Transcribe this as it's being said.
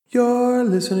are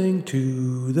listening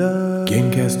to the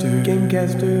Gamecasters.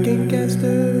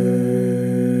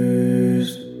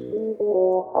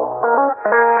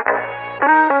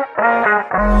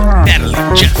 Natalie,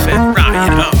 Jeff, and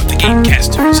Ryan are the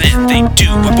Gamecasters, and they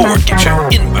do a board game show,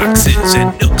 inboxes,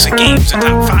 and nooks and games, and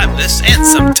top 5 lists, and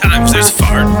sometimes there's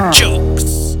fart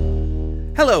jokes.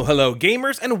 Hello,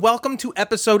 gamers, and welcome to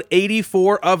episode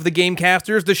 84 of the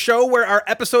Gamecasters, the show where our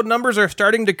episode numbers are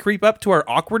starting to creep up to our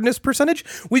awkwardness percentage.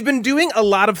 We've been doing a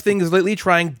lot of things lately,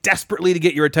 trying desperately to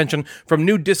get your attention, from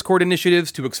new Discord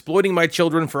initiatives to exploiting my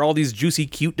children for all these juicy,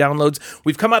 cute downloads.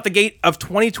 We've come out the gate of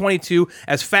 2022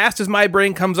 as fast as my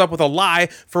brain comes up with a lie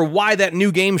for why that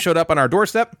new game showed up on our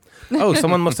doorstep. Oh,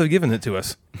 someone must have given it to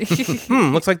us.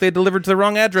 Looks like they delivered to the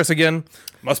wrong address again.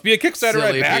 Must be a Kickstarter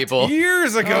I backed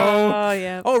years ago. Oh,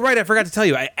 yeah. Oh, right, I forgot to tell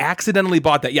you. I accidentally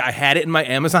bought that. Yeah, I had it in my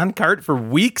Amazon cart for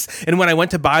weeks, and when I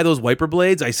went to buy those wiper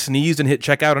blades, I sneezed and hit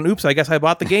checkout, and oops, I guess I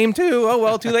bought the game too. Oh,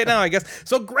 well, too late now, I guess.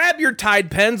 So grab your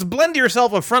Tide pens, blend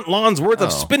yourself a front lawn's worth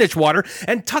of spinach water,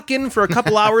 and tuck in for a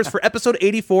couple hours for episode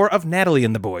 84 of Natalie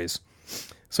and the Boys.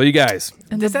 So you guys.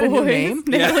 And Is that a new name?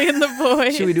 Natalie and the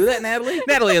Boys. Should we do that, Natalie?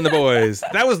 Natalie and the Boys.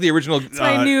 That was the original. It's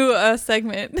my new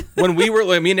segment. When me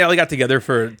and Natalie got together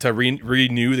to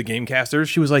renew the Gamecasters,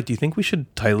 she was like, "Do you think we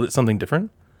should title it something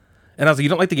different?" And I was like, "You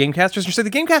don't like the Gamecasters?" She said, "The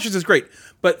Gamecasters is great,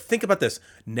 but think about this: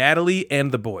 Natalie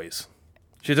and the Boys."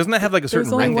 She doesn't that have like a certain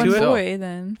There's only ring one to it? boy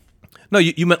then. No,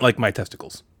 you meant like my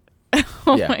testicles.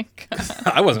 Oh Yeah. my god.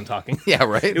 I wasn't talking. Yeah,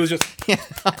 right? It was just.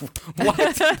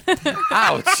 What?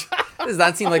 Ouch. Does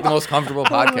that seem like the most comfortable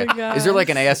podcast? God. Is there like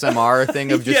an ASMR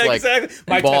thing of just yeah, like exactly.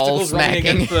 My ball testicles running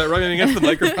smacking? against the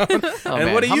microphone. And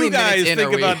man. what do How you many guys minutes in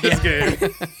think are we? about this game?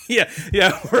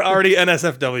 yeah, we're already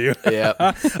NSFW. Yeah.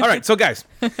 All right, so guys,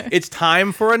 it's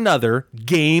time for another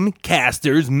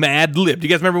Gamecasters mad-lib. Do you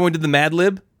guys remember when we did the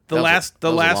mad-lib? The last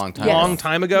long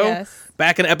time ago? Yes.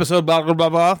 Back in episode blah, blah, blah,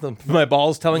 blah. My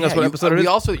balls telling us what episode it is.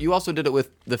 You also did it with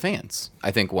the fans,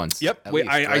 I think, once. Yep. at Wait,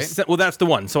 least, I right? sent. Well, that's the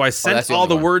one. So I sent that's the all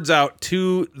only the one. words out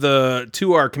to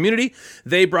our community.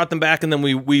 They brought them back, and then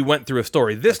we went through a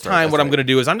story. This time, what I'm going to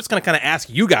do is I'm just going to kind of ask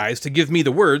you guys to give me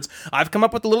the words. I've come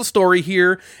up with a little story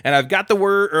here, and I've got the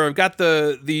word, or I've got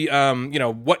the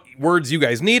what words you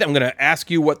guys need. I'm going to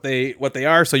ask you what they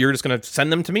are. So you're just going to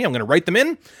send them to me. I'm going to write them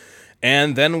in,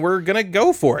 and then we're going to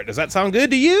go for it. Does that sound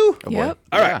good to you? Yep.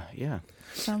 All right. Yeah.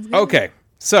 Sounds good. Okay,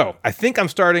 so I think I'm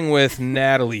starting with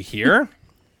Natalie here.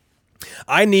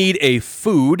 I need a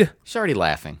food She's already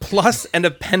laughing. plus an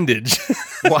appendage.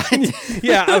 What?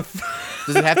 Yeah,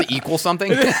 Does it have to equal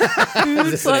something? Is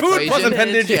this an Food food plus equation?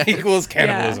 appendage Yeah. equals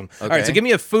cannibalism. Yeah. All right, so Okay. give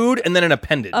me a food and then an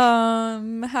appendage.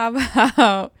 How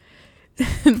about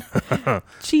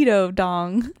Cheeto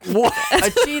dong? What? A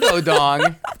Cheeto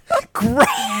dong. Gross.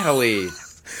 Natalie.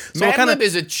 So what kind Mad-lib of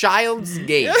is a child's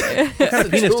game. what kind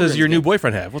of penis does your new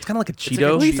boyfriend have? Well, it's kind of like a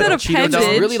Cheeto. We said Cheeto appendage.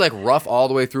 It's really like rough all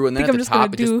the way through, and then Think at I'm the just gonna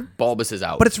top it do- just bulbuses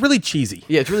out. But it's really cheesy.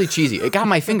 Yeah, it's really cheesy. It got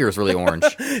my fingers really orange.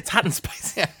 It's hot and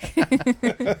spicy.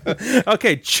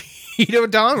 Okay, Cheeto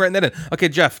dong, writing that in. Okay,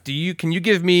 Jeff, can you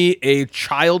give me a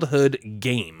childhood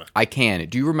game? I can.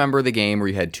 Do you remember the game where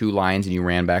you had two lines and you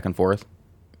ran back and forth?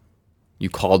 You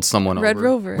called someone Red over.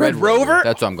 Rover. Red Rover?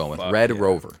 That's what I'm going with. Red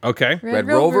Rover. Okay. Red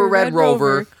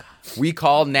Rover. We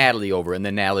call Natalie over, and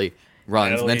then Natalie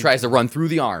runs and then tries to run through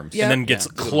the arms. Yep. And then gets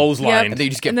clotheslined. And then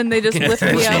you just get And then they just lift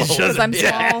me up because I'm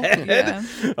Yeah. small. Yeah.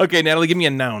 Okay, Natalie, give me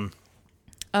a noun.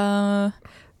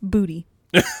 Booty.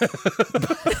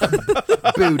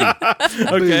 booty.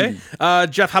 Okay.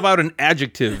 Jeff, how about an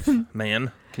adjective,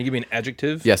 man? Can you give me an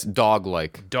adjective? Yes,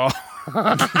 dog-like. Dog.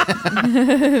 How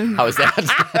is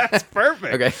that? That's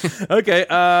perfect. Okay. Okay.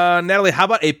 Natalie, how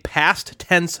about a past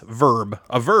tense verb?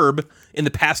 A verb in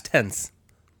the past tense.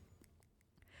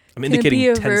 I'm Can it indicating be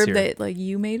a tense verb here. that like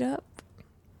you made up?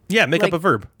 Yeah, make up a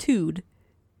verb. Tude.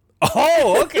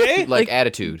 Oh, okay. like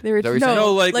attitude. They were Is that what you're saying?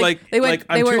 No, like they went.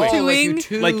 I'm They were tooing.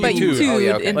 tooing, Like you but you tooed. tooed Oh,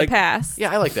 yeah, okay. in Like- the past.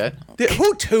 Yeah, I like that.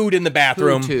 Who tooed in the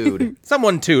bathroom? Who tooed?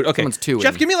 Someone tooed. Okay. Someone's tooing.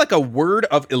 Jeff, give me like a word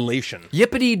of elation.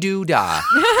 Yippity-doo-dah.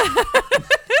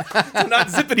 Not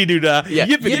zippity-doo-dah. Yeah.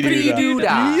 Yippity-doo-dah.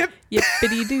 Yippity-doo-dah. Yip.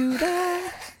 Yippity doo dah.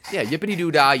 Yeah,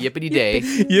 yippity-doo-dah, yippity-day.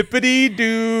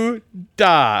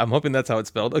 Yippity-doo-dah. I'm hoping that's how it's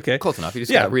spelled. Okay. Close enough. You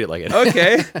just gotta read it like it.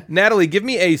 Okay. Natalie, give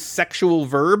me a sexual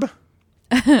verb.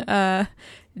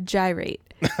 Gyrate.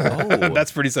 Oh.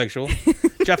 That's pretty sexual.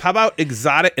 Jeff, how about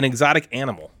an exotic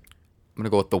animal? I'm going to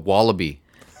go with the wallaby.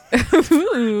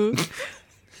 Ooh.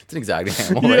 It's an exotic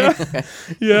animal, right?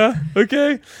 Yeah.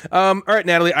 Okay. All right,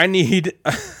 Natalie, I need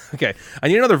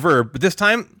another verb, but this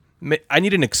time I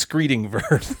need an excreting verb.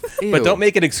 But Ew. don't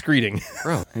make it excreting.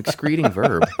 Bro, an excreting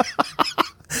verb.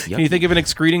 Can you think of an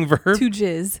excreting verb? To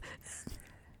jizz.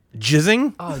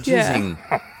 Jizzing? Oh, Yeah.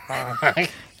 jizzing.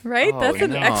 Right? Oh, That's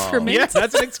an no. excrement. Yeah,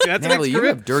 that's an Natalie, you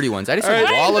have dirty ones. I just said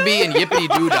wallaby and yippity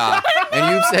doodah,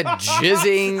 and you've said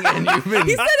jizzing, and you've been.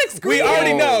 He said We excreting.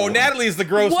 already know. Natalie's the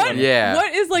gross What? one. Yeah.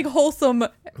 What is like wholesome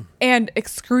and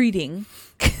excreting?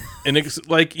 And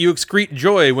like you excrete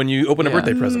joy when you open a Yeah.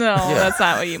 birthday present. No, that's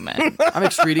not what you meant. I'm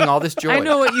excreting all this joy. I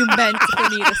know what you meant for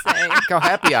me to say. Look how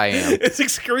happy I am. It's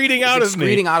excreting out It's of me.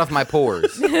 excreting out of my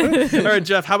pores. I'm All right,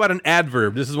 Jeff, how about an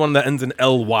adverb? This is one that ends in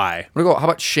ly. gonna go. How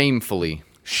about shamefully?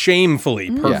 Shamefully.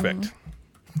 Perfect.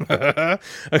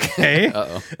 Okay.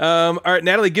 All right,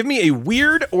 Natalie, give me a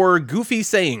weird or goofy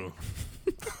saying.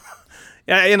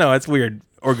 Yeah, you know, it's weird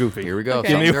or goofy. Here we go.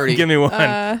 Okay. Something dirty. Give me one.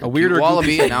 A weird or wallaby,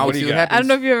 goofy. and now What we do see you what got? I don't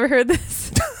know if you ever heard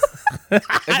this.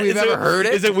 If we've ever heard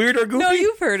it. Is it weird or goofy? No,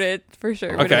 you've heard it for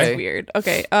sure, but Okay. it's weird.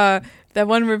 Okay, that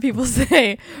one where people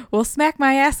say, well, smack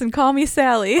my ass and call me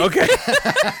Sally. Okay.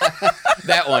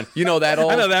 That one. You know that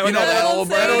old. I know that one. You know that old old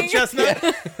That bird. old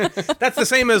chestnut. That's the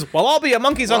same as, well, I'll be a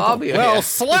monkey's I'll uncle. be- well, yeah.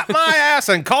 slap my ass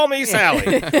and call me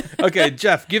Sally. Okay,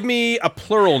 Jeff, give me a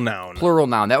plural noun. Plural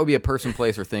noun. That would be a person,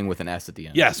 place, or thing with an S at the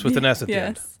end. Yes, with an S at the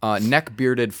end. Yes. Neck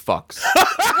bearded fucks.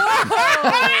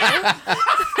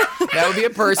 That would be a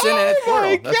person, and it's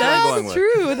plural. That's what I'm going That's with.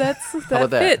 true. That about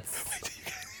that? fits.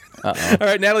 All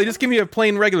right, Natalie, just give me a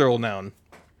plain regular old noun.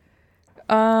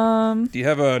 Do you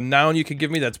have a noun you could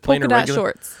give me that's plain Polka or dot regular?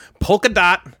 shorts. Polka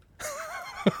dot.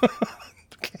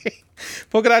 Okay.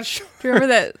 Polka dot shorts. Do you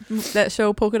remember that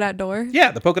show Polka Dot Door?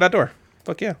 Yeah, the polka dot door.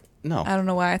 Fuck yeah. No. I don't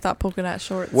know why I thought polka dot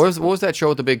shorts. What was that show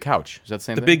with the big couch? Is that the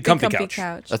same The thing? big comfy couch.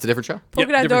 That's a different show? Polka Yep,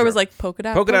 dot different door was show. like polka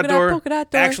dot. Polka dot door. Polka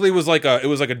dot door. Actually, was like it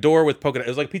was like a door with polka dot.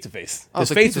 It was like pizza face. Oh, His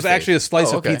it's like face pizza was actually a face.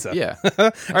 slice Oh, of okay. pizza. Yeah.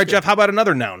 All right, Jeff. How about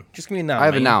another noun? Just give me a noun. I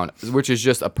have a man. noun, which is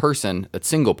just a person, a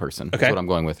single person. Okay. That's what I'm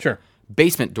going with. Sure.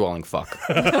 Basement dwelling fuck.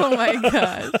 Oh my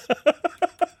gosh.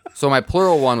 So my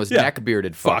plural one was Yeah. neck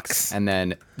bearded Fucks. fucks. And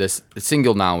then the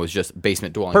single noun was just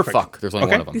basement dwelling Perfect. fuck. There's only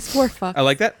Okay. one of them. These poor fucks. I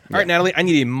like that. All right, Natalie. I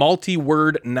need a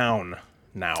multi-word noun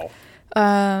now.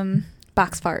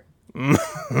 Box fart.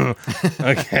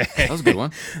 Okay, That was a good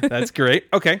one. that's great.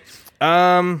 Okay,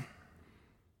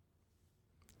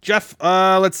 Jeff.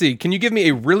 Let's see. Can you give me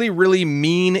a really, really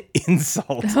mean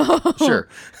insult? Sure.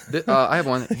 I have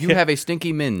one. You have a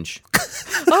stinky minge.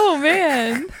 Oh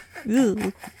man.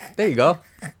 Ew. There you go.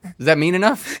 Does that mean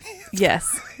enough?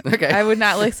 Yes. Okay. I would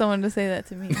not like someone to say that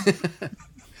to me.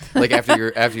 Like after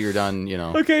you're done, you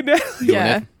know. Okay, Natalie.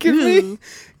 Yeah. it?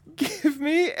 Give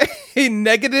me a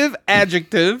negative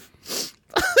adjective.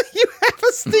 You have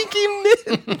a stinky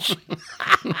minge.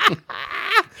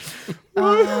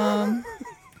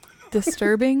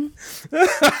 Disturbing.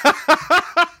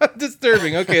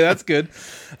 Disturbing. Okay, that's good.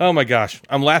 Oh my gosh,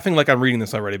 I'm laughing like I'm reading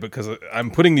this already because I'm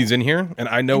putting these in here and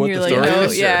I know what You're the like, story no,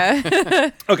 is. yeah.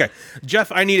 Okay, Jeff,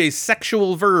 I need a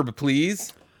sexual verb,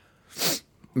 please.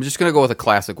 I'm just gonna go with a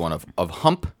classic one of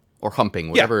hump or humping,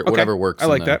 whatever okay. whatever works. I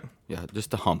like in the- that. Yeah,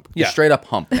 just a hump. Yeah. Just straight up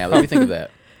hump. Now let me think of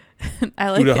that. I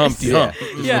like Do the this. humpty hump.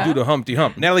 Yeah. Do the humpty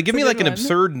hump. Natalie, give me a like good an one.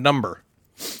 absurd number.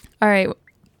 All right.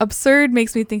 Absurd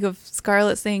makes me think of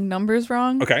Scarlett saying numbers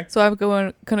wrong. Okay. So I'm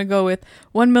gonna go with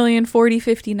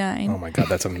 1,040,059. Oh my god,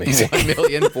 that's amazing.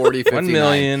 1,040,059. 1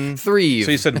 million. Three. So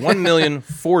you said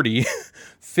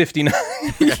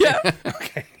 1,040,059. Yeah.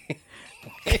 Okay.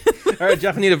 All right,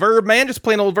 Jeff, I need a verb, man. Just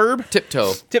plain old verb.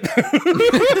 Tiptoe. Tip.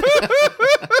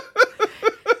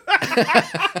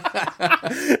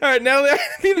 All right, Natalie, I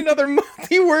need another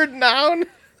multi-word noun.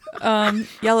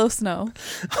 Yellow snow.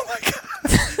 Oh my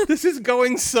god, this is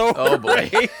going so Oh, boy.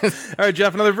 great. All right,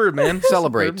 Jeff, another verb, man.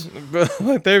 Celebrate.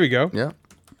 There we go. Yeah.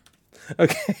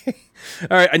 Okay.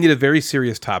 All right, I need a very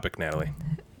serious topic, Natalie.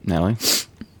 Natalie.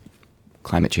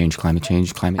 Climate change. Climate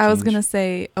change. Climate change. I was gonna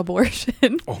say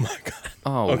abortion. Oh my god.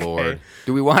 Oh Okay. Lord.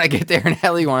 Do we want to get there,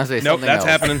 Natalie? You want to say Nope, something that's else?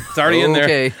 happening. It's already in there.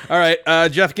 Okay. All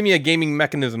right, Jeff, give me a gaming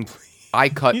mechanism, please. I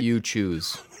cut, you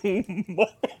choose.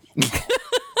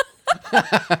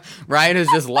 Ryan has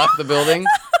just left the building.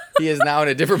 He is now in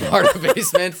a different part of the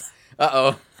basement.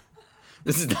 Uh-oh.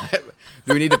 This is not...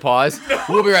 Do we need to pause?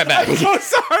 We'll be right back. Oh,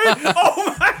 sorry.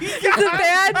 Oh my god. Is it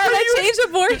bad? Did I change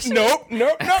abortion? Nope.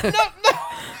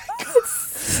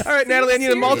 All right, Natalie, I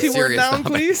need a multi-word Serious noun, topic.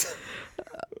 please.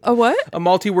 A what? A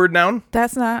multi-word noun.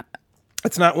 That's not.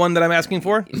 That's not one that I'm asking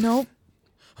for. Nope.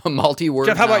 A multi-word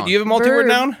Jeff, how about noun. you? Have a multi-word Verb.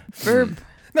 noun? Verb.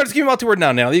 No, just give me a multi-word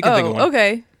noun, Natalie. You can think of Oh, one.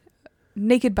 okay.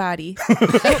 Naked body.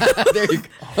 There you go.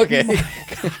 Okay.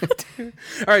 All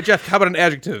right, Jeff, how about an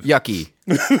adjective? Yucky.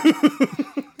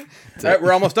 All right,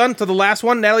 we're almost done. To the last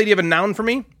one. Natalie, do you have a noun for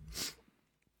me?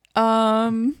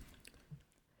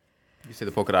 You say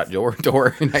the polka dot door,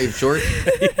 not even short.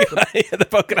 Yeah, the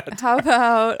polka dot. How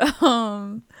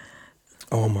about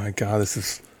Oh my god, this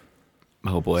is...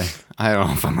 Oh boy, I don't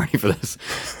know if I'm ready for this.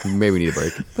 Maybe we need a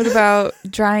break. What about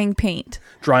drying paint?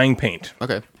 Drying paint.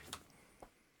 Okay.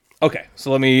 Okay, so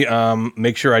let me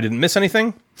make sure I didn't miss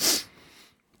anything.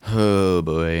 Oh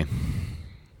boy.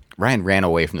 Ryan ran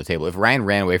away from the table. If Ryan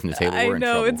ran away from the table, we're in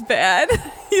trouble. It's bad.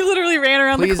 He literally ran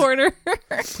around the corner.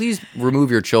 Please remove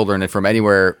your children from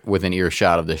anywhere within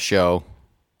earshot of this show.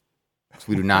 So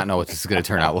we do not know what this is going to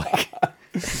turn out like.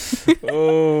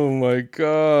 Oh my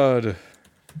god.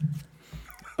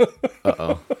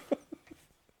 Uh-oh.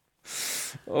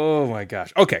 Oh my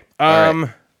gosh. Okay. Right.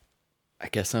 I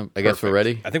guess we're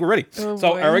ready. I think we're ready. Oh,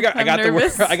 so boy. I got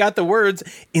nervous. I got the words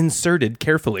inserted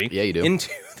carefully. Yeah, you do. Into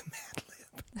the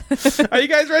Mad Lib. Are you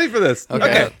guys ready for this?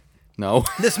 Okay. No.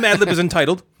 This Mad Lib is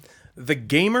entitled "The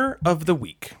Gamer of the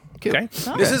Week." Cute. Okay.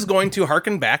 This is going to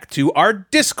harken back to our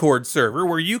Discord server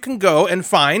where you can go and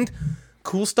find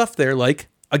cool stuff there like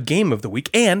a game of the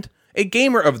week and a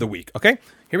gamer of the week. Okay.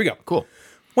 Here we go. Cool.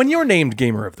 When you're named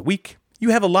Gamer of the Week,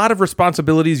 you have a lot of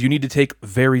responsibilities you need to take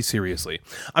very seriously.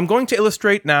 I'm going to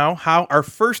illustrate now how our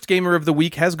first Gamer of the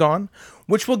Week has gone,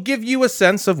 which will give you a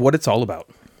sense of what it's all about.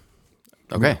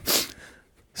 Okay.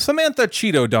 Samantha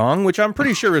Cheeto Dong, which I'm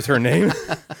pretty sure is her name,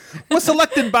 was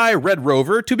selected by Red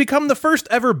Rover to become the first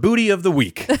ever booty of the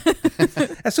week.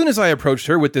 As soon as I approached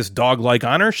her with this dog-like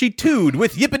honor, she tooed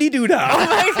with yippity-doo-dah. Oh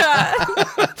my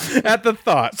god. At the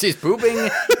thought. She's pooping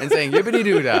and saying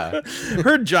yippity-doo-dah.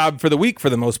 Her job for the week, for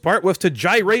the most part, was to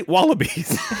gyrate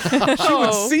wallabies. She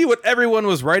would see what everyone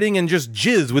was writing and just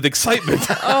jizz with excitement.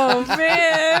 Oh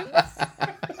man.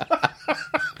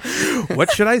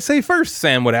 What should I say first?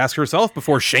 Sam would ask herself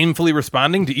before shamefully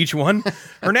responding to each one.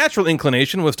 Her natural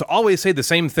inclination was to always say the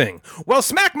same thing. Well,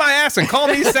 smack my ass and call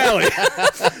me Sally.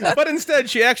 But instead,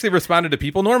 she actually responded to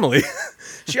people normally.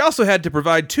 She also had to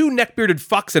provide 2 neck-bearded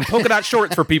fucks and polka dot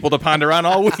shorts for people to ponder on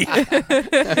all week.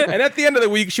 And at the end of the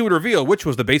week, she would reveal which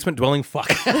was the basement-dwelling fuck.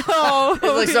 Oh. It's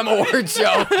like some award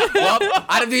show. Well,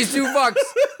 out of these 2 fucks,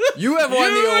 you have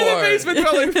won the award.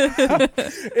 Basement-dwelling fuck.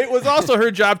 It was also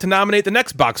her job to nominate the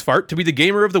next box fart to be the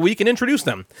Gamer of the Week and introduce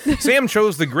them. Sam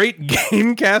chose the great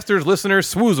Gamecasters listener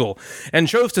Swoosl and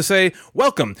chose to say,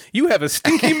 "Welcome, you have a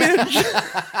stinky midge."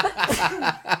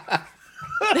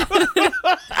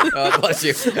 Oh, bless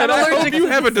you. And I hope you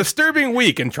have a disturbing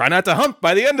week and try not to hump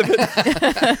by the end of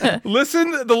it.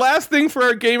 Listen, the last thing for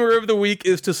our Gamer of the Week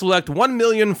is to select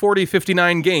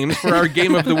 1,040,059 games for our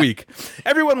Game of the Week.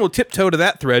 Everyone will tiptoe to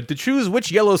that thread to choose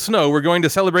which yellow snow we're going to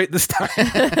celebrate this time.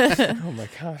 Oh my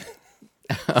god.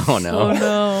 Oh no. Oh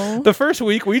no. The first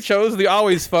week we chose the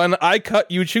always fun I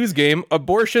Cut You Choose game,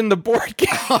 Abortion the Board Game.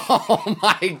 Oh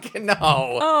my god. No.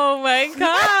 Oh my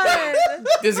god.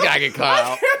 This guy get caught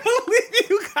out. I can't believe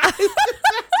you guys.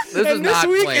 This was And this not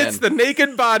week planned. it's the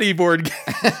Naked Body board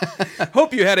game.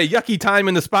 Hope you had a yucky time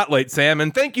in the spotlight, Sam,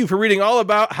 and thank you for reading all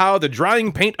about how the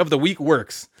drying paint of the week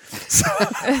works. Oh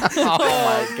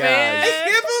my god. I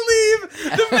can't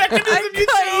believe the mechanism you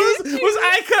chose was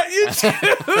I Cut You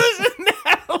Choose and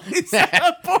Natalie said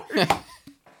abortion.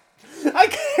 I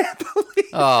can't believe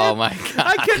Oh my god.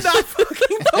 I cannot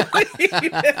fucking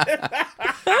believe it.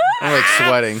 I'm like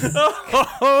sweating.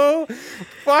 Oh,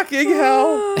 fucking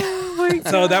hell.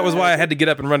 So that was why I had to get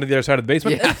up and run to the other side of the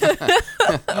basement. Yeah.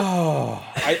 Oh,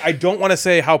 I don't want to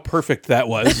say how perfect that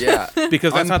was. Yeah.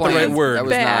 Because that's not the right Unplanned. word. That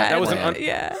was Bad. not That was an planned.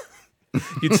 Yeah.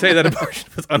 You'd say that abortion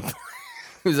was unplanned.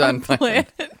 It was unplanned.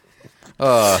 Plan.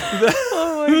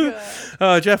 Oh my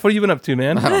god. Jeff, what have you been up to,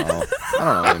 man? I don't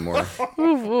know anymore.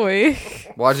 Oh boy.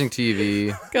 Watching TV,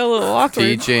 Got a little awkward.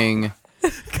 teaching.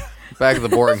 Back to the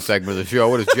boring segment of the show.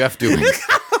 What is Jeff doing?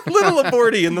 Little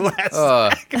aborty in the last.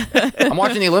 I'm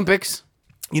watching the Olympics.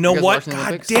 You know guys what? watching the God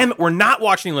Olympics? damn it, we're not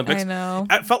watching the Olympics. I know.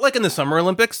 It felt like in the Summer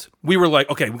Olympics, we were like,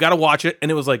 okay, we got to watch it, and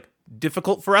it was like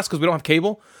difficult for us because we don't have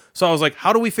cable. So I was like,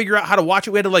 how do we figure out how to watch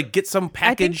it? We had to like get some I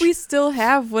package. think we still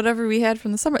have whatever we had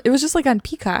from the summer. It was just like on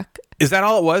Peacock. Is that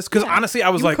all it was? Because honestly, I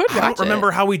was You like, could I don't watch remember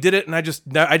it. how we did it, and I just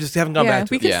haven't gone Yeah, back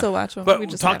to we it. could Yeah. still watch them. But we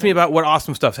just talk to me about what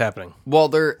awesome stuff's happening. Well,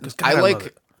 God, I I love like.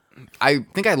 it. I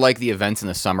think I like the events in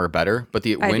the summer better, but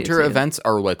the I do winter too. events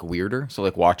are like weirder. So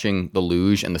like watching the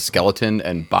luge and the skeleton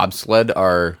and bobsled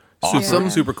are awesome.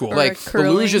 Super cool. Or Like the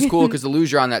luge is curling. cool because the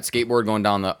luge you're on that skateboard going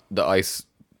down the ice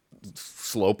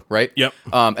slope, right? Yep.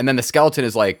 And then the skeleton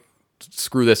is like,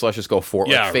 screw this, let's just go forward,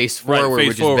 Yeah, like face right, forward, face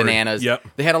which forward. is bananas. Yep.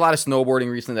 They had a lot of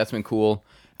snowboarding recently. That's been cool.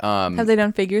 Have they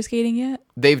done figure skating yet?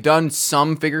 They've done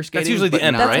some figure skating. usually the but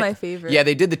end, not- That's right? my favorite. Yeah,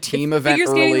 they did the team event Figure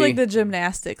skating early. like the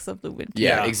gymnastics of the winter.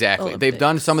 Yeah, Yeah. exactly. They've Olympics.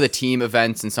 done some of the team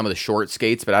events and some of the short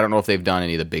skates, but I don't know if they've done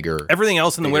any of the bigger. Everything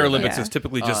else in the Winter Bigger Olympics events. is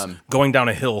typically just going down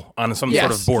a hill on some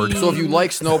sort of board. So if you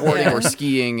like snowboarding or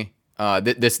skiing,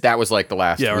 That was like the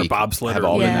last Yeah, or week. bobsled Have or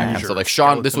all been Yeah. that kind of- So like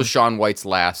Sean, this was Sean White's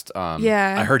last.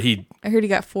 Yeah. I heard he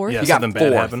got fourth. Yeah. He got something bad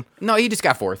fourth. happened. No, he just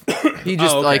got fourth. He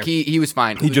just okay. like he was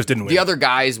fine. He just didn't win. The other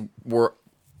guys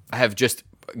have just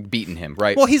beaten him,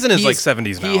 right? Well, he's in his, like,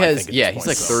 70s now, He I has, think, at yeah, this he's point,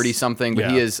 like so. 30 something, but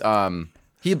Yeah. he is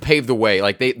he paved the way.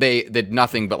 Like they did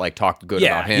nothing but like talk good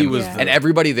Yeah, about him. he was Yeah. And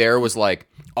everybody there was like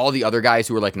all the other guys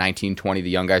who were like 19, 20, the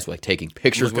young guys were like taking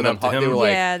pictures Looking with him. up to him. They were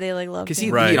like, Yeah, they like loved because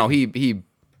him. Right. he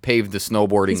paved the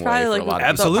snowboarding He's way probably for like a lot of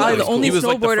Absolutely. probably the only he was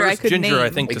like the snowboarder I first could ginger, name. I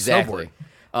think, to Exactly.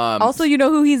 snowboard. Also, you know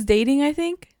who he's dating? I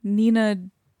think Nina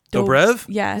Dobrev?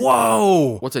 Yeah.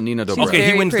 Whoa. What's a Nina Dobrev? Okay, he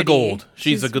very wins the pretty. gold.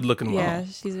 She's a good-looking Yeah,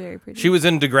 woman. she's very pretty. She was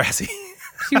in Degrassi.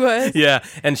 She was. Yeah,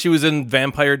 and she was in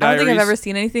Vampire I Diaries. don't think I've ever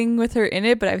seen anything with her in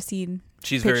it, but I've seen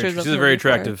She's pictures of a her very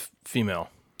before. attractive female.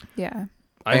 Yeah.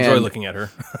 I enjoy And- looking at her.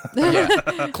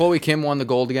 Yeah. Chloe Kim won the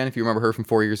gold again, if you remember her from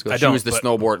 4 years ago. I She don't, was the but-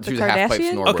 snowboard. She The was a half-pipe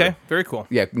Kardashian? snowboarder. Okay, very cool.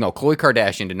 Yeah, no, Khloe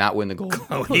Kardashian did not win the gold.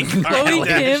 Chloe Kim. wins Chloe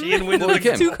the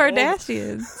Kim. Two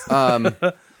Kardashians.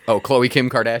 Khloe Kim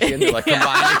Kardashian. They're like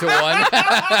combined into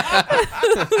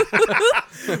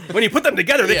one. When you put them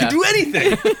together, they Yeah. can do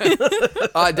anything.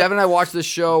 Devin and I watched this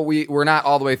show. We're not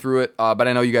all the way through it, but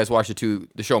I know you guys watched it too.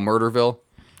 The show Murderville.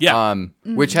 Yeah.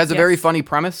 Which has a yes. very funny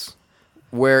premise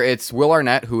where it's Will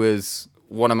Arnett, who is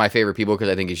one of my favorite people because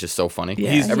I think he's just so funny.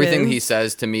 Yeah, he Everything is. he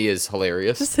says to me is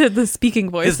hilarious. Just the speaking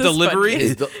voice. His is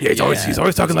delivery. funny. He's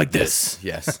always talking like this.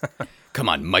 Yes. Come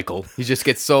on, Michael. He just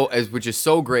gets which is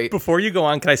so great. Before you go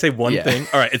on, can I say one Yeah. thing?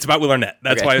 All right, it's about Will Arnett.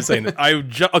 That's Okay. why I'm saying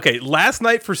it. Okay, last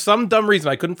night for some dumb reason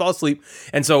I couldn't fall asleep,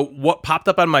 and so what popped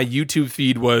up on my YouTube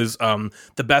feed was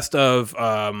the best of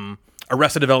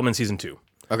Arrested Development season 2.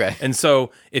 Okay. And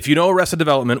so if you know Arrested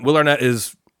Development, Will Arnett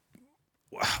is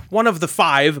one of the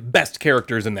 5 best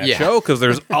characters in that Yeah. show because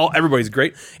everybody's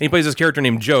great, and he plays this character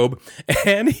named Job,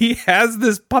 and he has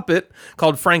this puppet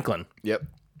called Franklin. Yep.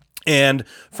 And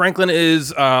Franklin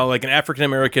is like an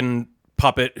African-American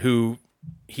puppet who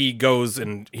he goes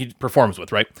and he performs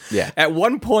with, right? Yeah. At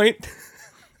one point,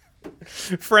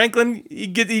 Franklin,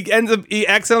 he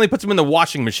accidentally puts him in the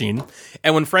washing machine.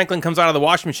 And when Franklin comes out of the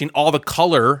washing machine, all the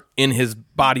color in his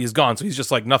body is gone. So he's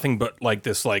just like nothing but like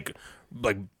this like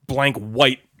blank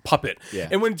white puppet. Yeah.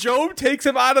 And when Job takes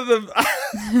him out of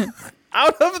the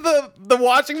out of the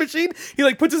washing machine, he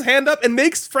like puts his hand up and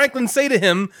makes Franklin say to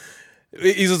him,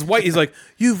 he's just white. He's like,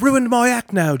 "You've ruined my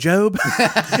act now, Job."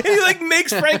 And he like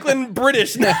makes Franklin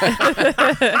British now.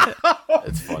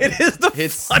 It's funny. It is the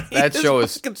It's- funniest that show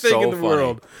is fucking thing so in the funny.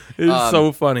 world. It is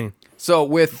so funny. So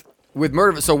with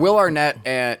Murder, so Will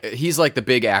Arnett, he's like the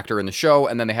big actor in the show,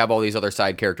 and then they have all these other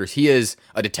side characters. He is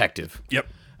a detective. Yep.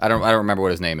 I don't remember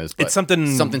what his name is. But It's something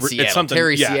Seattle. it's something-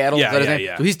 Terry yeah, Seattle. yeah, is that his yeah, name?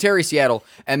 yeah. So he's Terry Seattle,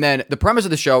 and then the premise of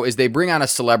the show is they bring on a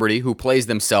celebrity who plays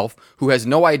themselves, who has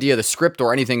no idea the script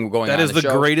or anything going That on. is in the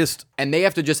show, greatest. and they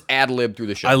have to just ad lib through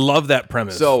the show. I love that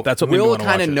premise. So that's what made me Will wanna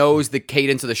kind of watch it. knows the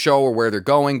cadence of the show or where they're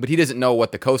going, but he doesn't know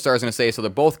what the co-star is going to say. So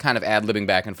they're both kind of ad-libbing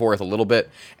back and forth a little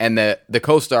bit. And the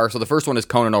co-star, so the first one is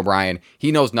Conan O'Brien.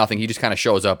 He knows nothing. He just kind of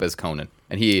shows up as Conan,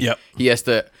 and he has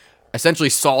to essentially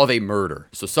solve a murder.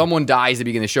 So someone dies at the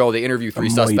beginning of the show. They interview 3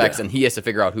 suspects, and he has to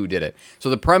figure out who did it. So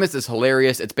the premise is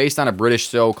hilarious. It's based on a British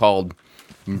show called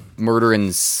Murder in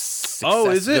Successville Oh,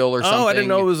 is it? or something. Oh, I didn't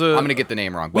know it was a. I'm going to get the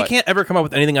name wrong. We But can't ever come up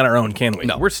with anything on our own, can we?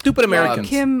 No. We're stupid Americans.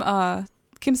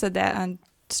 Kim said that on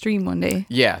stream one day.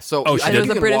 Yeah, so Oh, she I did? think It was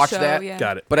you a can British watch show, that. yeah.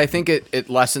 Got it. But I think it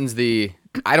lessens the.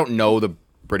 I don't know the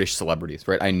British celebrities,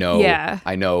 right? I know. Yeah.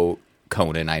 I know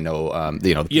Conan. I know. The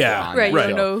people Yeah. on Right, the you show.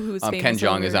 don't know who's famous Ken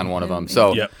Jeong is or- on one of them. and-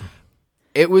 So Yep.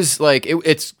 it was like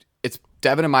it's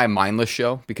Devin and my mindless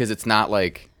show because it's not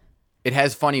like. It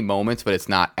has funny moments, but it's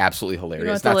not absolutely hilarious.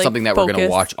 have It's to, not like, something that we're going to focus.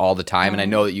 watch all the time. And I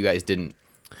know that you guys didn't.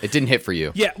 It didn't hit for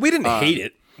you. Yeah, we didn't hate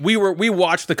it. We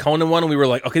watched the Conan one and we were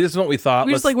like, okay, this is what we thought.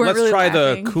 We let's just, like, weren't let's really try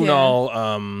laughing. the Kunal.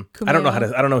 I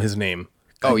don't know his name.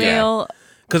 Oh yeah. Kumail,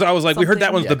 Because I was like, we heard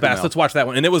that Something. one's the Yeah, best. Kumail. Let's watch that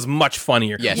one, and it was much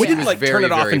funnier. Yes, we it didn't was like very, turn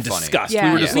it off very in funny. disgust. Yeah,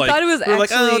 We were just we like, thought it was we were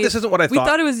actually. like, oh, this isn't what I thought. We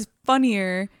thought it was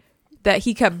funnier that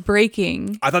he kept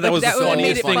breaking. I thought that was the what made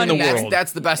funniest it thing in the funny. world.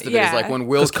 That's the best of it. Is Yeah. like when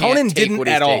Will Because Conan can't take didn't what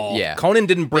he's at all. Yeah. Conan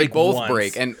didn't break. They both once.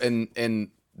 break, and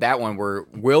that one where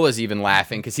Will is even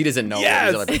laughing because he doesn't know.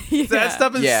 Yes, What he's like, that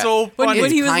stuff is Yeah. so When- funny.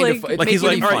 when he was, kind like, of, like he's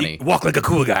like, making all it right, funny. walk like a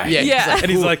cool guy. Yeah, Yeah. And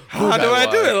he's like, how do I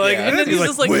do it? Like, Yeah. And then he's like,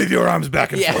 just like- wave your arms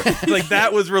back and Yeah. forth. Like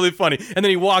that was really funny. And then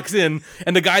he walks in,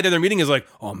 and the guy that they're meeting is like,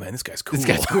 oh man, this guy's cool. This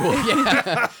guy's cool.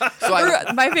 Yeah.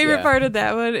 So My favorite Yeah. part of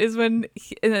that one is when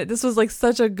this was like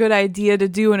such a good idea to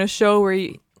do in a show where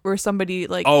where somebody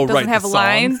like Oh, doesn't right, have the song.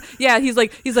 lines. Yeah, he's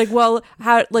like, well,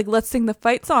 how like let's sing the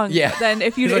fight song. Yeah. Then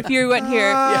if you went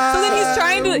here, so then he's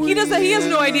trying to. He has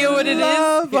no idea what it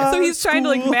is. So he's trying to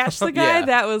like match the guy. Yeah.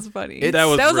 That was funny. That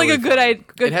was like really a good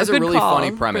good. It has a good really call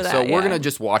funny for premise. that, So we're yeah. gonna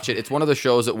just watch it. It's one of the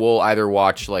shows that we'll either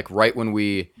watch like right when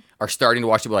we are starting to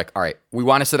watch it. We're like, all right, we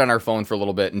want to sit on our phone for a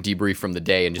little bit and debrief from the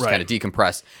day and just Right. kind of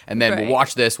decompress. And then we'll Right.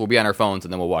 watch this. We'll be on our phones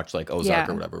and then we'll watch like Ozark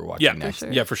Yeah. or whatever we're watching Yeah, next.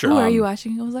 Sure. Yeah, for sure. Ooh, are you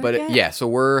watching Ozark But yet? yeah, so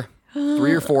we're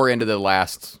 3 or 4 into the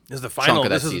last This is the final. chunk of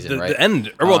that This is season, the, right? the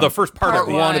end, or well, the first part, part of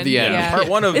the one end. of the end. Yeah. Part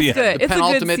one of It's the good. end. It's a good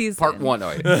penultimate season. part 1.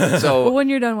 Oh, so But when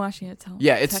you're done watching it,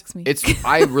 text me. it's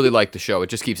I really like the show. It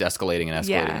just keeps escalating and escalating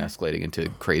Yeah. and escalating into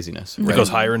craziness. It right? goes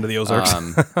higher into the Ozarks.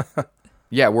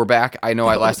 Yeah, we're back. I know.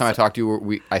 Last time I talked to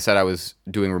you, I said I was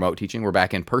doing remote teaching. We're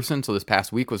back in person. So this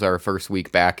past week was our first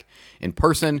week back in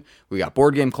person. We got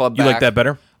board game club. You back. like that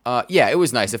better? Yeah, it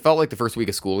was nice. It felt like the first week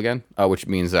of school again, which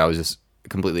means that I was just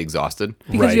completely exhausted.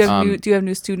 because Right. you have do you have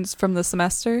new students from the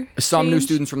semester? Some new change?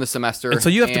 students from the semester, And so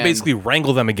you have to and- basically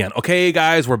wrangle them again. Okay,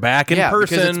 guys, we're back in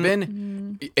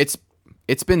person. Because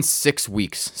it's been 6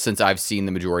 weeks since I've seen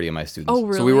the majority of my students.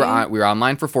 Oh, So we were really?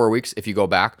 online for 4 weeks. If you go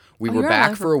back, we were you're back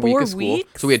online for for a week 4 of school.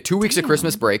 weeks? So we had 2 weeks of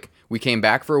Christmas break. We came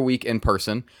back for a week in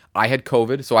person. I had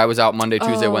COVID, so I was out Monday,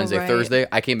 Tuesday, Oh, Wednesday, right. Thursday.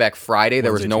 I came back Friday.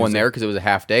 There was Wednesday, no one Tuesday. there because it was a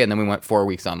half day, and then we went 4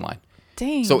 weeks online.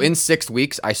 Dang. So in 6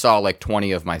 weeks, I saw like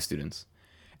 20 of my students.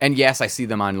 And yes, I see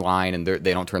them online, and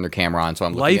they don't turn their camera on, so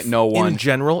I'm looking Life at no one. in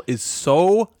general is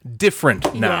so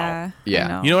different now. I Yeah.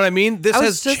 know. You know what I mean? This I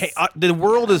has was just- the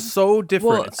world is so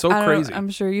different. Well, it's so I don't know, crazy.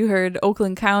 I'm sure you heard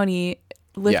Oakland County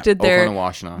lifted their Oakland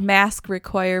and Washtenaw. mask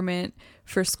requirement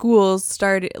for schools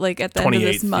started like at the end of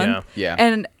this 28th, month. yeah.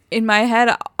 And in my head,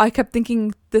 I kept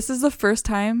thinking this is the first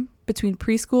time between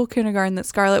preschool, kindergarten that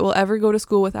Scarlett will ever go to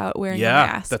school without wearing a Yeah,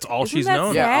 mask. that's all Isn't she's that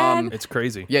known. Yeah, sad? It's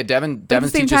crazy. Yeah, Devin the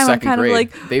same teaches time, I'm second kind of grade.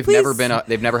 like, they've please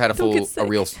never had a don't get full sick.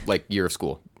 real like year of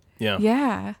school. Yeah.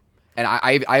 Yeah. And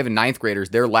I have 9th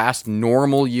graders. Their last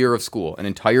normal year of school, an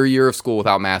entire year of school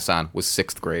without masks on, was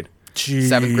 6th grade.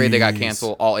 7th grade they got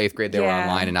canceled. All 8th grade they were Yeah.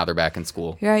 online, and now they're back in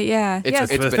school. Right, yeah. It's- yeah,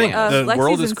 it's the been- thing. The Lexi's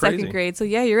world is in crazy. second grade, so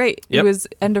yeah, you're right. Yep. It was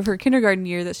end of her kindergarten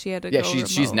year that she had to Yeah, go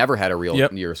she's remote. never had a real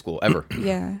Yep. year of school ever.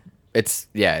 Yeah.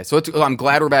 So I'm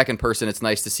glad we're back in person. It's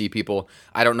nice to see people.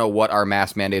 I don't know what our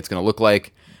mask mandate's going to look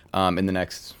like in the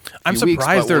next. I'm few weeks,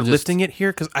 surprised but they're we'll just- lifting it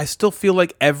here because I still feel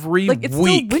like every Like it's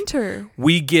week still winter.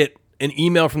 we get an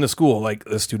email from the school like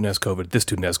this student has COVID, this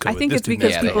student has COVID. I think this it's student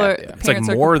because has they people COVID. are have, yeah. It's like parents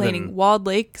more are complaining. than- Walled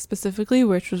Lake specifically,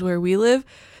 which was where we live.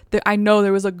 I know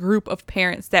there was a group of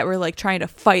parents that were like trying to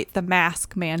fight the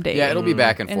mask mandate. Yeah, it'll be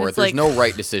back and And forth. it's There's like- no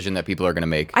right decision that people are going to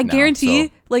make. I now, guarantee,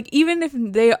 so- like even if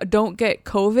they don't get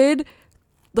COVID,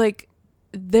 like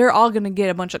they're all gonna get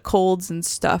a bunch of colds and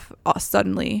stuff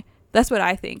suddenly. That's what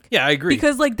I think. Yeah, I agree.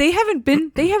 Because like they haven't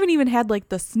even had like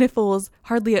the sniffles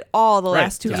hardly at all the Right.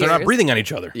 last 2 'Cause years. They're not breathing on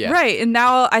each other. Yeah. Right, and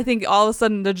now I think all of a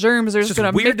sudden the germs are It's just just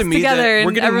gonna weird mix to me together, that and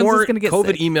we're getting everyone's more just gonna get COVID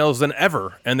sick. emails than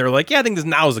ever, and they're like, "Yeah, I think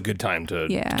now is a good time to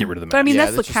Yeah. get rid of the mask." But I mean, Yeah,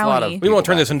 that's there's the just a lot of county. we won't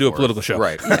people turn this back into a and political forth. show.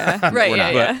 Right. Yeah, right, We're yeah,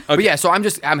 not. yeah. But yeah, so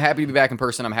I'm happy to be back in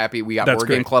person. I'm happy we got That's board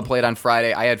game great. club played on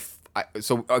Friday.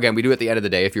 So again, we do it at the end of the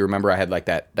day. If you remember, I had like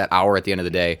that hour at the end of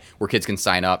the day where kids can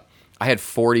sign up. I had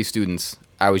 40 students.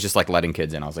 I was just like letting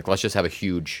kids in. I was like, let's just have a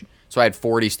huge. So I had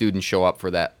 40 students show up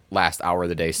for that last hour of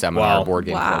the day seminar Wow. board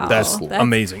game Wow. club. That's cool. That's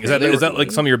amazing. Is that crazy.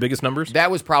 like some of your biggest numbers?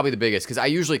 That was probably the biggest because I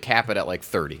usually cap it at like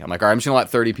 30. I'm like, all right, I'm just gonna let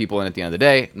 30 people in at the end of the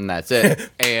day, and that's it.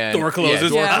 And Door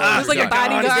closes. door Yeah, closes. there's like a Yeah.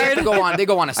 bodyguard. They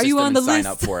go on a system you on and the sign list?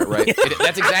 up for it, right?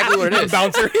 That's exactly what it is.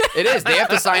 Bouncer. It is. They have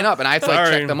to sign up, and I have to like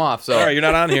Sorry. check them off. So All right, you're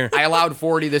not on here. I allowed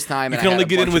 40 this time. You And can I had only a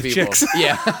get in bunch with of people. chicks.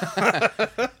 Yeah.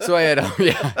 So I had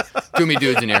too many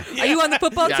dudes in here. Are you on the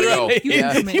football Gotta team? go. You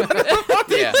Yeah. can come in.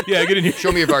 Yeah. Yeah, get in here.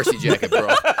 Show me your varsity jacket, bro.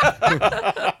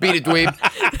 Beat it, dweeb.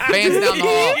 Band's down the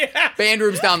hall. Band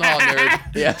room's down the hall,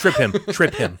 nerd. Yeah. Trip him.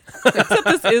 Trip him.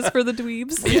 This is for the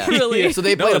dweebs. Yeah. Really. So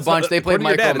they No, played a it's bunch. not- They played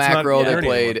according to your Micro dad, it's not- Macro. yeah, They dirty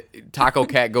played Taco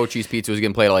Cat Goat Cheese Pizza was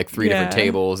getting played at like 3 different Yeah.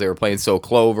 tables. They were playing So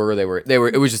Clover. They were.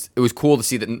 It was cool to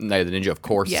see the Night of the Ninja. Of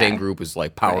course, Yeah. same group was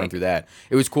like powering Right. through that.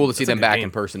 It was cool to see That's a them good back game.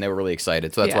 in person. They were really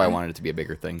excited. So that's why I Yeah. wanted it to be a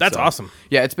bigger thing. That's So, awesome.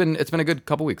 Yeah, it's been a good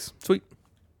couple weeks. Sweet.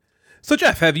 So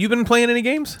Jeff, have you been playing any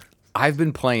games? I've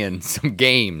been playing some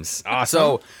games. Awesome.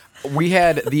 So we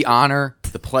had the honor,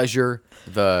 the pleasure,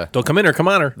 the Don't come in or come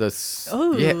on her.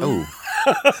 yeah. Oh.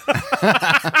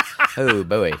 Oh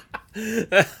boy. Made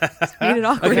it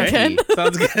awkward again.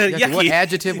 Sounds good. Yucky. What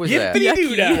adjective was that?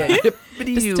 Yippity-doo-dah.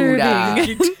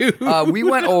 Disturbing. We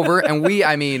went over and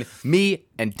me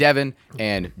and Devin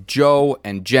and Joe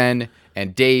and Jen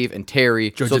and Dave and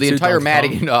Terry. So the Jujitsu, entire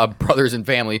Donkey Madigan brothers and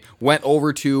family went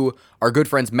over to our good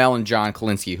friends Mel and John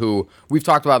Kalinsky, who we've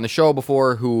talked about in the show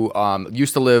before, who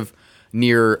used to live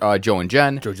near Joe and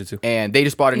Jen. Jujitsu. And they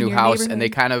just bought a new your house, and neighborhood? they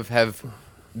kind of have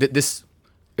this.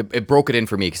 It broke it in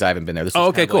for me because I haven't been there. This was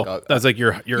Okay, kind of cool. like That's like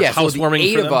your housewarming. So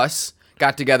the 8 for of them? us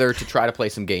got together to try to play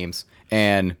some games,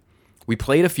 and we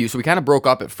played a few. So we kind of broke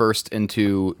up at first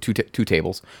into two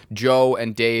tables. Joe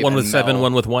and Dave. One and with 7, Mel.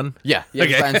 one with 1. Yeah.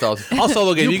 Okay. By themselves. I'll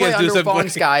solo game. You play guys do under 7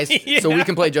 phones, guys, so we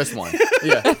can play just one.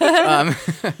 Yeah.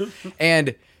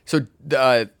 And so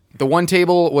the one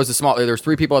table was a small. There was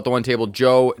 3 people at the one table.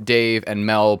 Joe, Dave, and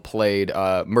Mel played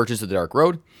Merchants of the Dark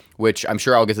Road, which I'm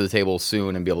sure I'll get to the table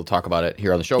soon and be able to talk about it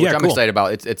here on the show, which Yeah, I'm cool. excited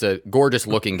about. It's a gorgeous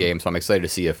looking game, so I'm excited to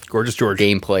see if Gorgeous George.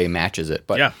 gameplay matches it.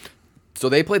 But Yeah. so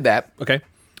they played that. Okay.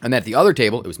 And then at the other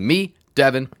table, it was me,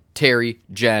 Devin, Terry,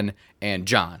 Jen, and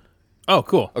John. Oh,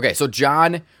 cool. Okay, so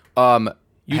John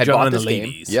You, had John, bought and the this game.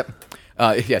 ladies. Yep.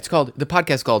 Yeah, the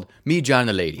podcast is called Me, John, and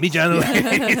the Lady. Me, John, and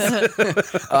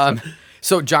the ladies.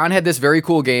 So John had this very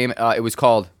cool game. It's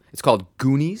called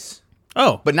Goonies,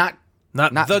 Oh, but not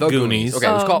the Goonies. Okay,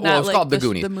 it was called not like the the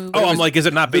Goonies. movie. Oh, I'm like, is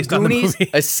it not The based on the Goonies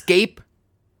movie? escape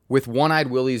with One-Eyed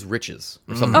Willie's riches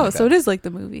or something Oh, like so that. it is like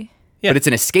the movie. Yeah. But it's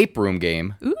an escape room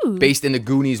game Ooh. based in the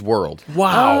Goonies world.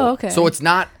 Wow. Oh, okay. So it's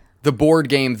not the board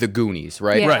game The Goonies,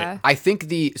 right? Yeah. Right. I think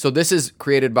this is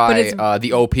created But by it's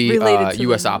the OP, related to the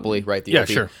USopoly, right? The Yeah, OP.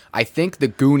 sure. I think the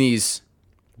Goonies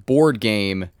board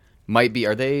game might be.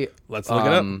 Are they? Let's look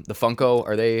it up. The Funko.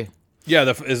 Are they?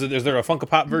 Yeah, is there a Funko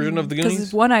Pop version of the Goonies?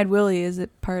 Because One-Eyed Willie is it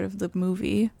part of the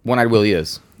movie? One-Eyed Willie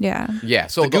is. Yeah. Yeah.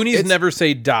 So The Goonies it's- Never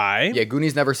Say Die. Yeah,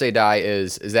 Goonies Never Say Die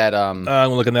is that I'm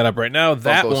looking that up right now.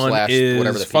 That Funko one slash is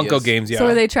whatever the P Funko is. Games. Yeah. So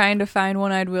are they trying to find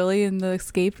One-Eyed Willie in the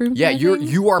escape room? yeah, kind of thing?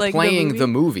 you are Like playing the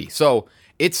movie, so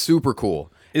it's super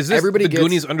cool. Is this Everybody the gets,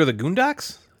 Goonies under the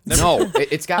Goondocks? No,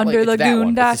 it's got Under like the it's that one.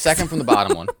 It's the Goondocks. second from the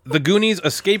bottom one. The Goonies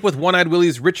Escape with One-Eyed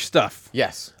Willie's Rich Stuff.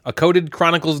 Yes, A Coded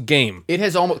Chronicles game. it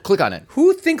has almost. Click on it.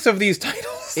 Who thinks of these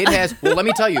titles? It has. Well, let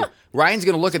me tell you. Ryan's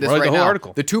going to look at this Write the right whole now.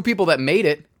 article. The 2 people that made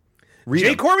it. Read Jay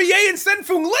them. Cormier and Sen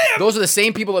Fung Lim. Those are the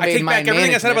same people that I made take Mind back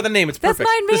everything I said Management. about the name. It's That's perfect.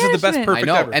 Mind This is the best Management. perfect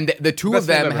I know, ever. and the 2 Best of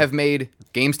them name ever. have made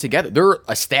games together. They're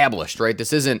established, right?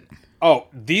 This isn't. Oh,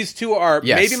 these 2 are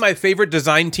Yes. maybe my favorite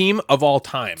design team of all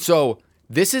time. So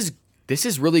this is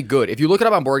really good. If you look it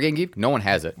up on Board Game Geek, no one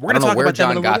has it. We're I gonna don't know talk where about them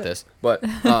in John a little got bit. this,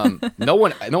 but no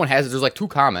one has it. There's like 2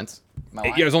 comments. Am I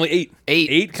lying? Yeah, there's only 8.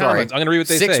 8 sorry. comments. I'm going to read what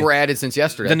they 6 say. were added since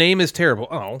yesterday. The name is terrible.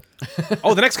 Oh.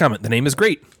 Oh, the next comment. The name is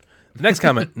great. The next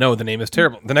comment. No, the name is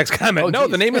terrible. The next comment. Oh, no,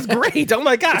 geez. the name is great. Oh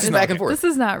my gosh. This is No, back and okay. forth. This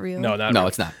is not real. No, not No, really.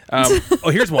 it's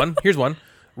not. Here's one. Here's one.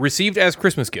 Received as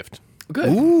Christmas gift. Good.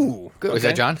 Ooh. Good. Was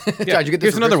that John? Yeah. John, did you get this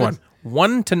Here's for another Christmas? one.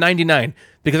 1 to 99.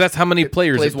 Because that's how many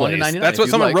players plays it 1 to plays. 99 That's what if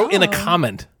you someone like. wrote in a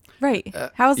comment. Right.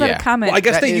 How is that yeah. a comment? Well, I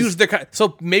guess That they is- use their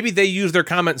so maybe they use their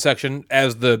comment section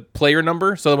as the player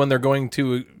number. So when they're going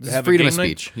to have freedom a of game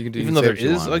speech. night, You can do- even you though can there say what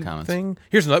you is want in the a comments. thing.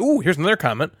 Here's another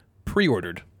comment.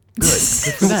 Pre-ordered. Good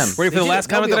for them. Ready for the last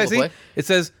comment that I see? It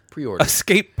says Pre-ordered.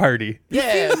 escape party.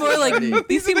 Yeah. more like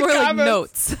these seem more like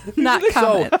comments. notes, not So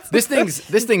comments.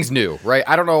 this thing's new, right?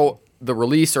 I don't know the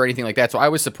release or anything like that, so I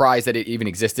was surprised that it even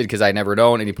existed because I never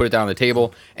known. And you put it down on the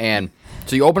table, and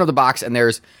so you open up the box, and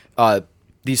there's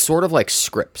these sort of like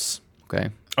scripts. Okay,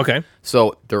 Okay.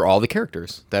 so they're all the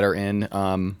characters that are in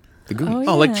the Goonies.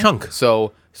 Oh, like Yeah. Chunk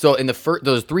So in the first,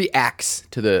 those 3 acts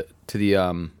to the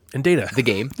and Data. the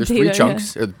game. There's Data, 3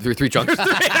 chunks. Or 3 chunks.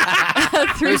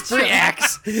 There's 3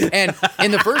 acts, and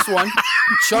in the first one,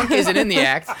 Chunk isn't in the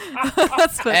act,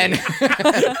 That's funny. and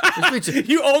there's 3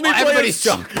 You only play everybody's as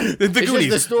Chunk. The It's just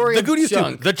Goonies. the story The of Goonies too.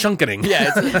 Chunk. The Chunketing.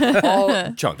 Yeah, it's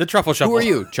all Chunk. The Truffle Shuffle. Who are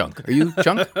you, Chunk? Are you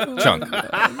Chunk? Chunk.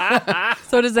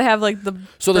 So does it have like the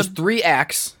So there's 3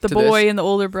 acts. the to boy this. and the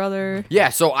older brother? Yeah,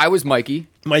 so I was Mikey.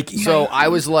 Mikey. So I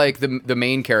was like the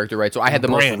main character, right? So I had the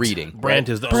most reading. Brant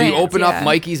is the So you Brant, open yeah. up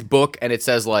Mikey's book and it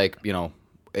says like,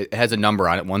 it has a number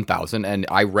on it, 1,000, and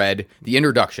I read the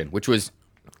introduction, which was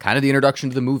kind of the introduction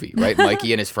to the movie, right?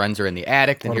 Mikey and his friends are in the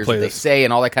attic, and here's play what they this. say,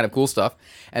 and all that kind of cool stuff.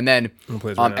 And then play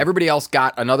this right now. everybody else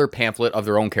got another pamphlet of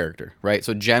their own character, right?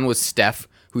 So Jen was Steph,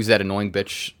 who's that annoying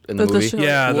bitch in the movie.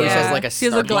 Yeah, Who always the- has like a She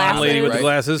has the snarky glasses. mouth, lady with the right?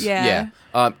 glasses. Yeah.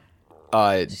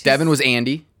 Yeah. Devin was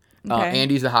Andy. Okay.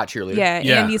 Andy's the hot cheerleader. Yeah,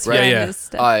 Yeah, Andy's right, friend yeah. is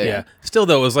Steph. Yeah. Still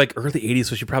though, it was like early '80s,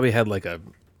 so she probably had like a.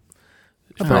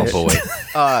 Oh boy.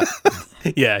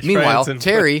 Yeah. she Meanwhile, probably had some-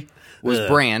 Terry was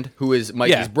Brand, who is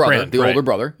Mikey's Yeah, brother, Brand, the right. older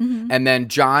brother, Mm-hmm. and then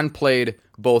John played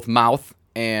both Mouth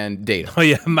and Data. Oh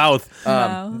yeah, Mouth.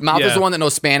 Mouth Yeah. is the one that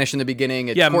knows Spanish in the beginning.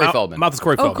 It's Yeah, Corey Feldman. Mouth is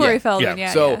Corey Feldman. Corey Feldman,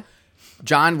 yeah. So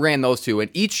John ran those two, and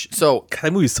each so God,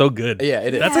 that movie's so good. yeah,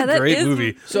 it is. That's Yeah, a that great is-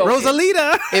 movie. So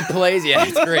Rosalita. It plays, yeah,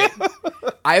 it's great.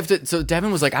 I have to. So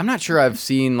Devin was like, I'm not sure I've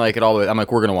seen like it all the way. I'm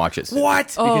like, we're gonna watch it.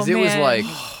 What? Oh, Because it was man. like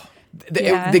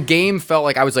Yeah. the game felt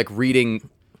like I was like reading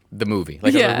the movie,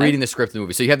 like I was Yeah. like, reading the script of the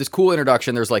movie. So you have this cool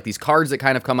introduction. There's like these cards that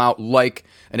kind of come out like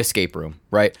an escape room,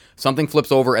 right? Something flips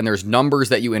over and there's numbers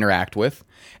that you interact with,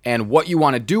 and what you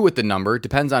want to do with the number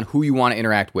depends on who you want to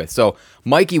interact with. So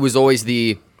Mikey was always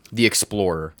the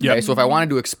explorer. Yep. Okay? So if I wanted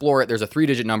to explore it, there's a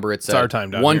 3-digit number. It's our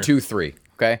time down 1, here. 2, 3.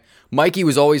 Okay. Mikey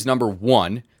was always number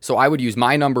 1, so I would use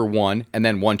my number 1 and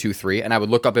then 1, 2, 3, and I would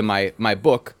look up in my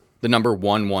book the number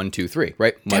 1, 1, 2, 3.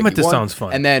 Right. Damn Mikey it, this 1. sounds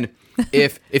fun. And then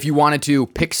if you wanted to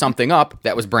pick something up,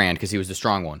 that was Brand because he was the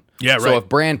strong one. Yeah, So right. if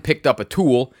Brand picked up a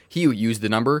tool, he would use the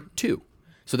number 2.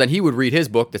 So then he would read his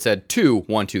book that said 2,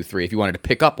 1, 2, 3 if you wanted to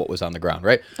pick up what was on the ground,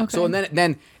 right? Okay. So and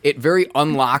then it very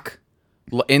unlock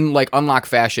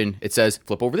fashion, it says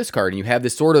flip over this card and you have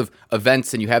this sort of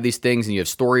events and you have these things and you have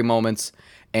story moments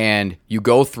and you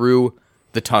go through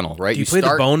the tunnel, right? Do you play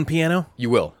the bone piano? You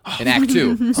will in Act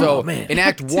 2. So man. in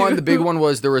Act 1, the big one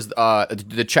was there was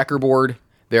the checkerboard.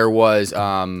 There was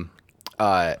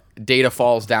Data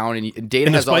falls down and Data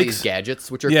And the has all these spikes?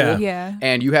 gadgets which are Yeah. cool. Yeah.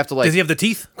 And you have to like Does he have the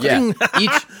teeth? yeah.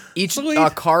 Each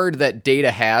Sweet. card that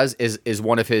Data has is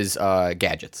one of his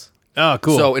gadgets. Oh,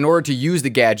 cool. So in order to use the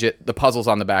gadget, the puzzle's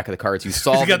on the back of the cards. You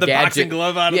solve got the the gadget. boxing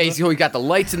glove out of Yeah, the- he's got the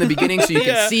lights in the beginning so you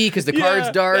Yeah. can see because the Yeah,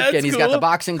 card's dark, that's and he's got the cool.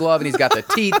 boxing glove, and he's got the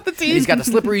teeth, and he's got the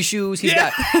slippery shoes. He's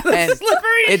got and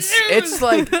slippery it's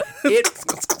like it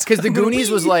because the Goonies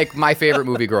was like my favorite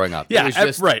movie growing up. Yeah, it was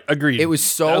just, right, agreed. It was That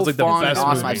so was, like, the fun and best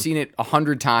awesome. movie. I've seen it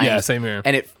 100 times. Yeah, same here.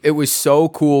 And it was so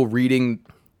cool reading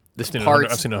the seen it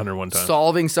parts. I've seen it 101 times.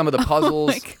 Solving some of the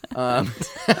puzzles.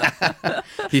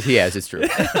 He has. It's true.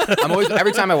 I'm always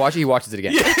every time I watch it, he watches it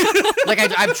again. Like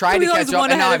I've tried to He always catch up,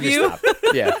 one and now ahead I've of just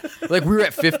stopped. Yeah, like we were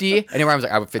at 50, and then Ryan was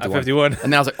like, "I'm at 51." 51. And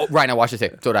then I was like, "Oh, Ryan, I watched the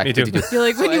tape. So did I." Me too. 52. You're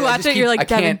like, when So you I watch just it, you're keep- like, I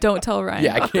Devin, can't- don't tell Ryan.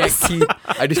 Yeah, I about can't this. keep.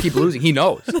 I just keep losing. He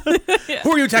knows Who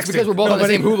are you texting? because we're both on the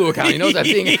same Hulu account. He knows I'm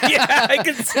seeing it. Yeah, I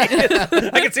can see it.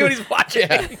 I can see what he's watching.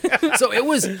 So it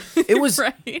was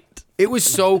Right. It was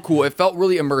so cool. It felt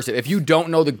really immersive. If you don't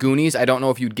know the Goonies, I don't know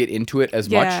if you'd get into it as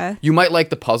Yeah. much. You might like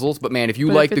the puzzles, but man, if you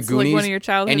But like if the it's, like, Goonies one of your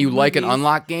childhood and you like an movies.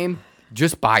 unlock game,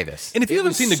 just buy this. And if you It haven't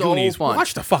was seen the so Goonies, fun.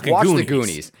 watch the fucking watch Goonies. the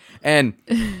Goonies. And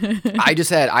I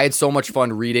had so much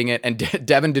fun reading it. And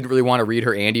Devin didn't really want to read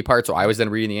her Andy part, so I was then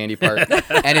reading the Andy part.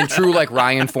 And in true like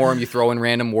Ryan form, you throw in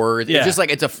random words. Yeah. It's just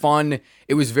like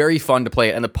it was very fun to play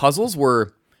it. And the puzzles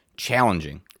were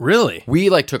challenging. Really? We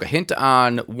like took a hint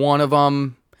on one of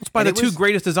them. It's by the two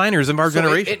greatest designers of our So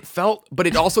generation. It felt, but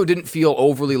it also didn't feel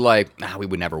overly like, we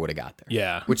would never would have got there.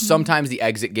 Yeah. Which sometimes the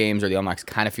exit games or the unlocks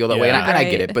kind of feel that way, Yeah. and I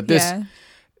get Right. it. But this, Yeah.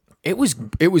 it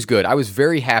was good. I was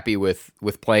very happy with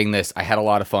playing this. I had a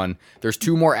lot of fun. There's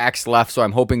 2 more acts left, so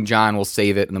I'm hoping John will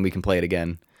save it and then we can play it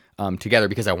again together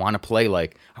because I want to play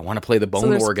the bone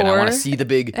there's organ. I want to 4 see the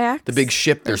big acts?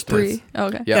 ship. There's 3.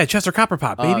 Okay. Yeah. Yeah, Chester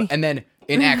Copperpot, baby. And then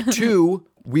in Act 2,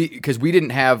 because we didn't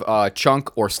have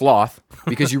Chunk or Sloth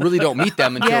because you really don't meet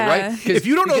them until Yeah. right. 'Cause- if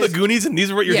you don't know the because- Goonies and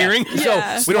these are what you're Yeah. hearing,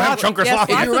 Yeah. so we don't have Chunk or Yeah, Sloth.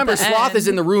 if Sloth you remember, at the Sloth end. is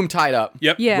in the room tied up.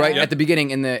 Yep. Yeah. Right Yep. at the beginning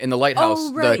in the lighthouse,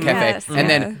 Oh, right, the cafe, yes, and yeah.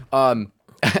 then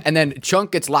and then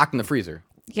Chunk gets locked in the freezer.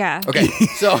 Yeah. Okay,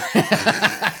 so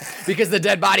because the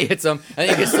dead body hits him and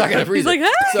he gets stuck in the freezer. like, "Hey!"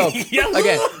 So Yeah,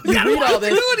 again, you gotta read all watch the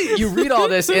this. Goonies. You read all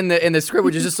this in the script,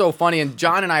 which is just so funny. And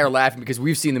John and I are laughing because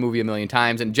we've seen the movie a million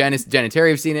times, and Jen and Terry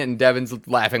have seen it, and Devin's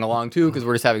laughing along too because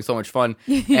we're just having so much fun.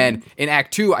 And in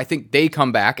Act 2, I think they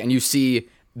come back and you see.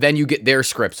 Then you get their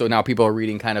script. So now people are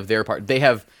reading kind of their part. They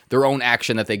have their own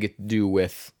action that they get to do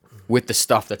with the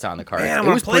stuff that's on the cards. Man, I it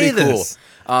wanna was play pretty this.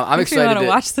 cool. I'm Makes me excited wanna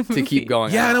watch the to movie. keep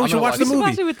going. Yeah, I know we I'm should gonna watch the We should movie.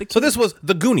 watch it with the So this was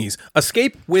The Goonies,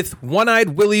 Escape with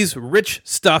One-Eyed Willie's Rich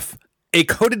Stuff, a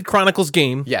Coded Chronicles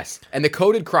game. Yes, and the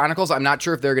Coded Chronicles. I'm not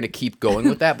sure if they're going to keep going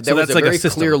with that, but there So was that's a like a very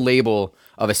system. clear label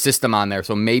of a system on there.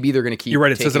 So maybe they're going to keep. You're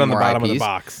right, it says it taking on the more bottom of the IPs.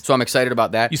 box. So I'm excited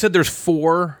about that. You said there's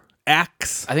 4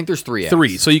 acts? I think there's 3 acts.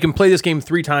 3. So you can play this game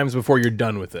 3 times before you're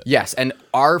done with it. Yes, and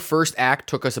our first act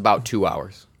took us about 2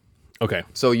 hours. Okay.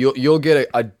 So you'll get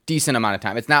a decent amount of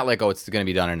time. It's not like it's going to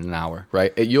be done in an hour,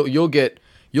 right? You'll get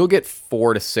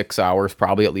 4 to 6 hours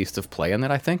probably at least of play in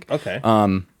that. I think. Okay.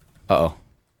 Uh-oh.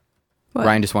 What?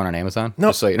 Ryan just went on Amazon. No.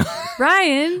 Just so you know.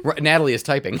 Ryan. Natalie is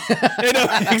typing.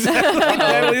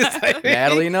 Exactly.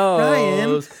 Natalie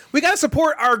knows. Ryan. We got to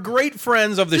support our great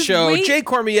friends of the Just show, wait. Jay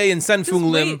Cormier and Sen Just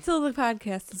Fung Lim. wait till the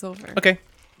podcast is over. Okay.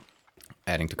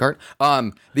 Adding to cart.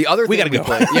 The other thing gotta go.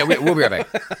 played, yeah, we'll be right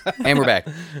back. And we're back.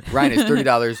 Ryan is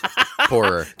 $30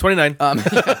 poorer. 29.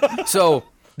 So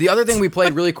The other thing we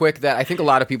played really quick that I think a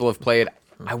lot of people have played,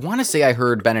 I want to say I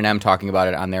heard Ben and M talking about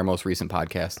it on their most recent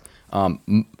podcast.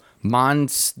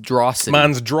 Monstrosity.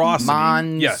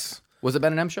 Yes. Was it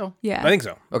Ben and M show? Yeah. I think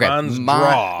so. Okay.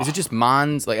 Monstraw. Is it just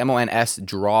Mons, like M-O-N-S,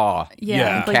 draw?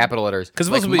 Yeah. In capital letters. Because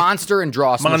like monster and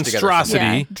draw smushed together. Monstrosity.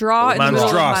 Yeah. Draw and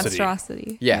Monstrosity.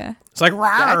 monstrosity. Yeah. It's like,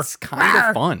 rawr, That's kind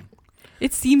of fun.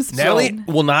 It seems Natalie fun.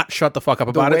 will not shut the fuck up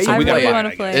about way it, so you we gotta play it- buy wanna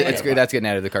it. play again. it. It's great. That's getting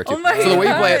added to the cartoon. Oh my so the way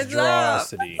you play it,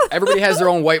 Monstrosity. everybody has their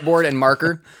own whiteboard and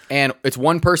marker, and it's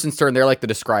one person's turn. They're like the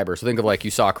describer. So think of like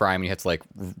you saw a crime and you had to like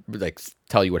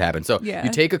tell you what happened. So Yeah. you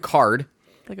take a card.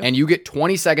 And you get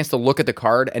 20 seconds to look at the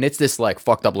card, and it's this like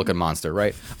fucked up looking monster,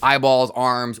 right? Eyeballs,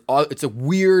 arms, it's a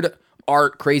weird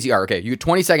art, crazy art. Okay, you get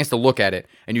 20 seconds to look at it,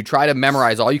 and you try to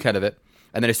memorize all you can of it.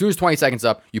 And then as soon as 20 seconds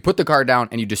up, you put the card down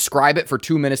and you describe it for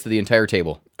 2 minutes to the entire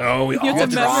table. Oh, we all have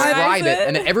to draw it. Describe it,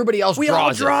 and then everybody else We all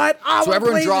draws draw it. I So wanna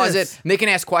everyone play draws this. it, and they can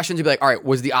ask questions. You'd be like, all right,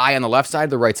 was the eye on the left side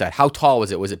or the right side? How tall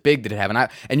was it? Was it big? Did it have an eye?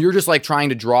 And you're just like trying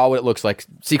to draw what it looks like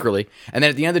secretly. And then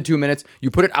at the end of the 2 minutes, you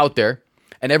put it out there,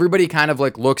 and everybody kind of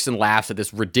like looks and laughs at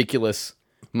this ridiculous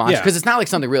monster. Yeah. Because it's not like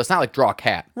something real. It's not like draw a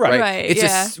cat. Right. Right, It's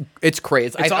yeah. just, it's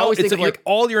crazy. It's I all, always it's think of your, like,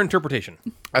 all your interpretation.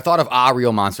 I thought of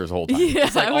real monsters the whole time. Yeah,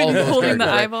 It's like when all of you're those holding the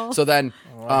characters, right? eyeball. So then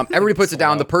everybody puts it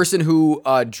down. The person who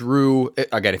drew,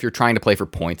 again, if you're trying to play for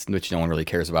points, which no one really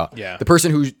cares about, Yeah. the person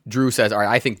who drew says, all right,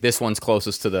 I think this one's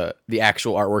closest to the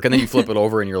actual artwork. And then you flip it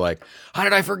over and you're like, how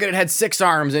did I forget it had 6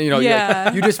 arms? And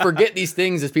Yeah. you just forget these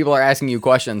things as people are asking you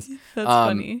questions. That's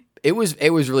funny. It was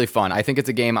really fun. I think it's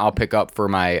a game I'll pick up for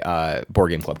my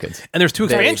board game club kids. And there's 2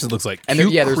 expansions, it looks like. And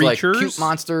Cute there's creatures. like cute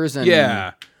monsters and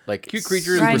like Cute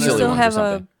creatures. super Ryan, you silly still ones or have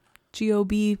something. a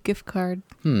GOB gift card.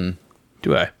 Do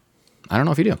I? I don't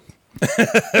know if you do.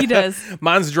 He does.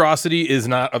 Monstrosity is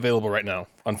not available right now,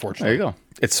 unfortunately. There you go.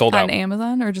 It's sold On out.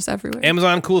 Amazon or just everywhere?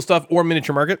 Amazon, Cool Stuff, or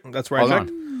Miniature Market. That's where Hold I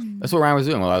checked. on. That's what Ryan was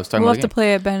doing while I was talking We'll about have to the game.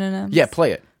 play at Ben and M's. Yeah,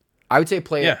 play it. I would say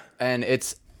play Yeah. it, and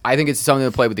I think it's something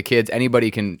to play with the kids. Anybody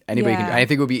can. Yeah. I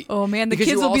think it would be. Oh, man, the because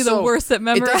kids you will be the also- worst at It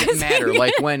memorizing doesn't matter. it.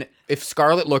 Like if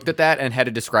Scarlett looked at that and had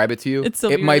to describe it to you, It'd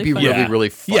still it be might be really really, funny. really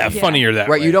funny. Yeah, funnier that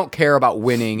Right, way. you don't care about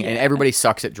winning, and everybody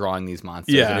sucks at drawing these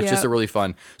monsters. Yeah. and it's just Yeah. a really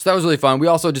fun. So that was really fun. We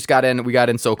also just got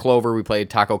in So Clover. We played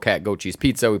Taco Cat Goat Cheese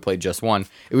Pizza. We played Just One.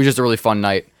 It was just a really fun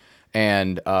night,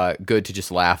 and good to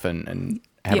just laugh and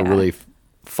have a Yeah. really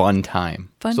fun time.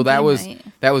 Fun so that game was night.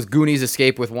 that was Goonies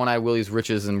Escape with One Eye Willie's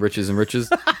Riches and Riches and Riches.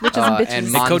 Riches and bitches. and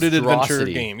Decoded adventure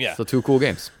Monstrosity. game, yeah. So 2 cool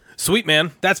games. Sweet, man.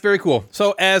 That's very cool.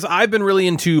 So, as I've been really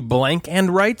into blank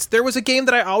and rights, there was a game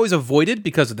that I always avoided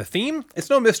because of the theme. It's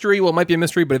no mystery. Well, it might be a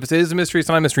mystery, but if it is a mystery, it's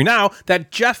not a mystery now.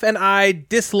 That Jeff and I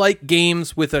dislike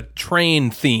games with a train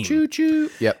theme.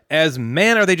 Choo. Yep. As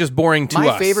man, are they just boring to My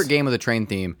us? favorite game of the train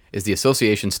theme is the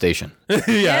Association Station.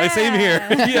 Yeah, same here.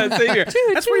 Yeah, same here.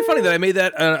 That's pretty funny that I made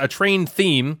that a train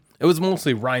theme. It was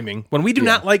mostly rhyming. When we do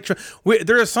not like,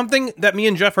 there is something that me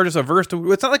and Jeff are just averse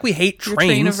to. It's not like we hate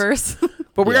trains, Trainiverse.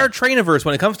 but we are train averse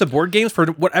when it comes to board games. For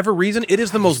whatever reason, it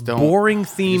is the most boring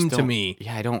theme to me.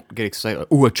 Yeah, I don't get excited.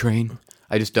 Like, ooh, a train.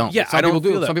 I just don't. Yeah, Some I don't people do.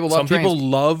 feel that. Some people love trains. Some people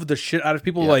love the shit out of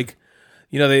people. Like,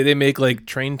 they make like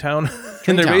Train Town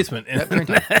in their Town. basement. Yep, Train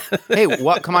Town. Hey,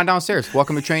 come on downstairs.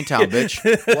 Welcome to Train Town, bitch.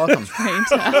 Welcome.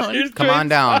 Come on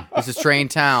down. This is Train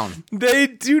Town. They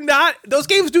do not. Those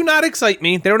games do not excite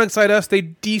me. They don't excite us. They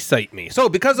decite me. So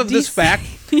because of this fact,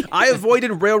 I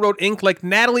avoided Railroad Inc. like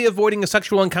Natalie avoiding a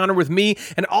sexual encounter with me,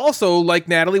 and also like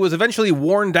Natalie was eventually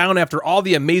worn down after all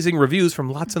the amazing reviews from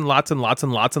lots and lots and lots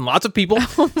and lots and lots of people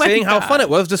saying how fun it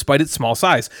was despite its small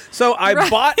size. So I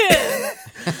bought.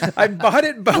 I bought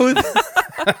it both.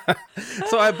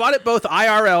 So I bought it both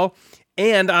IRL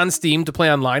and on Steam to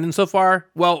play online. And so far,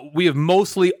 well, we have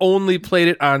mostly only played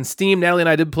it on Steam. Natalie and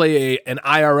I did play an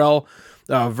IRL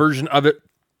version of it.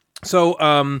 So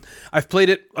I've played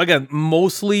it, again,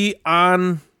 mostly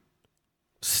on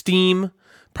Steam.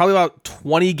 Probably about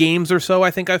 20 games or so I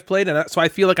think I've played. And so I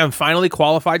feel like I'm finally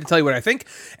qualified to tell you what I think.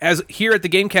 As here at the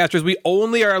Gamecasters, we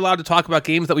only are allowed to talk about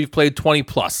games that we've played 20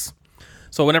 plus.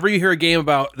 So whenever you hear a game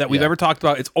about that we've ever talked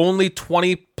about, it's only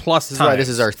 20 plus times. Right, this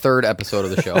is our 3rd episode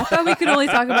of the show. I thought we could only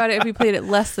talk about it if we played it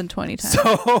less than 20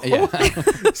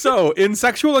 times. So in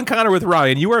Sexual Encounter with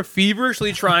Ryan, you are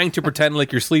feverishly trying to pretend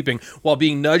like you're sleeping while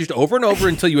being nudged over and over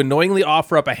until you annoyingly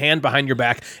offer up a hand behind your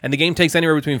back, and the game takes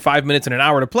anywhere between 5 minutes and an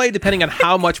hour to play, depending on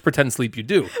how much pretend sleep you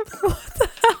do.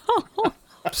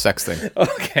 Sex thing.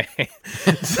 Okay.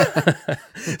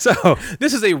 So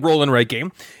this is a roll and write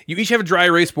game. You each have a dry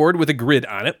erase board with a grid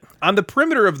on it. On the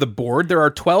perimeter of the board, there are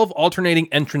 12 alternating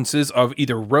entrances of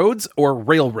either roads or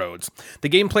railroads. The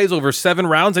game plays over 7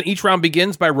 rounds, and each round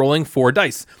begins by rolling 4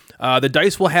 dice. The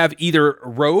dice will have either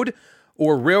road,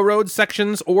 or railroad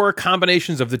sections or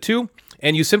combinations of the two,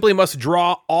 and you simply must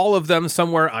draw all of them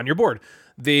somewhere on your board.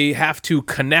 They have to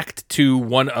connect to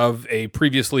one of a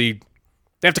previously...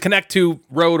 They have to connect to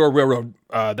road or railroad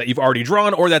that you've already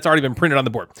drawn or that's already been printed on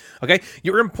the board. Okay?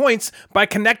 You earn points by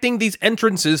connecting these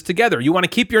entrances together. You want to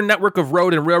keep your network of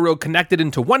road and railroad connected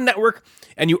into one network,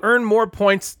 and you earn more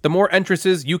points the more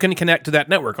entrances you can connect to that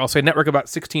network. I'll say network about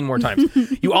 16 more times.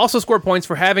 You also score points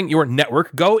for having your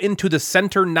network go into the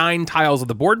center 9 tiles of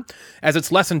the board, as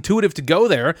it's less intuitive to go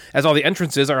there, as all the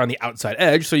entrances are on the outside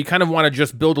edge, so you kind of want to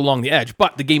just build along the edge.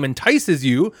 But the game entices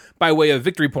you, by way of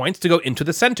victory points, to go into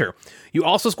the center. You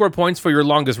also score points for your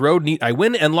longest road, neat I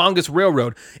win, and longest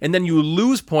railroad, and then you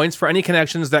lose points for any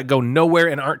connections that go nowhere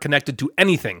and aren't connected to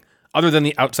anything other than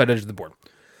the outside edge of the board.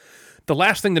 The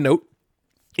last thing to note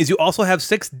is you also have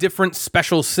 6 different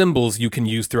special symbols you can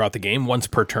use throughout the game, once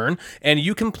per turn, and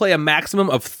you can play a maximum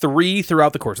of 3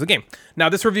 throughout the course of the game. Now,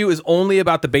 this review is only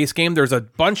about the base game. There's a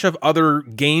bunch of other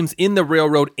games in the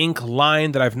Railroad Inc.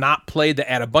 line that I've not played that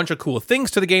add a bunch of cool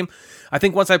things to the game. I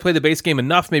think once I play the base game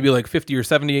enough, maybe like 50 or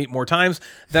 78 more times,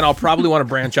 then I'll probably want to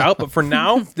branch out. But for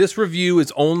now, this review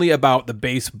is only about the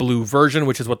base blue version,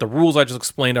 which is what the rules I just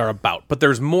explained are about. But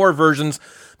there's more versions.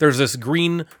 There's this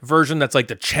green version that's like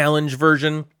the challenge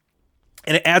version,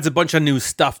 and it adds a bunch of new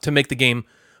stuff to make the game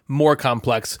more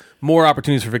complex, more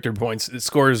opportunities for victory points. It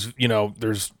scores,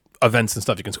 there's events and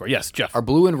stuff you can score. Yes, Jeff. Are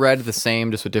blue and red the same,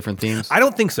 just with different themes? I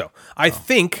don't think so. I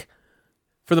think...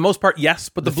 For the most part, yes,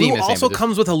 but the blue also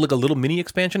comes with a little mini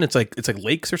expansion. It's like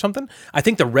lakes or something. I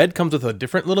think the red comes with a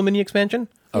different little mini expansion.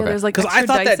 Yeah, there's like because I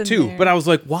thought that too, there. but I was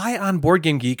like, why on Board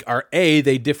Game Geek are they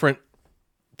different?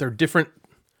 They're different.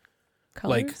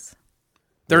 Colors?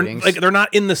 They're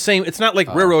not in the same. It's not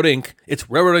like Railroad Inc. It's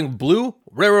Railroad Inc. Blue,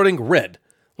 Railroad Inc. Red.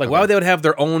 Why would they have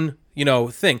their own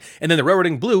thing? And then the Railroad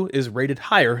Inc. Blue is rated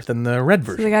higher than the red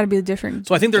version. So they got to be different.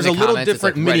 So I think there's a little comments,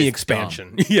 different it's like mini red is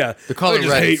expansion. Yeah, The color I just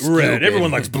red hate is red. stupid. Everyone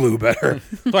likes blue better.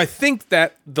 So I think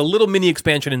that the little mini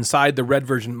expansion inside the red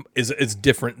version is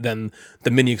different than the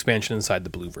mini expansion inside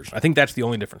the blue version. I think that's the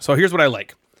only difference. So here's what I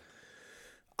like.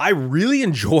 I really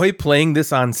enjoy playing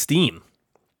this on Steam.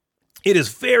 It is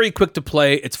very quick to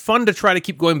play. It's fun to try to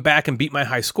keep going back and beat my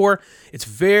high score. It's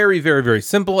very, very, very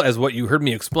simple, as what you heard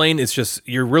me explain. It's just,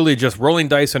 you're really just rolling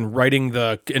dice and writing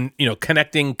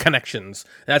connecting connections.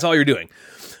 That's all you're doing.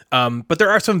 But there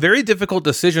are some very difficult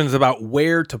decisions about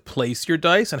where to place your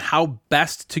dice and how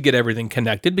best to get everything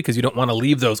connected, because you don't want to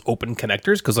leave those open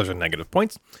connectors because those are negative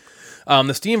points.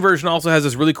 The Steam version also has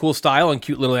this really cool style and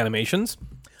cute little animations.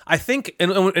 I think,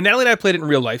 and Natalie and I played it in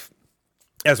real life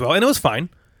as well, and it was fine.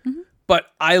 But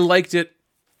I liked it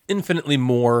infinitely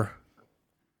more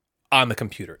on the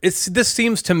computer. This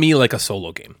seems to me like a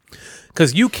solo game,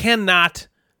 because you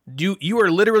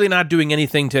are literally not doing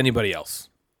anything to anybody else,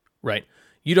 right?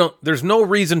 There's no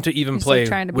reason to even play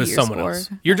with someone else.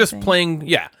 You're just playing,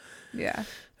 yeah. Yeah.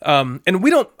 And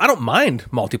I don't mind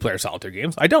multiplayer solitaire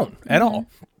games. I don't at all.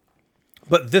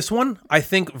 But this one, I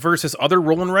think, versus other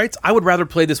roll and writes, I would rather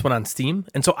play this one on Steam.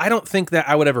 And so I don't think that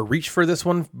I would ever reach for this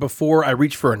one before I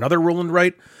reach for another roll and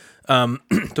write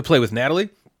to play with Natalie.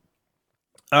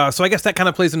 So I guess that kind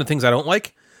of plays into things I don't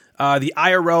like. The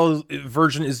IRL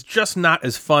version is just not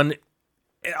as fun.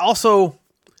 Also,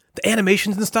 the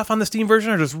animations and stuff on the Steam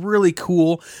version are just really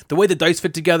cool. The way the dice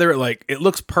fit together, it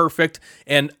looks perfect.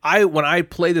 And when I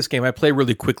play this game, I play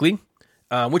really quickly.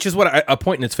 Which is what a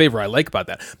point in its favor I like about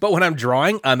that. But when I'm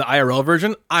drawing on the IRL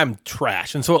version, I'm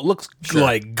trash. And so it looks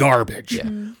like garbage. Yeah.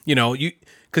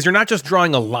 Because you're not just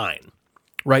drawing a line,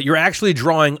 right? You're actually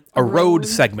drawing a road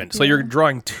segment. So you're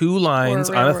drawing 2 lines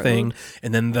on a thing,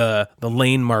 and then the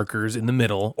lane markers in the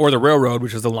middle, or the railroad,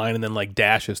 which is the line, and then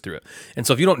dashes through it. And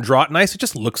so if you don't draw it nice, it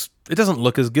doesn't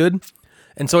look as good.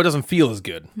 And so it doesn't feel as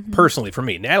good, personally, for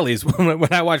me. Natalie's,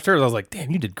 when I watched hers, I was like,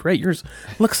 damn, you did great. Yours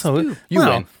looks so... You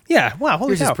win. Yeah, wow,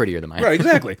 holy Yours cow. is prettier than mine. Right,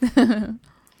 exactly.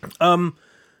 And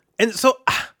so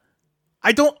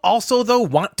I don't also, though,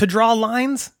 want to draw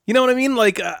lines. You know what I mean?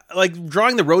 Like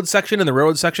drawing the road section and the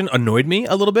railroad section annoyed me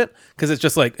a little bit, because it's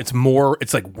just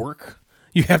it's like work.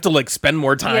 You have to spend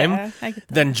more time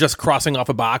than just crossing off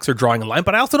a box or drawing a line.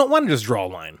 But I also don't want to just draw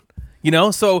a line,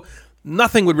 So...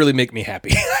 Nothing would really make me happy,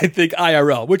 I think,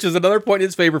 IRL, which is another point in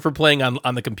its favor for playing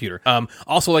on the computer.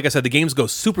 Also, like I said, the games go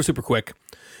super, super quick,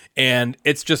 and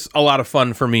it's just a lot of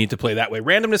fun for me to play that way.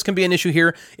 Randomness can be an issue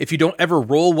here if you don't ever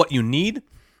roll what you need,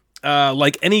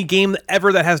 like any game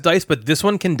ever that has dice, but this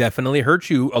one can definitely hurt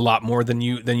you a lot more than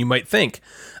you might think.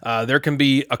 There can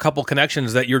be a couple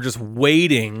connections that you're just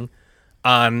waiting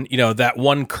on, that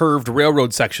one curved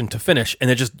railroad section to finish,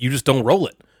 and you just don't roll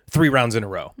it. 3 rounds in a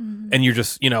row. And you're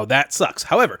just, that sucks.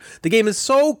 However, the game is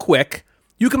so quick.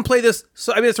 You can play this.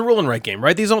 So, it's a roll and write game,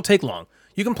 right? These don't take long.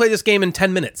 You can play this game in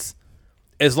 10 minutes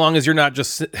as long as you're not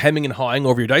just hemming and hawing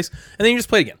over your dice. And then you just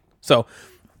play again. So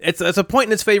it's a point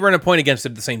in its favor and a point against it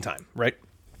at the same time, right?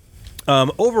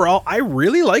 Overall, I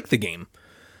really like the game.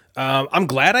 I'm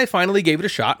glad I finally gave it a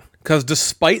shot because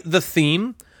despite the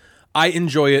theme, I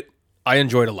enjoy it. I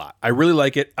enjoyed it a lot. I really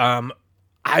like it.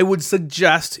 I would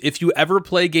suggest if you ever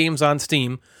play games on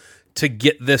Steam to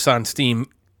get this on Steam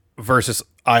versus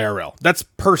IRL. That's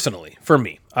personally for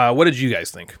me. What did you guys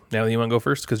think? Natalie, you want to go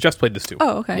first? Because Jeff's played this too.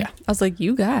 Oh, okay. Yeah. I was like,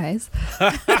 you guys.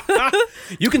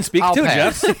 You can speak I'll too,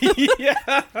 pass. Jeff.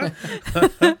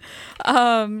 Yeah.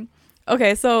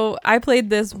 Okay, so I played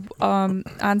this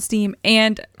on Steam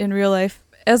and in real life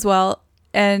as well.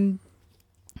 And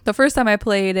the first time I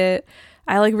played it,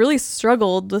 I really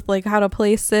struggled with how to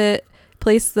place the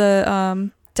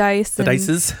dice, The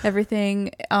dices.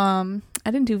 everything. I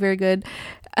didn't do very good.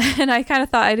 And I kind of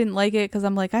thought I didn't like it because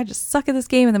I'm like, I just suck at this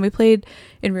game. And then we played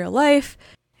in real life.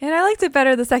 And I liked it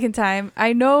better the second time.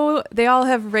 I know they all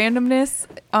have randomness.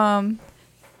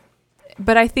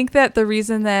 But I think that the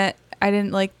reason that I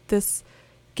didn't like this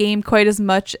game quite as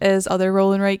much as other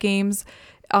roll and write games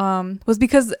was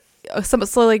because some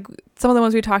of the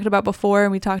ones we talked about before,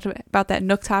 and we talked about that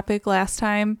Nook topic last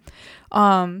time,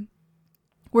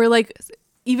 where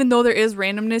even though there is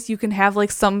randomness, you can have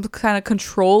some kind of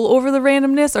control over the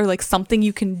randomness or something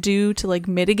you can do to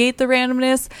mitigate the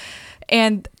randomness.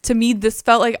 And to me, this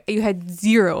felt like you had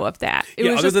zero of that. It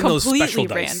was just completely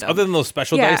random. Other than those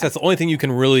special dice, that's the only thing you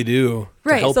can really do.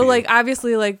 Right. So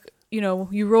obviously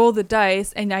you roll the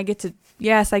dice and I get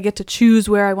to choose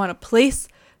where I want to place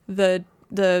the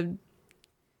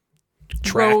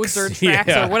roads or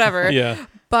tracks or whatever. Yeah.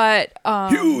 But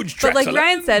Huge tracks but of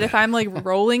Ryan land. said, if I'm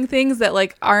rolling things that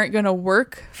aren't gonna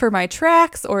work for my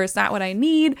tracks or it's not what I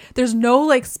need, there's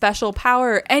no special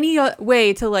power or any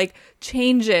way to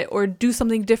change it or do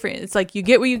something different. It's you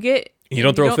get what you get. You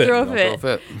don't throw a fit. Don't throw a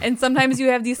fit. And sometimes you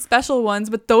have these special ones,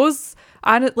 but those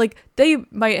on it they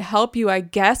might help you, I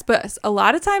guess. But a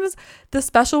lot of times the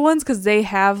special ones, because they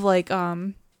have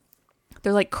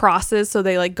they're crosses, so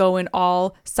they go in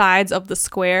all sides of the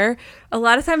square. A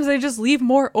lot of times they just leave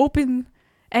more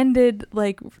open-ended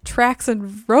tracks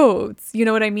and roads. You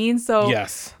know what I mean? So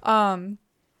Yes.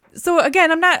 So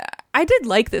again, I did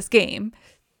like this game,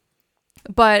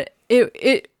 but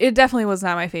it definitely was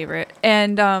not my favorite.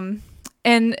 And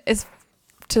it's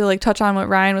to touch on what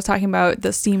Ryan was talking about,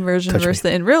 the Steam version versus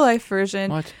the in real life version.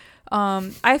 What?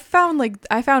 I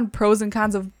found pros and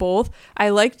cons of both. I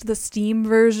liked the Steam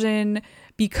version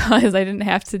because I didn't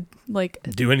have to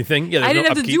Do anything? Yeah. I didn't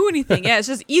have to do anything. Yeah, it's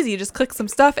just easy. Just click some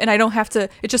stuff and I don't have to,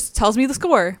 it just tells me the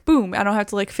score. Boom. I don't have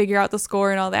to figure out the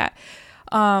score and all that.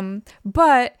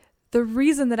 But the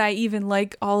reason that I even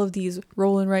like all of these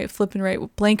roll and write, flip and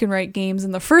write, blank and write games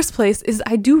in the first place is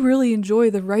I do really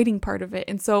enjoy the writing part of it.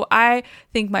 And so I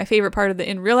think my favorite part of the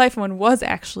in real life one was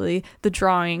actually the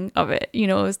drawing of it.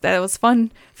 That was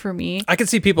fun for me. I could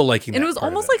see people liking that. And it was part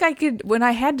of almost I could, when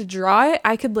I had to draw it,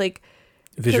 I could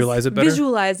visualize it better.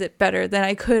 Visualize it better than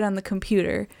I could on the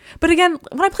computer. But again,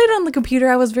 when I played it on the computer,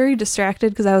 I was very distracted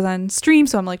because I was on stream.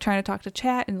 So I'm trying to talk to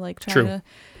chat and trying to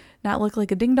not look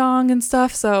like a ding dong and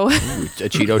stuff. So A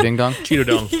Cheeto ding dong? Cheeto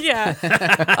dong. yeah.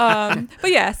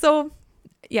 But yeah, so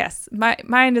yes, my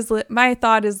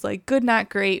thought is good, not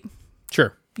great.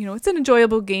 Sure. It's an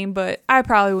enjoyable game, but I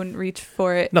probably wouldn't reach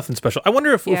for it. Nothing special. I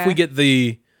wonder if we get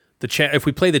if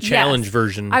we play the challenge Yes.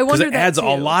 version, I because wonder it that adds a too.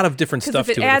 lot of different stuff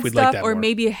if to it it. adds If we'd stuff, like that or more.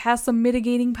 maybe it has some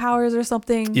mitigating powers or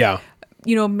something. Yeah.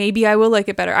 Maybe I will like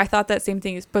it better. I thought that same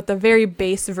thing, but the very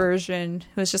base version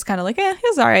was just kind of it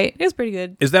was all right. It was pretty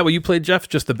good. Is that what you played, Jeff?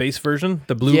 Just the base version,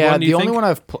 the blue Yeah, one? the only one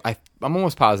I'm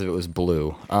almost positive it was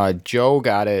blue. Joe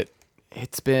got it.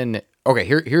 It's been okay.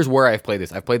 Here's where I've played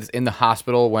this. I've played this in the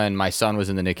hospital when my son was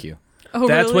in the NICU. Oh,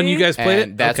 That's when really? you guys played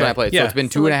And it. that's Okay. when I played. Yeah. So it's been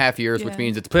 2.5 years, which yeah.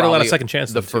 means it's Played a lot of probably second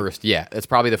chances The too. first, yeah, it's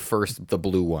probably the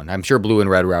blue one. I'm sure blue and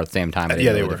red were out at the same time.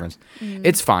 Yeah, they were. Difference.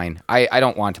 It's fine. I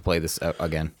don't want to play this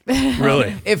again.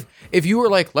 Really? If you were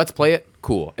let's play it,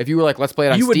 cool. If you were let's play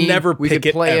it on You would Steam, never we pick could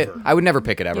it play ever. it. I would never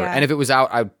pick it ever. Yeah. And if it was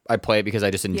out, I'd play it because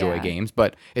I just enjoy Yeah. games.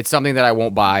 But it's something that I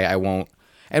won't buy. I won't.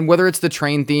 And whether it's the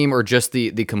train theme or just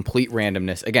the complete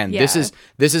randomness, again, this Yeah.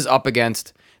 is up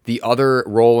against the other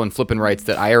roll and flip and writes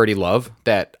that I already love,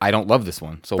 that I don't love this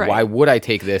one. So Right. why would I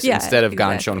take this Yeah, instead of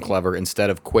Gone exactly. Shown Clever,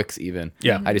 instead of Quicks even?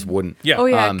 Yeah. I just wouldn't. Yeah. Oh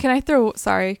yeah. Um, Can I throw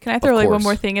one course.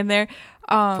 more thing in there?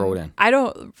 Throw it in. I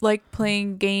don't like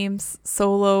playing games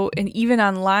solo, and even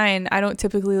online, I don't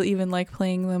typically even like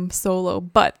playing them solo.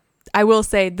 But I will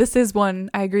say this is one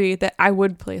I agree that I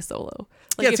would play solo.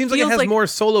 Yeah, it seems like it has more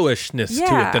solo-ishness to it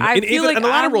than and a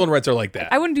lot of roll and writes are like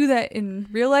that. I wouldn't do that in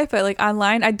real life, but like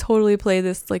online, I'd totally play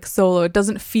this like solo. It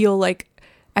doesn't feel like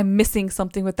I'm missing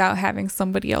something without having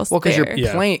somebody else. Well, because there.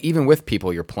 you're playing, even with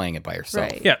people, you're playing it by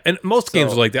yourself. Right. Yeah, and most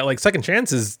games are like that. Like Second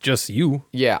Chance is just you.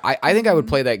 Yeah, I think I would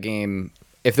play that game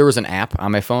if there was an app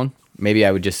on my phone. Maybe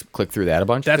I would just click through that a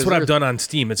bunch. That's what I've done on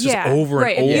Steam. It's just over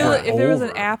and over. If there was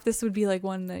an app, this would be like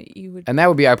one that you would. And that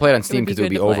would be, I played on Steam because it would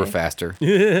be over play. faster.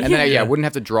 And then I wouldn't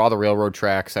have to draw the railroad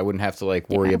tracks. I wouldn't have to like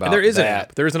worry about. There is that. an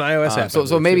app. There is an iOS app.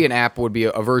 So maybe an app would be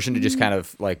a version to just kind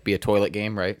of like be a toilet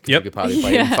game, right? Yep. You could probably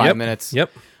play it in 5 minutes.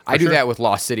 Yep. I do that with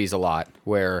Lost Cities a lot,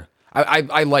 where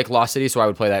I like Lost Cities, so I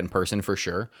would play that in person for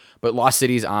sure. But Lost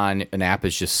Cities on an app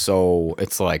is just so,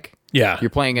 it's like, you're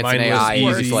playing against an AI, and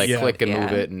you just like click and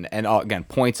move it, and again,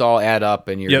 points all add up,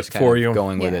 and you're just kind of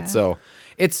going with it. So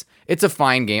it's a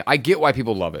fine game. I get why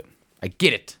people love it. I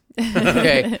get it.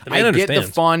 Okay, I get the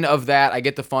fun of that. I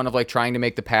get the fun of like trying to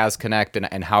make the paths connect,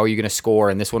 and how are you going to score,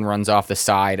 and this one runs off the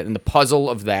side, and the puzzle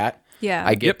of that. Yeah,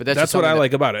 I get. But that's what I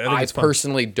like about it. I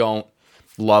personally don't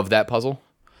love that puzzle,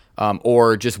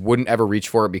 or just wouldn't ever reach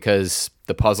for it because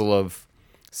the puzzle of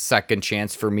Second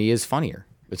Chance for me is funnier.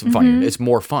 It's funnier. It's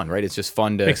more fun, right? It's just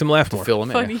fun to makes them laugh more. Fill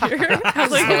them in. I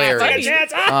was like,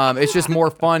 Hilarious. It's just more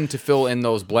fun to fill in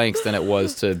those blanks than it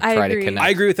was to try to connect. I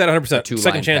agree with that 100%.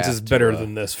 Second Chance is better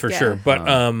than this for sure. But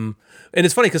and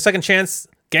it's funny because Second Chance,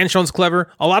 Ganshon's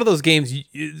clever. A lot of those games,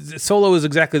 solo is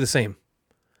exactly the same.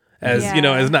 As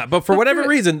as not. But for whatever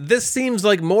reason, this seems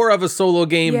like more of a solo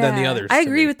game than the others. I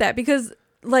agree with that because,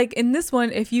 like, in this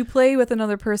one, if you play with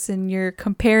another person, you're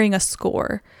comparing a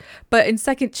score. But in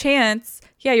Second Chance,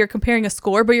 you're comparing a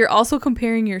score, but you're also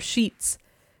comparing your sheets,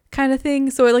 kind of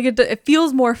thing. So it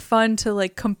feels more fun to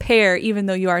like compare, even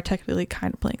though you are technically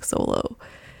kind of playing solo.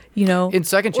 In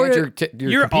Second Chance,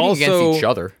 you're competing also against each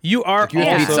other. You are you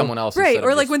have to beat someone else, right?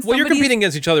 Or like when you're competing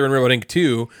against each other in Railroad Ink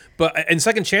too. But in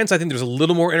Second Chance, I think there's a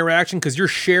little more interaction because you're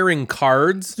sharing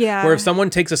cards. Yeah. Where if someone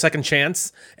takes a second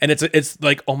chance and it's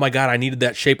like, oh my god, I needed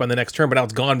that shape on the next turn, but now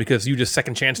it's gone because you just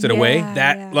second chanced it away.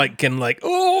 That like can like,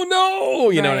 oh no,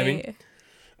 you know what I mean?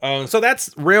 So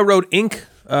that's Railroad Ink.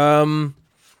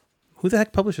 Who the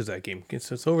heck publishes that game?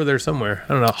 It's over there somewhere.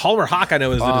 I don't know. Hallmer Hawk, I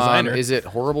know, is the designer. Is it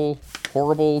Horrible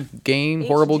Game?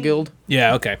 Horrible Guild?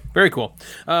 Yeah, okay. Very cool.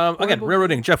 Again,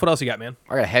 Railroad Ink. Jeff, what else you got, man?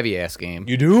 I got a heavy-ass game.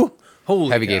 You do?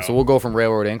 Holy heavy cow. game. So we'll go from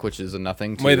Railroad Ink, which is a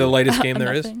nothing, to the lightest game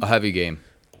there is? a heavy game.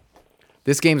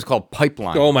 This game is called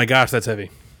Pipeline. Oh my gosh, that's heavy.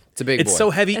 It's a big boy. It's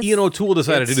so heavy, Ian O'Toole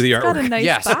decided to do the It's got a artwork.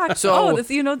 nice box. So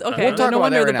this, okay. we'll talk no about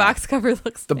wonder that the right box cover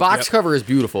looks The box cover is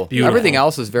beautiful. Everything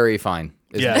else is very fine.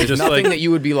 There's just nothing like, that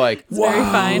you would be like, very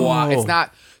fine. Wow. It's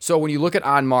not. So when you look at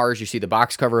On Mars, you see the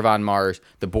box cover of On Mars.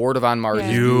 The board of On Mars is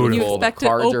beautiful. You expect the to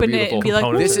cards are open beautiful. it and be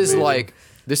like,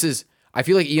 This is. I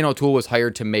feel like Ian O'Toole was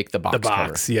hired to make the box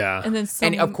cover. Yeah.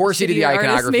 And of course he did the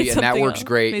iconography, and that works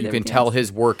great. You can tell else.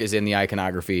 his work is in the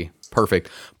iconography. Perfect.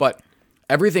 But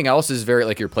everything else is very,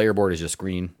 like, your player board is just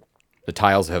green. The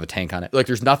tiles have a tank on it. Like,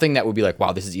 there's nothing that would be like,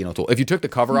 wow, this is Ian O'Toole. If you took the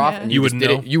cover off and you just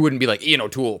did it, you wouldn't be like, Ian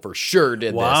O'Toole for sure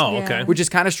did this. Wow, okay. Which is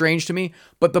kind of strange to me.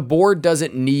 But the board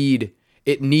doesn't need,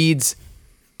 it needs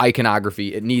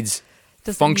iconography. It needs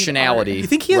functionality. You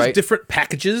think he has different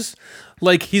packages?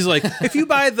 Like, he's like, if you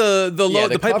buy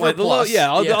the pipeline,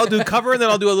 I'll do cover and then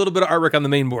I'll do a little bit of artwork on the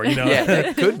main board, Yeah,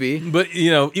 it could be. But,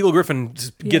 Eagle Griffin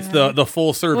just gets the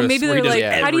full service. Well, maybe they're like,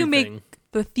 how do you make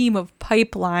the theme of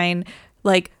pipeline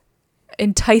like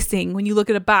enticing when you look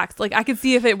at a box? Like, I could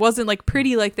see if it wasn't like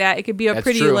pretty like that, it could be a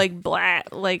pretty like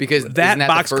black, like, because that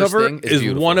box cover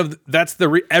is one of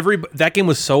that game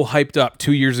was so hyped up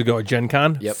 2 years ago at Gen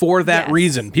Con for that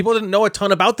reason. People didn't know a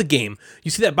ton about the game. You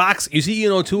see that box, you see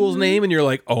Ian O'Toole's name, and you're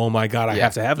like, oh my god, I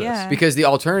have to have this. Because the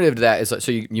alternative to that is,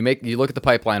 so you look at the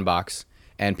pipeline box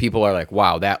and people are like,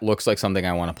 wow, that looks like something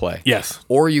I want to play. Yes.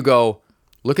 Or you go,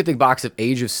 look at the box of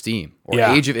Age of Steam or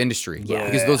Age of Industry.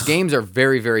 Because those games are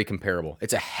very, very comparable.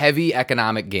 It's a heavy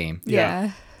economic game.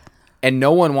 Yeah. And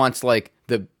no one wants like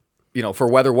for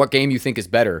what game you think is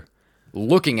better.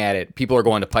 Looking at it, people are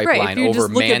going to Pipeline over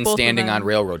man standing on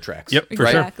railroad tracks. Yep, for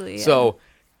right? sure. Yeah. So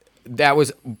that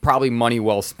was probably money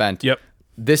well spent. Yep.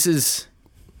 This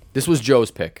was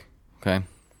Joe's pick. Okay.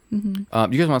 You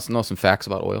guys want to know some facts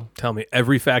about oil? Tell me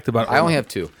every fact about oil. I only have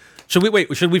two. Should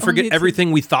we forget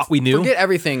everything we thought we knew? Forget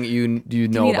everything you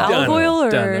know about olive oil, or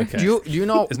okay. Do you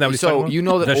know? Isn't that what he's so talking about? you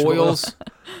know that Vegetable oils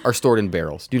are stored in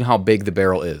barrels. Do you know how big the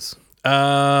barrel is?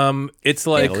 It's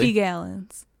like 50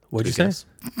 gallons. What'd you say?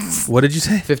 What did you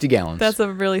say? 50 gallons. That's a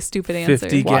really stupid answer.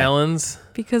 50 gallons.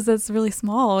 Because that's really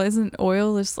small. Isn't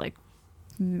oil just like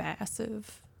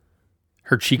massive?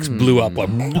 Her cheeks blew up. Like,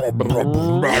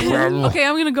 Okay,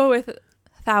 I'm gonna go with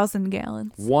 1,000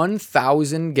 gallons.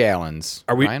 1,000 gallons.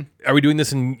 Are we Ryan? doing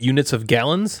this in units of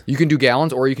gallons? You can do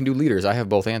gallons or you can do liters. I have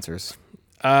both answers.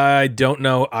 I don't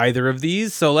know either of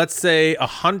these, so let's say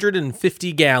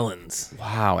 150 gallons.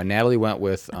 Wow, and Natalie went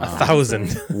with 1,000.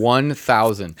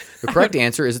 1,000. The correct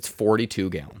answer is it's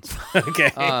 42 gallons. Okay.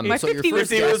 My So your 50 first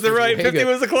 50 guess was the right. very 50 good.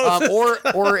 was the closest.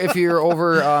 Or if you're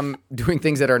over doing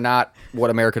things that are not what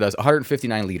America does,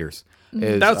 159 liters.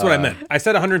 That's what I meant. I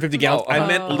said 150 gallons. I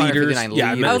meant liters. 159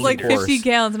 Yeah, I meant I was liters, like of course. 50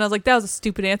 gallons, and I was like, that was a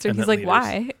stupid answer. And I he's meant like,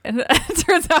 liters. why? And it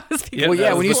turns out it was because Well, that yeah,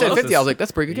 was when you the said 50, I closest. was like,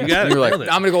 that's pretty good. You guess. got And it. you were like, Nailed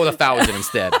it. I'm going to go with 1,000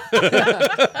 instead.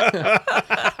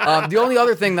 The only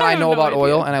other thing that I know no about idea.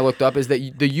 oil, and I looked up, is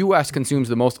that the U.S. consumes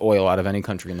the most oil out of any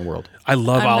country in the world. I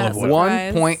love I'm olive not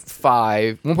oil.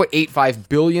 surprised. 1.85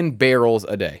 billion barrels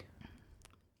a day.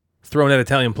 Thrown at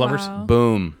Italian plumbers. Wow.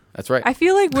 Boom. That's right. I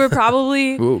feel like we're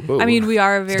probably, Ooh, ooh. I mean, we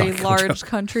are a very Donkey Kong large joke.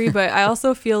 country, but I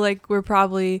also feel like we're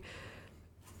probably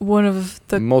one of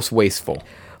the most wasteful.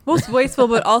 most wasteful,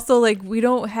 but also like we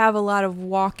don't have a lot of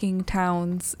walking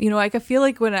towns. You know, like I feel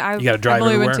like when I You gotta drive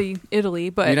only went everywhere. to Italy,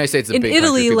 but The United States is a in big country.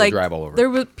 Italy, People like drive all over. there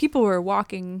were people were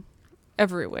walking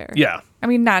everywhere. Yeah. I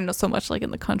mean, not so much like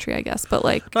in the country, I guess, but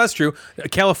like No, that's true.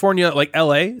 California, like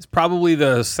LA, is probably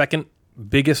the second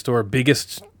biggest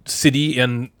city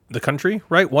in the country,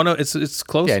 right? It's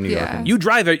close. Yeah, New York. Yeah. You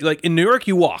drive it, like in New York,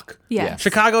 you walk. yeah.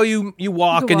 Chicago, you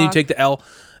walk You and you walk. take the L.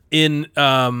 In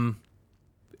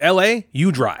LA,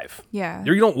 you drive. Yeah.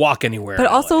 You don't walk anywhere. But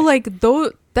in also LA. like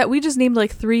though that we just named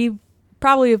like three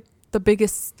probably of the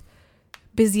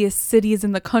busiest cities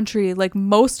in the country, like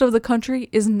most of the country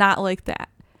is not like that.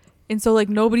 And so like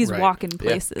nobody's Right. walking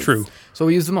places. True. So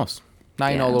we use the most. Now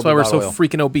you Yeah. know a little That's why bit we're about so oil.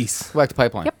 freaking obese. Go back to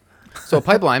Pipeline. Yep. So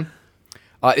Pipeline,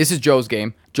 this is Joe's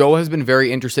game. Joe has been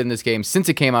very interested in this game since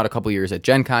it came out a couple years at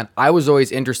Gen Con. I was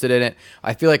always interested in it.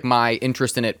 I feel like my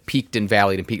interest in it peaked and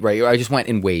valleyed and peaked, right? I just went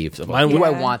in waves of like, Mine do I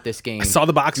Yeah. want this game? I saw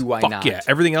the box. Do I Fuck not? yeah.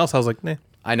 Everything else, I was like, nah.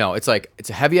 I know. It's like, it's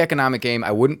a heavy economic game.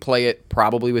 I wouldn't play it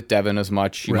probably with Devin as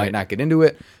much. She Right. might not get into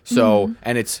it. So,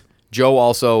 and it's Joe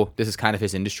also, this is kind of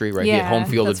his industry, right? He had Yeah, home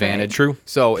field that's right. advantage. True.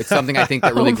 So it's something I think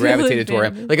that really Home field gravitated toward him.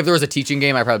 advantage. Like if there was a teaching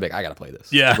game, I'd probably be like, I got to play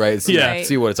this. Yeah. Right? See, Yeah.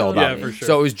 see what it's all Totally. about. Yeah, for sure.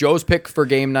 So it was Joe's pick for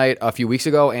game night a few weeks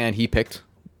ago, and he picked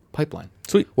Pipeline.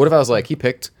 Sweet. What if I was like, he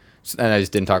picked, and I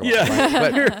just didn't talk about Yeah.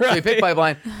 Pipeline. But, so he picked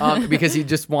Pipeline because he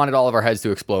just wanted all of our heads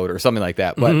to explode or something like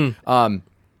that. But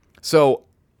so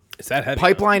Is that heavy?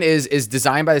 Pipeline is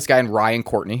designed by this guy named Ryan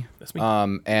Courtney. That's me.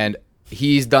 And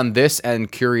he's done this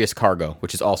and Curious Cargo,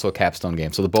 which is also a capstone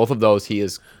game. So the both of those he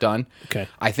has done. Okay.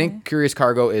 I think Curious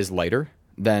Cargo is lighter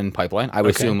than Pipeline. I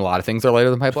would Okay. assume a lot of things are lighter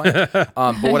than Pipeline.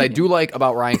 But what I do like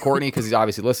about Ryan Courtney, because he's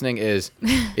obviously listening, is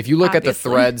if you look at the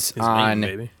Obviously. threads His name,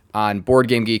 baby. on Board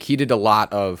Game Geek, he did a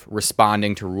lot of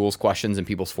responding to rules questions in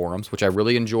people's forums, which I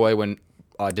really enjoy when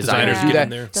designers Designers do get that, in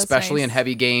there. That's especially in nice.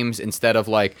 heavy games, instead of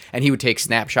like, and he would take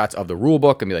snapshots of the rule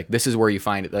book and be like, this is where you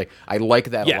find it. Like, I like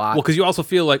that Yeah, a lot. well, because you also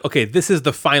feel like, okay, this is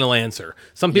the final answer.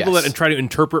 Some people Yes. that try to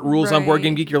interpret rules on Board Right.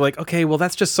 Game Geek, you're like, okay, well,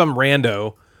 that's just some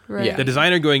rando. Right. Yeah. The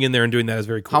designer going in there and doing that is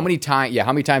very cool. How many times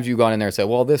have you gone in there and said,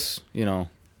 well, this,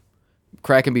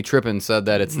 Crack and Be Trippin' said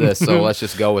that it's this, so let's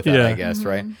just go with that, Yeah. I guess,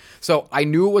 right? So I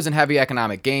knew it was a heavy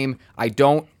economic game. I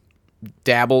don't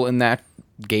dabble in that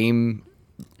game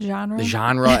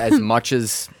genre as much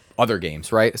as other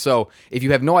games, right? So if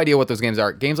you have no idea what those games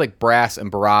are, games like Brass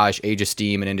and Barrage, Age of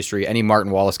Steam and Industry, any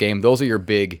Martin Wallace game, those are your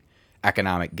big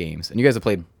economic games. And you guys have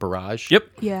played Barrage? Yep.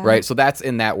 Yeah. Right? So that's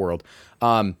in that world.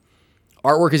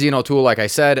 Artwork is tool, like I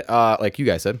said, like you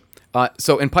guys said.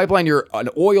 So in Pipeline, you're an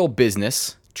oil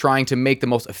business trying to make the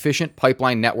most efficient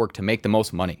pipeline network to make the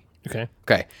most money. Okay.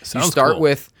 Okay. Sounds you start cool.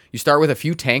 with a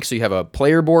few tanks. So you have a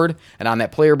player board, and on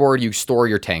that player board you store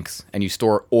your tanks, and you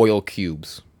store oil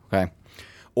cubes. Okay.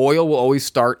 Oil will always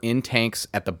start in tanks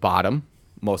at the bottom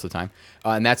most of the time,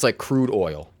 and that's like crude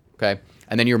oil. Okay.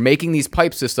 And then you're making these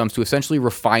pipe systems to essentially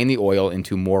refine the oil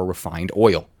into more refined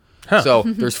oil. So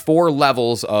there's 4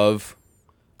 levels of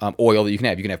oil that you can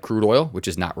have. You can have crude oil, which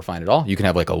is not refined at all. You can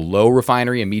have like a low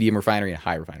refinery, a medium refinery, and a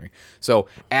high refinery. So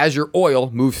as your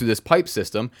oil moves through this pipe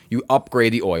system, you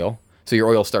upgrade the oil. So your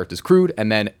oil starts as crude,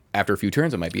 and then after a few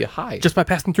turns, it might be a high Just by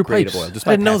passing through grade pipes. of oil. Just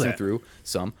I by didn't know passing that. through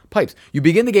some pipes. You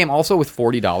begin the game also with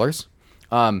 $40.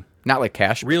 Not like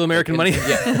cash. Real American money?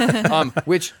 Yeah.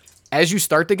 Which, as you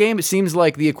start the game, it seems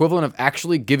like the equivalent of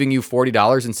actually giving you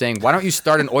 $40 and saying, why don't you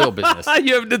start an oil business?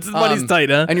 You have this money's tight,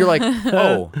 huh? And you're like,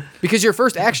 oh, because your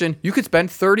first action, you could spend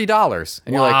 $30.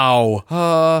 And you're like, wow.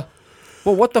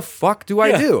 well, what the fuck do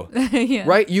I do? Yeah.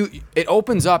 Right? It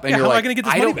opens up and Yeah, you're how am I like, gonna get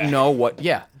this I money don't back? know what,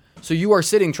 yeah. So you are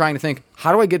sitting trying to think,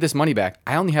 how do I get this money back?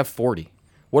 I only have 40.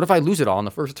 What if I lose it all in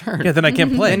the first turn? Yeah, then I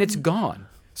can't play. And it's gone.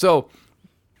 So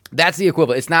that's the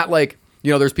equivalent. It's not like,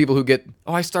 there's people who get,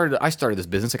 I started this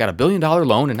business. I got $1 billion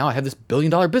loan, and now I have this $1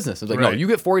 billion business. It's like, no, you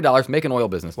get $40, make an oil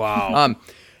business. Wow.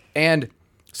 And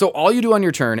so all you do on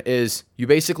your turn is you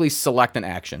basically select an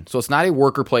action. So it's not a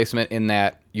worker placement in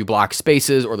that you block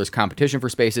spaces or there's competition for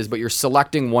spaces, but you're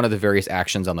selecting one of the various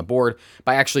actions on the board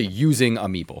by actually using a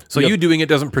meeple. So you doing it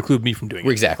doesn't preclude me from doing it.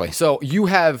 Exactly. So you would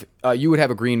have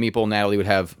a green meeple, Natalie would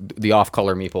have the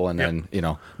off-color meeple, and then,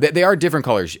 they are different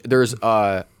colors. There's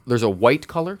a white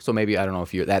color, so maybe, I don't know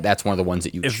if that's one of the ones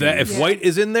that you choose. If white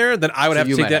is in there, then I would have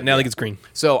to take that. Natalie gets green.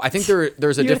 So I think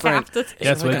there's a different,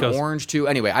 that's what it goes. Orange too.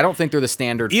 Anyway, I don't think they're the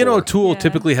standard. Tool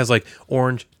typically has like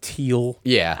orange, teal.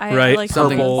 Yeah. Right. Like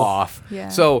Something purple. off. Yeah.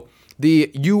 So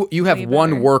you have Way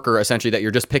one better. worker essentially that you're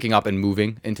just picking up and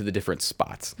moving into the different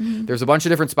spots. There's a bunch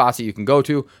of different spots that you can go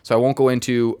to, so I won't go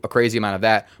into a crazy amount of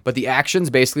that. But the actions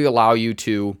basically allow you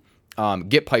to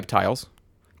get pipe tiles,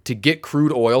 to get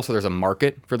crude oil. So there's a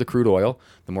market for the crude oil.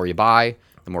 The more you buy,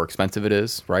 the more expensive it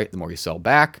is, right? The more you sell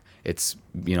back. It's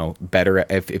better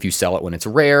if you sell it when it's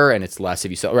rare, and it's less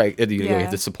if you sell right. You have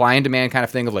the supply and demand kind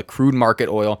of thing of like crude market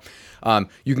oil.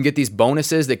 You can get these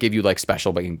bonuses that give you like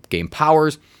special game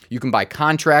powers. You can buy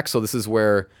contracts. So this is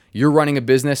where you're running a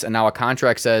business, and now a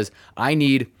contract says, I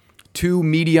need 2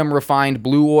 medium refined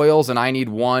blue oils, and I need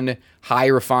 1 high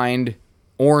refined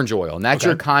orange oil, and that's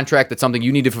your contract. That's something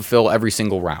you need to fulfill every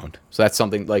single round. So that's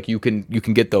something like you can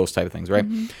get those type of things, right?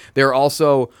 There are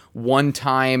also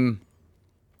one-time.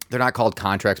 They're not called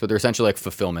contracts, but they're essentially like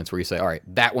fulfillments where you say, all right,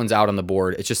 that one's out on the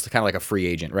board. It's just kind of like a free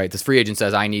agent, right? This free agent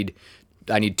says, I need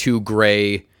 2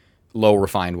 gray, low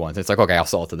refined ones. It's like, okay, I'll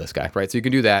sell it to this guy, right? So you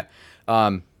can do that.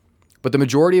 But the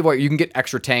majority of what you can get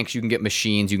extra tanks, you can get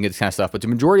machines, you can get this kind of stuff. But the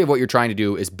majority of what you're trying to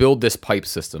do is build this pipe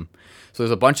system. So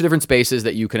there's a bunch of different spaces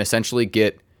that you can essentially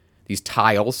get these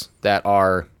tiles that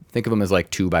are, think of them as like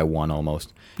 2 by 1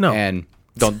 almost. No. And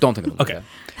don't think of them like that.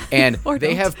 And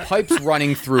they have pipes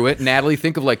running through it. Natalie,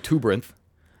 think of like Tubrith.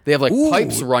 They have like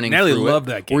pipes running Natalie through loved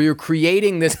it that game. where you're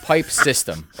creating this pipe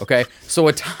system, okay? So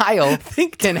a tile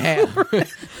can have...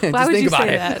 Why would you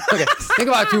say that? Okay, think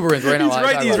about Tubrith right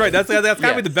now. He's right. That's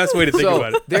gotta be the best way to think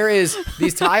about it. There is,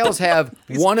 these tiles have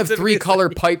one of 3 color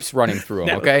pipes running through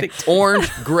them, okay? Orange,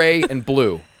 gray, and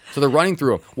blue. So they're running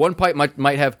through them. One pipe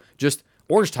might have just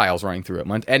orange tiles running through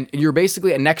it. And you're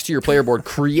basically next to your player board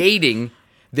creating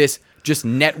this just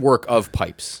network of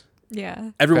pipes.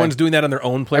 Yeah. Everyone's doing that on their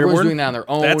own player Everyone's board? doing that on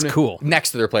their own. That's cool.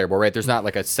 Next to their player board, right? There's not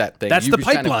like a set thing. That's You the just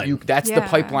kind of- pipeline. that's the Yeah.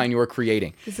 pipeline you are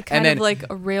creating. Is it kind of like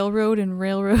a railroad and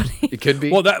railroading? It could be.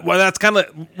 That's kind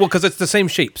of because it's the same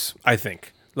shapes, I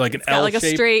think. Like an L Like a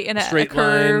shape, straight and a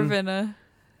curve line, and a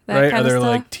that right? kind Are there of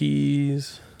stuff. like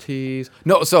T's?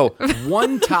 No, so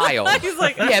one tile. He's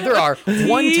like, Yeah, there are.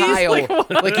 One T's? tile.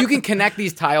 Like you can connect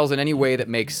these tiles in any way that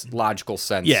makes logical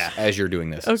sense Yeah. as you're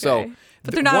doing this. Okay. So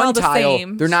but they're not one all the tile,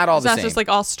 same. They're not all it's the not same. just like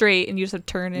all straight and you just have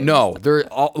to turn it. No,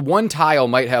 one tile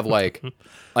might have like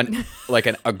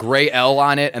a gray L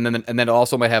on it, and then it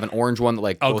also might have an orange one that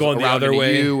like goes going the around other into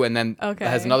way. U, and then Okay.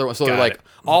 has another one. So Got they're like it.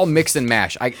 all mix and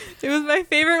mash. It was my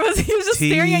favorite. Was he was just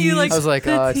staring at you like I was like,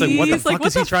 the it's like, what the T's? fuck what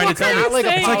is he the trying to fuck tell are me? you not like a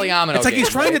saying? polyomino. It's like he's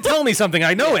game. trying to tell me something.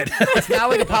 I know it. It's not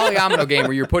like a polyomino game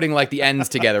where you're putting like the ends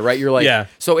together, right? You're like, Yeah.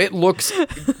 So it looks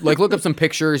like, look up some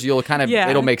pictures. You'll kind of, Yeah.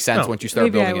 it'll make sense Oh. once you start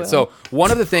Maybe I building it. will. So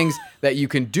one of the things that you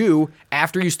can do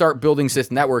after you start building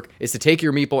System Network is to take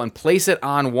your meeple and place it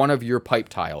on one of your pipe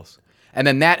tiles. And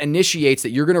then that initiates that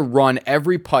you're going to run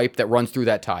every pipe that runs through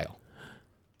that tile.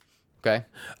 Okay?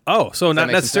 Oh, so not make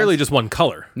some necessarily sense? just one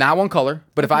color. Not one color,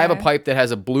 but if I have a Okay. pipe that has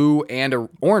a blue and a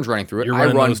orange running through it, You're I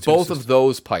running run those two both systems. of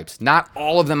those pipes. Not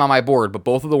all of them on my board, but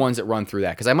both of the ones that run through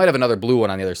that. Because I might have another blue one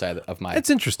on the other side of my That's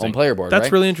interesting. own player board. That's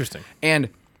right? really interesting. And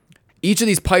each of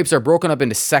these pipes are broken up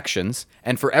into sections,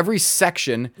 and for every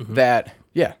section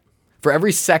for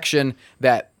every section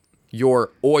that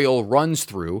your oil runs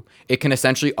through, it can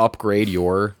essentially upgrade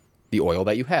the oil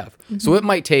that you have. So it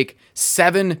might take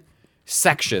 7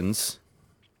 sections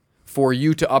for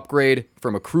you to upgrade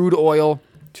from a crude oil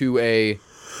to a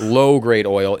low grade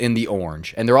oil in the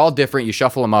orange. And they're all different. You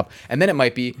shuffle them up, and then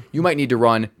you might need to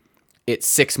run it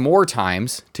 6 more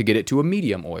times to get it to a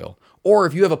medium oil. Or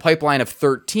if you have a pipeline of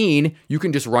 13, you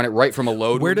can just run it right from a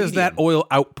low to Where a does medium. that oil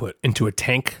output? Into a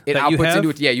tank It that you outputs have? into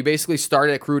it. Yeah, you basically start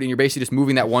at crude, and you're basically just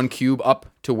moving that one cube up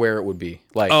to where it would be.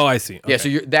 Like, Oh, I see. Yeah,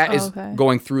 Okay. so that is okay.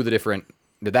 going through the different.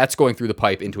 That's going through the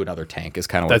pipe into another tank. Is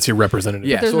kind of That's your representative.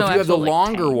 yeah. There's So no if you have the actual, like,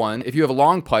 longer tank. one, if you have a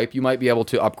long pipe, you might be able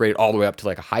to upgrade all the way up to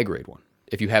like a high grade one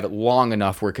if you have it long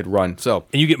enough where it could run. So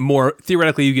And you get more,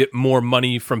 theoretically, you get more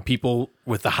money from people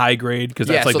with the high grade because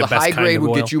that's like so the best high kind grade of would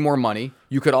oil. get you more money.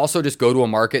 You could also just go to a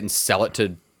market and sell it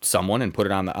to someone and put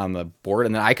it on the board,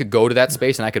 and then I could go to that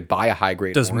space and I could buy a high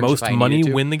grade. Does orange most if I money needed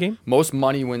to. win the game? Most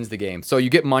money wins the game. So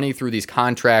you get money through these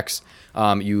contracts.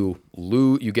 You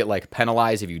get like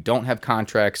penalized if you don't have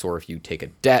contracts or if you take a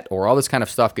debt or all this kind of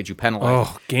stuff gets you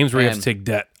penalized. Oh, games where you have to And take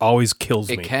debt always kills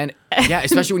me. It can, yeah,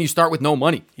 especially when you start with no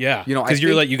money. Yeah, you know, because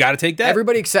you're like, you got to take debt.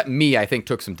 Everybody except me, I think,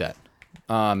 took some debt.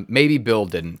 Maybe Bill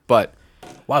didn't, but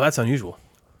Wow, that's unusual.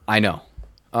 I know.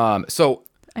 So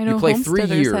I know you play 3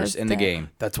 Homesteaders years has in the debt. game.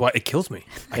 That's why it kills me.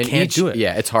 I And can't do it.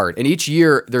 Yeah, it's hard. And each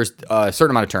year, there's a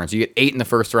certain amount of turns. You get 8 in the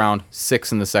first round,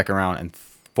 6 in the second round, and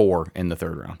 4 in the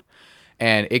third round.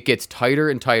 And it gets tighter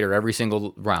and tighter every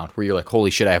single round where you're like,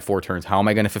 holy shit, I have 4 turns. How am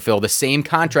I going to fulfill the same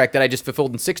contract that I just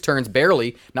fulfilled in 6 turns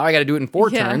barely? Now I got to do it in 4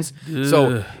 Yeah. turns.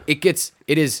 So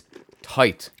it is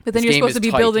tight. But then This you're game supposed is to be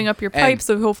tight. building up your And pipes,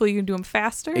 so hopefully you can do them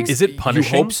faster. Is it You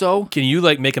punishing? hope so. Can you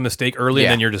like make a mistake early Yeah.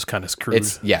 and then you're just kind of screwed?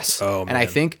 It's yes. Oh, and I man.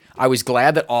 think I was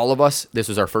glad that all of us, this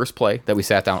was our first play, that we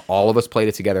sat down, all of us played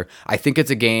it together. I think it's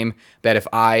a game that if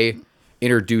I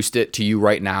introduced it to you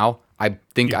right now, I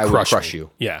think I would crush me. you.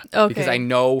 Yeah. Okay. Because I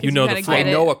know You know the kinda flow. I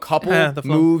get know it. a couple the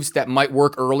flow. moves that might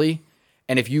work early,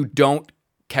 and if you don't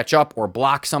catch up or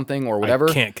block something or whatever,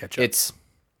 can't catch up.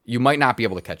 You might not be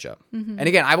able to catch up. And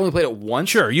again, I've only played it once.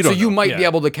 Sure, you so don't you know. might Yeah. be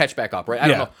able to catch back up, right? I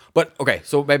don't Yeah. know. But okay,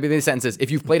 so maybe the sentence is if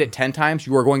you've played it 10 times,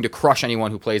 you are going to crush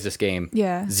anyone who plays this game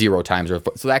Yeah. 0 times.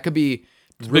 So that could be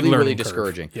really, learning really curve.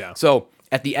 discouraging. Yeah. So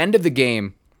at the end of the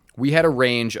game, we had a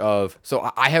range of,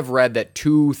 so I have read that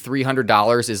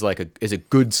 $200-$300 is like a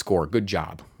good score, good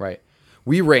job, right?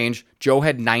 We range, Joe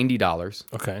had $90.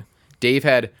 Okay. Dave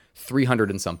had 300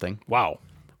 and something. Wow.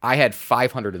 I had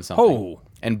 500 and something. Oh.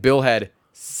 And Bill had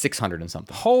 600 and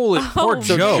something. Holy poor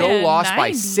So Joe. Joe Yeah, lost by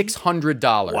 90.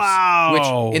 $600.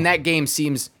 Wow. Which in that game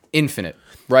seems infinite,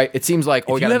 right? It seems like,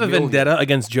 oh, If you have a vendetta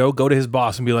against Joe, go to his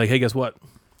boss and be like, hey, guess what?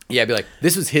 Yeah, be like,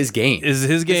 this was his game. This is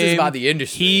his game. This is about the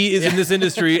industry. He is in this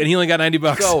industry and he only got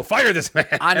 $90. So, fire this man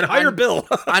and hire Bill.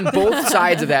 On both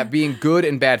sides of that, being good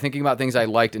and bad, thinking about things I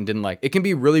liked and didn't like, it can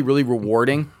be really, really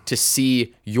rewarding to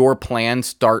see your plan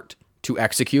start to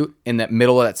execute in that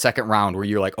middle of that second round where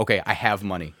you're like, okay, I have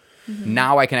money.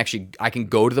 Now I can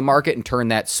go to the market and turn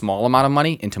that small amount of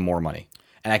money into more money.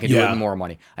 And I can do it Yeah. with more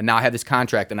money. And now I have this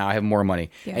contract and now I have more money.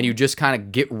 Yeah. And you just kind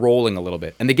of get rolling a little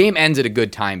bit. And the game ends at a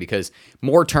good time because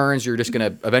more turns, you're just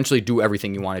going to eventually do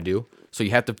everything you want to do. So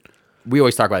you have to, we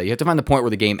always talk about it, you have to find the point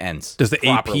where the game ends. Does the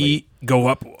properly. AP go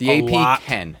up The a AP lot?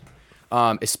 can.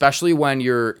 Especially when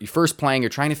you're first playing, you're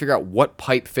trying to figure out what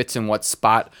pipe fits in what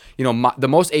spot. You know, the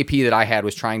most AP that I had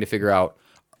was trying to figure out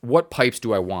what pipes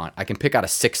do I want. I can pick out of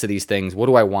 6 of these things. What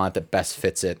do I want that best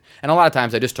fits it? And a lot of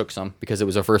times I just took some because it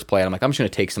was a first play. And I'm like, I'm just going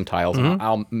to take some tiles and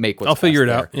I'll make what's I'll figure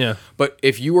best it out, there. yeah. But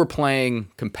if you were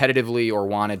playing competitively or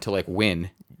wanted to like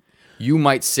win, you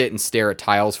might sit and stare at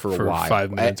tiles for a while. 5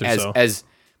 minutes or so. As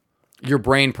your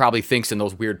brain probably thinks in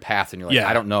those weird paths and you're like, Yeah.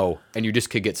 I don't know. And you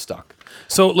just could get stuck.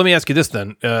 So let me ask you this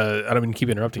then. I don't mean to keep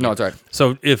interrupting. No, you. it's all right.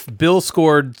 So if Bill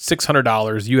scored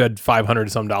 $600, you had $500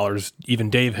 some dollars. Even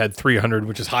Dave had $300,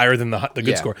 which is higher than the good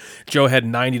Yeah. score. Joe had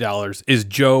 $90. Is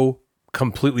Joe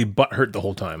completely butthurt the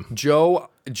whole time? Joe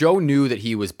knew that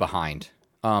he was behind.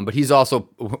 But he's also,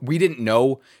 we didn't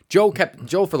know. Joe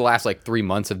for the last like 3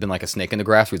 months have been like a snake in the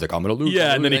grass. He's like, I'm going to lose.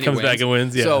 Yeah, I'm and gonna then he lose, comes back and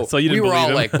wins. Yeah. So, So you didn't we were believe all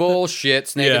him. like, bullshit,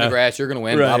 snake in Yeah. the grass, you're going to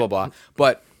win, Right. blah, blah, blah.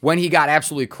 But when he got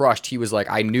absolutely crushed, he was like,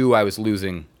 I knew I was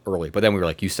losing early. But then we were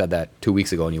like, you said that 2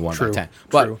 weeks ago and you won by 10.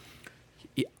 But True.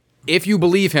 if you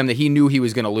believe him that he knew he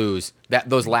was going to lose, that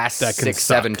those last That can 6-7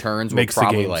 suck. turns Makes were the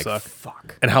probably game like, suck.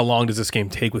 fuck. And how long does this game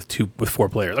take with 4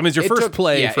 players? I mean, it's your It first took-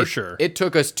 play yeah, for it- sure. It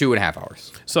took us 2.5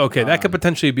 hours. So, okay, that could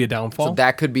potentially be a downfall. So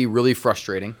that could be really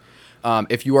frustrating.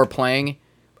 If you are playing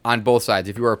on both sides,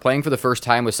 if you are playing for the first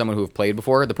time with someone who have played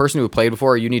before, the person who have played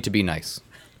before, you need to be nice.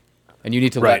 And you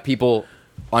need to Right. let people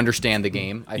understand the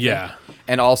game, I think. Yeah.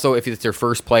 And also, if it's their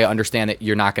first play, understand that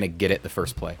you're not going to get it the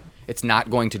first play. It's not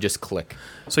going to just click.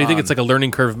 So you think it's like a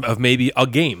learning curve of maybe a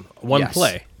game, one Yes.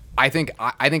 play? I think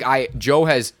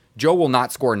Joe will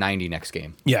not score 90 next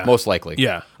game. Yeah. Most likely.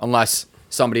 Yeah. Unless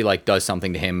somebody like does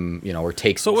something to him, or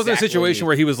takes. So it wasn't a exactly- situation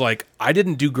where he was like, I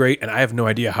didn't do great and I have no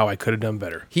idea how I could have done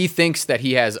better. he thinks that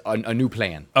he has a new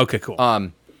plan. Okay, cool.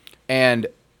 And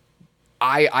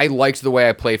I liked the way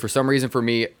I played. For some reason, for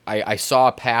me, I saw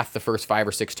a path the first 5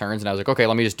 or 6 turns, and I was like, okay,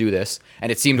 let me just do this.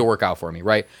 And it seemed to work out for me,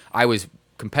 right? I was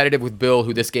competitive with Bill,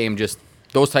 who this game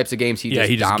those types of games, he Yeah, just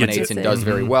he just gets dominates it. and does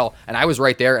very well. And I was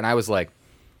right there, and I was like,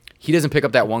 he doesn't pick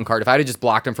up that one card. If I had just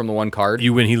blocked him from the one card,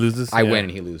 You win, he loses. I win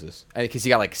and he loses because he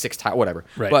got like 6 tiles, whatever.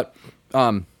 Right. But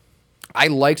I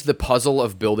liked the puzzle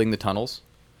of building the tunnels,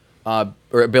 or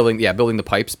building the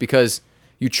pipes, because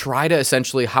you try to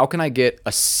essentially, how can I get a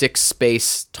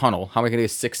 6-space tunnel? How am I going to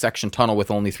get a 6-section tunnel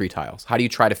with only 3 tiles? How do you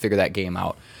try to figure that game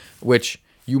out? Which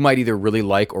you might either really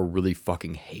like or really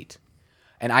fucking hate.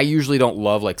 And I usually don't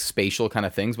love like spatial kind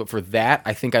of things, but for that,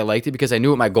 I think I liked it because I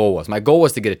knew what my goal was. My goal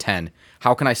was to get a 10.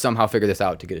 How can I somehow figure this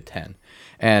out to get a 10?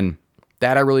 And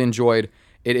that I really enjoyed.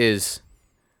 It is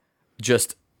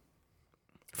just,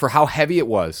 for how heavy it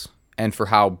was and for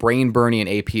how brain burny and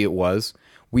AP it was,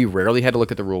 we rarely had to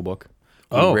look at the rule book.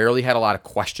 We rarely had a lot of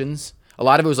questions. A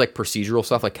lot of it was like procedural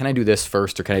stuff, like, can I do this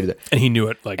first or can I do that? And he knew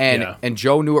it. And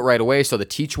Joe knew it right away, so the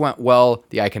teach went well.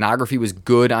 The iconography was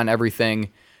good on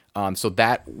everything. So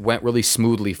that went really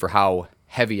smoothly for how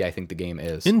heavy I think the game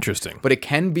is. Interesting. But it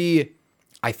can be,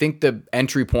 I think the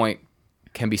entry point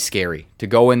can be scary. To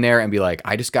go in there and be like,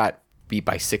 I just got beat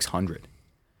by 600.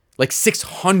 Like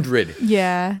 600.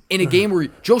 Yeah. In a game where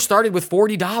Joe started with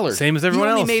 $40. Same as everyone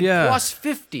he only else, made yeah. plus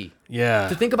 50. Yeah.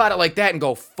 To think about it like that and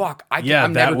go, fuck, I'm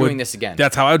never doing this again.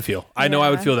 That's how I would feel. I know I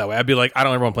would Yeah. feel that way. I'd be like, I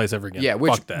don't ever want to play this ever again. Yeah,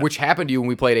 Fuck that. which happened to you when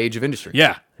we played Age of Industry.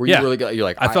 Yeah. Where yeah. you really got, you're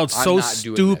like, I felt I'm so not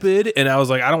doing stupid, this. and I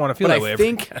was like, I don't want to feel But that way I ever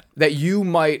think again. that you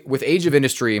might, with Age of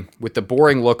Industry, with the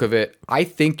boring look of it, I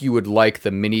think you would like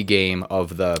the mini game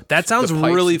of the. That sounds the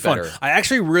pipes really fun. better. I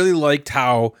actually really liked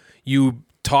how you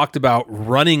talked about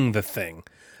running the thing.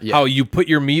 Yeah. How you put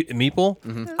your meeple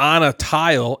on a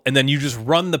tile and then you just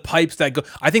run the pipes that go.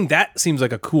 I think that seems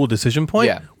like a cool decision point.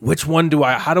 Yeah. Which one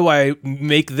how do I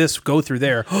make this go through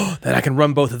there? Then I can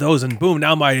run both of those and boom,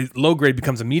 now my low grade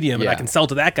becomes a medium and I Yeah. can sell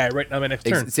to that guy right now my next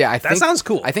turn. Yeah, that sounds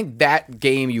cool. I think that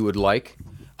game you would like.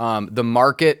 The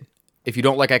market, if you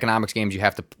don't like economics games, you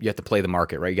have to play the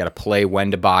market, right? You got to play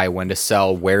when to buy, when to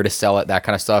sell, where to sell it, that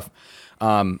kind of stuff.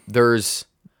 There's,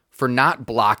 for not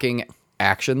blocking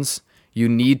actions, you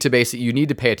need to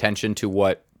pay attention to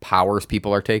what powers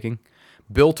people are taking.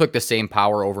 Bill took the same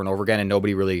power over and over again, and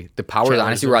nobody really, the powers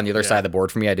honestly were on the other side of the board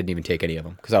for me. I didn't even take any of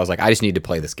them because I was like, I just need to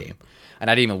play this game.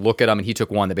 And I didn't even look at him, and he took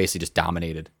one that basically just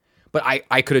dominated. But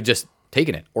I could have just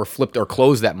taken it or flipped or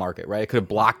closed that market, right? I could have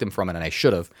blocked him from it, and I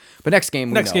should have. But next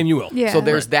game you will. Yeah. So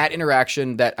there's that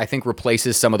interaction that I think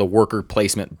replaces some of the worker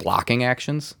placement blocking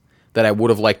actions that I would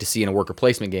have liked to see in a worker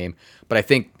placement game. But I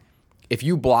think if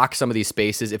you block some of these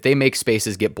spaces, if they make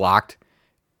spaces get blocked,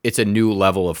 it's a new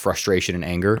level of frustration and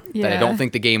anger that I Yeah. don't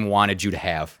think the game wanted you to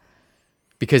have.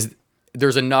 Because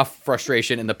there's enough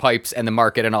frustration in the pipes and the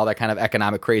market and all that kind of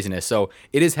economic craziness. So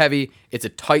it is heavy. It's a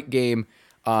tight game.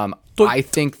 I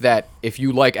think that if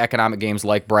you like economic games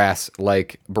like Brass,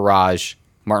 like Barrage,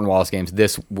 Martin Wallace games,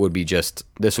 this would be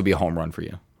a home run for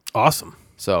you. Awesome.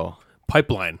 So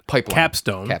Pipeline.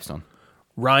 Capstone.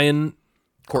 Ryan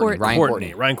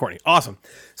Courtney. Awesome.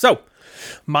 So,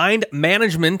 Mind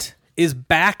Management is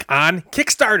back on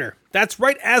Kickstarter. That's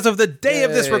right, as of the day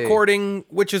of this recording,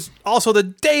 which is also the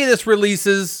day this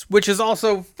releases, which is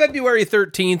also February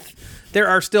 13th. There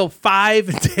are still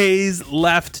 5 days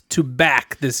left to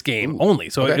back this game only.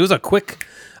 So it was a quick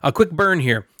burn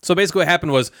here. So basically what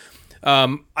happened was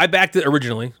I backed it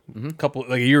originally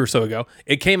a year or so ago.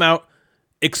 It came out,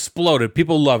 exploded.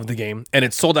 People loved the game, and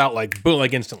it sold out like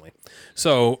instantly.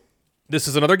 So this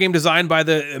is another game designed by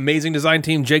the amazing design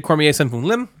team J. Cormier Senfun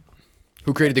Lim.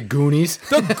 Who created the Goonies?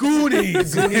 The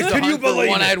Goonies. Can you believe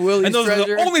One-Eyed it? Willie's And those are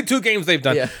treasure? the only 2 games they've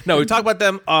done. Yeah. No, we talk about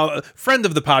them. Friend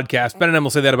of the podcast, Ben and M will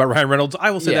say that about Ryan Reynolds.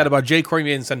 I will say Yeah. that about Jay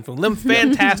Cormier and Senfun Lim.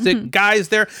 Fantastic guys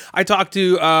there. I've talked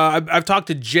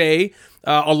to Jay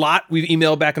a lot. We've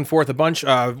emailed back and forth a bunch.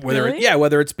 Whether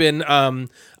it's been on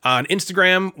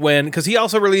Instagram because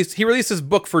he released his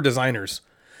book for designers.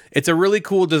 It's a really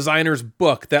cool designer's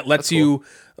book that lets you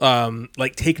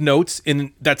take notes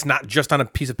that's not just on a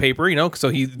piece of paper, So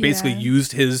he basically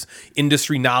used his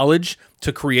industry knowledge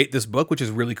to create this book, which is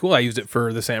really cool. I used it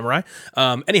for the Samurai.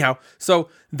 Anyhow, so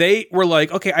they were like,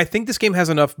 okay, I think this game has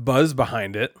enough buzz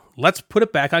behind it. Let's put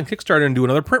it back on Kickstarter and do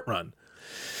another print run.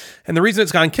 And the reason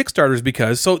it's gone on Kickstarter is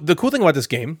because, so the cool thing about this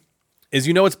game is,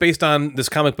 it's based on this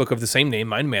comic book of the same name,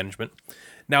 Mind Management.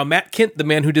 Now, Matt Kint, the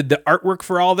man who did the artwork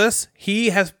for all this, he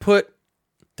has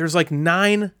there's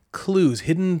 9 clues,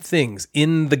 hidden things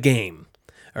in the game.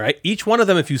 All right. Each one of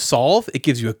them, if you solve, it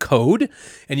gives you a code,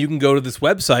 and you can go to this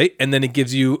website, and then it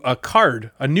gives you a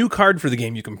new card for the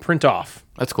game you can print off.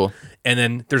 That's cool. And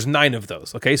then there's 9 of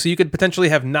those. Okay. So you could potentially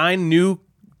have 9 new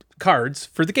cards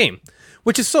for the game,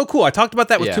 which is so cool. I talked about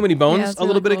that with Too Many Bones a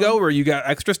little bit ago, where you got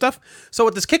extra stuff. So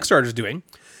what this Kickstarter is doing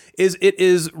is it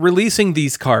is releasing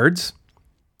these cards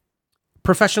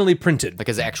professionally printed. Like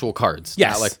as actual cards.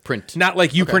 Yes. Not like print. Not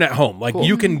like you print at home. Like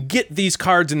you can get these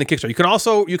cards in the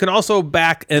Kickstarter. You can also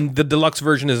back, and the deluxe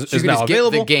version is you can now just get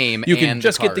available. the game You can and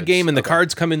just the get the game, and the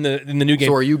cards come in the new game.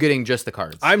 So are you getting just the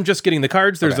cards? I'm just getting the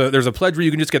cards. There's a pledge where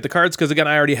you can just get the cards because again,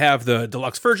 I already have the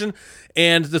deluxe version.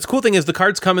 And the cool thing is the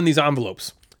cards come in these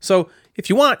envelopes. So if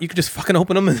you want, you can just fucking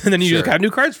open them and then you just got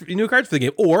new cards for the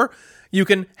game. Or you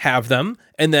can have them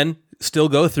and then still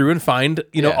go through and find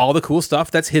all the cool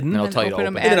stuff that's hidden. And it'll tell you to open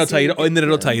open them it. And then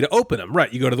it'll tell you to open them.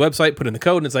 Right. You go to the website, put in the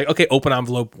code, and it's like, okay, open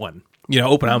envelope 1.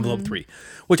 Open envelope 3,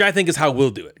 which I think is how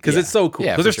we'll do it because it's so cool.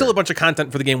 Yeah, Because for there's still sure. a bunch of content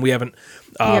for the game we haven't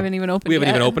even opened We haven't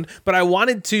yet. even opened. But I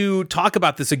wanted to talk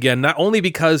about this again, not only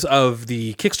because of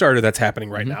the Kickstarter that's happening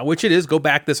right now, which it is. Go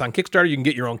back this on Kickstarter. You can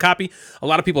get your own copy. A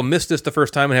lot of people missed this the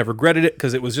first time and have regretted it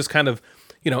because it was just kind of,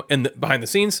 behind the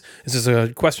scenes. Is this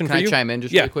a question Can for I you? chime in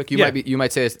just really quick? You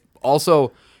might say this.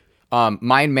 Also,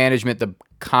 Mind Management, the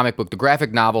comic book, the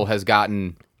graphic novel has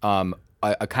gotten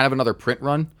a kind of another print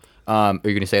run. Are you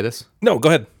going to say this? No, go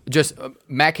ahead. Just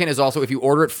Matt Kent is also, if you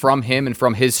order it from him and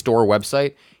from his store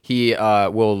website, he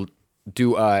will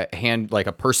do a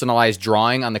personalized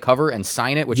drawing on the cover and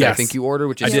sign it, which I Yes. think you ordered,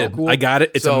 which I is did. so cool. I got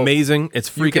it. It's So amazing. It's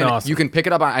freaking awesome. You can pick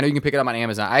it up on. I know you can pick it up on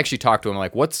Amazon. I actually talked to him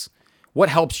like, what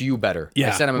helps you better? Yeah,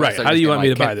 I sent him a right. message How do you just want me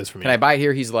being to like, buy this from you? Can I buy it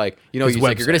here? He's like, he's like, you're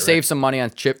website, going to save right. some money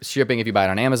on shipping if you buy it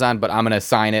on Amazon, but I'm going to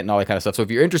sign it and all that kind of stuff. So if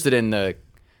you're interested in the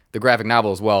graphic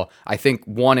novel as well, I think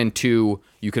 1 and 2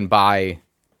 you can buy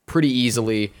pretty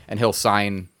easily, and he'll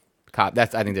sign. I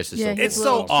think that's just Yeah, so cool. It's his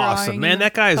so little awesome, drawing man.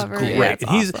 That guy is cover. great. Yeah, it's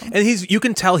and awesome. you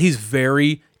can tell he's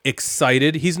very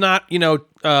excited. He's not, he's not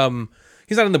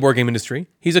in the board game industry.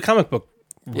 He's a comic book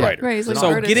writer. Right, he's like an so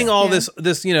artist, getting all yeah.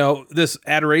 this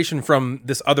adoration from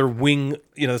this other wing,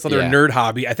 this other Yeah. nerd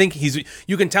hobby, I think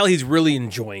you can tell he's really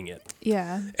enjoying it.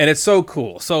 Yeah. And it's so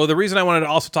cool. So the reason I wanted to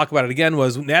also talk about it again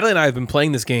was Natalie and I have been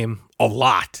playing this game a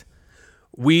lot.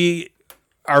 We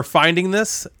are finding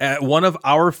this at one of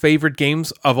our favorite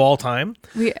games of all time.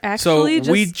 We So actually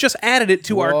we just added it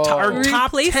to our top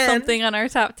replaced 10. something on our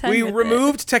top 10. We with it.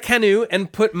 removed Tekenu and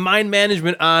put Mind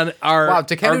Management on our Wow,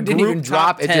 Tekenu our didn't group even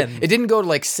drop. top 10. It didn't go to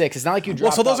like 6. It's not like you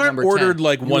dropped. so those out aren't number 10. ordered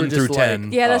like You 1 were through just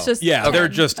 10. Yeah, that's just Yeah, 10 they're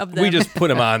just of we them. just put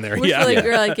them on there. Which Yeah.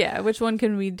 we're like, which one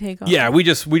can we take off? Yeah, we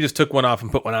just took one off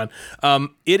and put one on.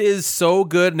 It is so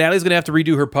good. Natalie's gonna have to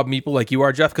redo her pub meeple like you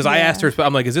are, Jeff, because I Yeah. asked her.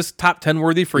 I'm like, "Is this top 10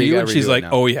 worthy for You you?" gotta And she's redo it like,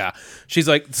 now. "Oh yeah." She's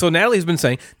like, "So Natalie's been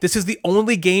saying this is the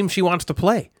only game she wants to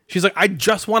play." She's like, "I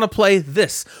just want to play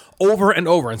this over and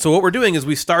over." And so what we're doing is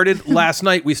we started last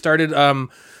night. We started.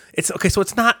 It's okay. So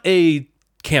it's not a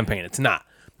campaign. It's not.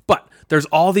 But there's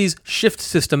all these shift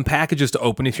system packages to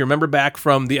open. If you remember back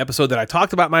from the episode that I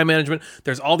talked about Mind Management,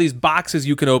 there's all these boxes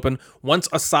you can open once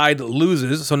a side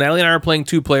loses. So Natalie and I are playing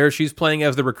 2 players. She's playing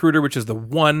as the recruiter, which is the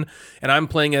 1, and I'm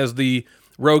playing as the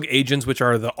rogue agents, which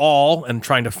are the all, and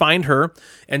trying to find her.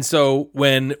 And so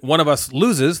when one of us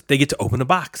loses, they get to open a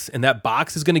box, and that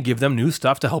box is going to give them new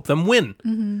stuff to help them win.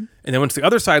 And then once the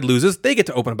other side loses, they get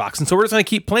to open a box. And so we're just going to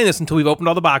keep playing this until we've opened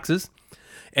all the boxes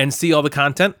and see all the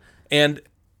content. And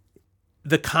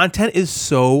the content is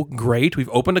so great. We've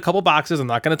opened a couple boxes. I'm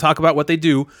not going to talk about what they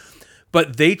do,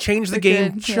 but they change the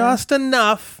game good, yeah. just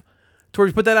enough to where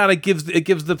you put that out. It gives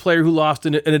the player who lost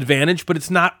an advantage, but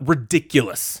it's not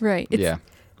ridiculous. Right. It's, Yeah.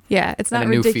 Yeah, it's not a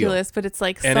new feel. ridiculous, but it's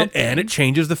like And something. it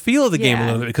changes the feel of the game a Yeah.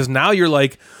 little bit because now you're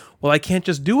like, well, I can't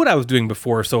just do what I was doing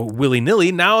before so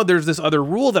willy-nilly. Now there's this other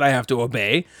rule that I have to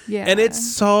obey. Yeah. And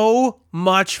it's so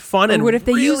much fun Or and what if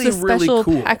they really, use the really special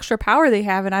cool. extra power they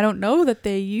have, and I don't know that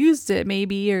they used it,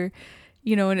 maybe, or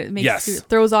and it makes Yes. it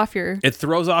throws off your. It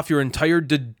throws off your entire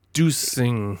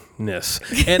deducingness.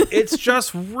 And it's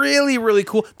just really, really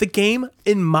cool. The game,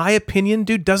 in my opinion,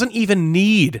 dude, doesn't even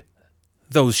need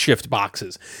those shift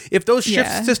boxes. If those shift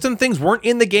Yeah. system things weren't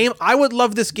in the game, I would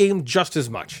love this game just as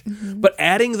much. But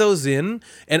adding those in,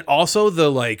 and also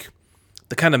the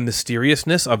kind of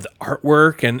mysteriousness of the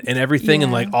artwork and everything,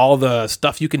 and Yeah. like all the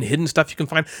hidden stuff you can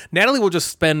find. Natalie will just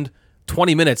spend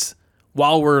 20 minutes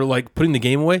while we're like putting the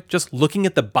game away, just looking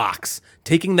at the box,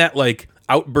 taking that like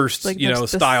outburst, Like the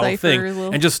style cipher thing,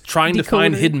 little and just trying to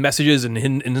find decoder. hidden messages and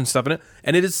hidden stuff in it.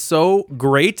 And it is so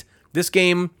great. This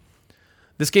game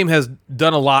has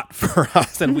done a lot for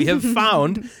us, and we have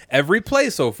found every play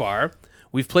so far.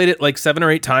 We've played it like 7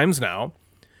 or 8 times now.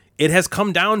 It has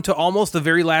come down to almost the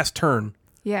very last turn.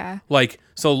 Yeah. Like,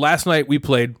 so last night we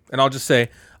played, and I'll just say,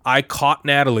 I caught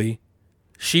Natalie.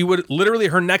 She would literally,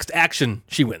 her next action,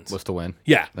 she wins. Was to win.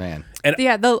 Yeah. Man. And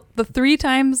Yeah, the 3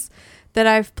 times that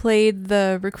I've played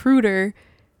the recruiter,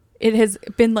 it has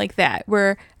been like that,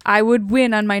 where I would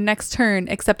win on my next turn,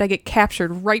 except I get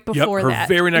captured right before her that.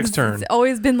 very next turn. It's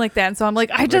always been like that. And so I'm like,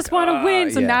 I just want to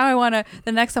win. So now I want to,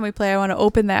 the next time we play, I want to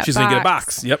open that She's box. going to get a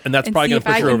box. Yep. And that's probably going to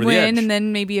push her over the edge. And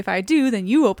then maybe if I do, then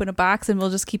you open a box and we'll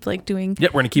just keep like doing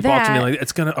Yep, we're going to keep alternating. Like,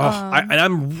 it's going to, and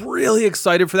I'm really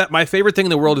excited for that. My favorite thing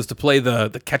in the world is to play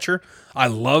the catcher. I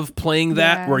love playing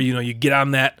that where, you get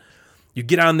on their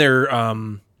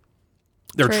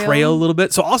trail a little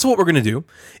bit. So also what we're going to do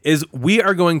is we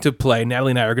are going to play,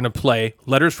 Natalie and I are going to play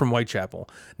Letters from Whitechapel.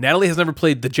 Natalie has never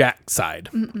played the Jack side.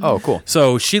 Oh, cool.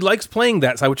 So she likes playing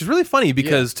that side, which is really funny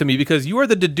because you are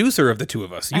the deducer of the two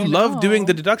of us. You love doing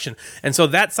the deduction. And so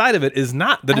that side of it is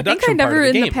not the deduction part of the game. I think I never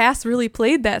in the past really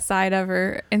played that side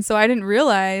ever. And so I didn't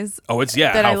realize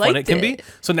that how fun it can be.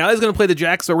 So Natalie's going to play the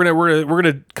Jack, so we're going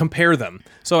to compare them.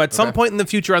 So at some point in the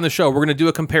future on the show, we're going to do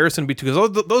a comparison between,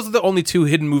 because those are the only two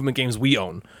hidden movement games we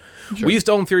own. Sure. We used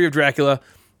to own Theory of Dracula.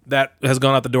 That has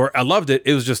gone out the door. I loved it.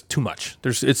 It was just too much.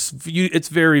 It's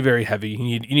very, very heavy.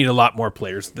 You need a lot more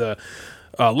players. The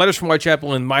Letters from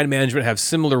Whitechapel and Mind Management have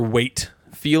similar weight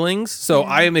feelings. So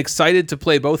I am excited to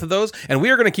play both of those. And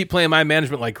we are going to keep playing Mind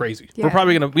Management like crazy.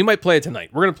 Yeah. We might play it tonight.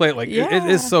 We're going to play it like, it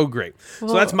is so great. Whoa.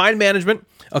 So that's Mind Management.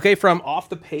 Okay, from off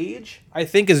the page, I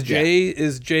think is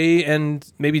Jay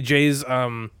and maybe Jay's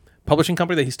publishing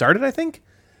company that he started, I think.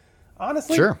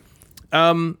 Honestly. Sure.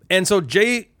 And so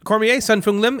Jay Cormier, Sun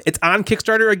Fung Lim, it's on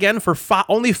Kickstarter again for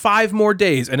only 5 more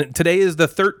days. And today is the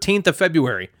 13th of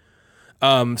February.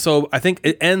 So I think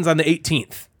it ends on the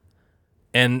 18th.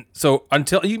 And so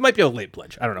until you might be able to late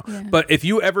pledge. I don't know. Yeah. But if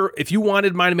you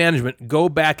wanted Mind Management, go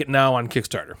back it now on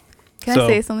Kickstarter. Can I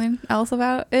say something else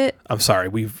about it? I'm sorry.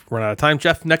 We've run out of time.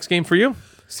 Jeff, next game for you.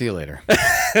 See you later.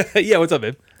 Yeah. What's up,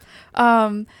 babe?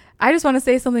 I just want to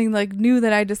say something like new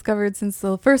that I discovered since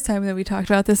the first time that we talked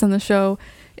about this on the show.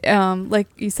 Like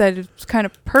you said, it's kind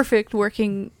of perfect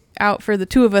working out for the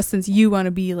two of us since you want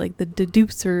to be like the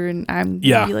deducer and I'm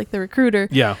going to be like the recruiter.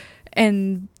 Yeah.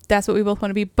 And that's what we both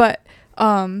want to be. But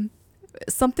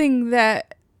something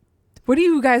that, what are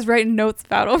you guys writing notes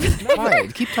about over there?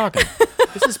 Quiet, keep talking.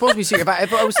 This is supposed to be secret.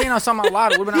 If I was saying something out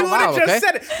loud, it would have been out loud, okay?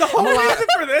 Said it. The whole reason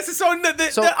for this is so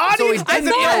the audience doesn't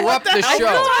interrupt the show.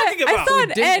 I saw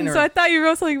an end, so I thought you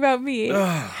wrote something about me.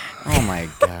 Oh my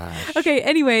gosh. Okay,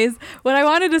 anyways, what I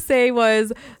wanted to say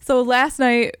was, so last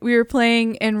night we were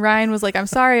playing and Ryan was like, I'm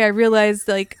sorry, I realized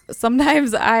like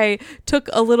sometimes I took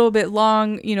a little bit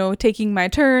long, taking my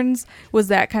turns. Was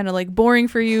that kind of like boring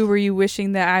for you? Were you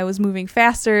wishing that I was moving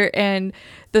faster? And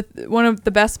one of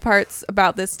the best parts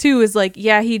about this too is like,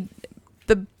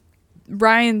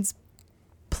 Ryan's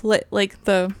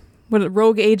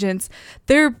rogue agents,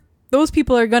 those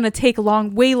people are gonna take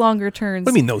way longer turns.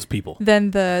 What do you mean those people?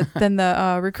 Than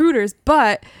the recruiters.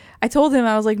 But I told him,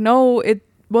 I was like, no, it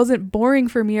wasn't boring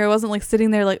for me. Or I wasn't like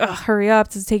sitting there like, oh, hurry up,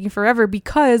 this is taking forever.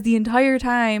 Because the entire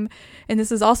time, and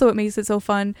this is also what makes it so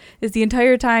fun, is the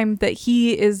entire time that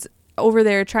he is over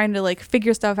there trying to like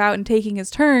figure stuff out and taking his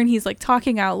turn, he's like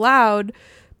talking out loud.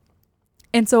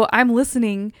 And so I'm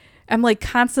listening. I'm like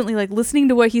constantly like listening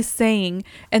to what he's saying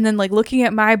and then like looking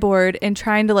at my board and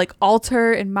trying to like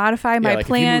alter and modify my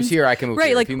plan. If he moves here, I can move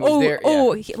here. Like, if he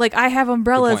moves there, like I have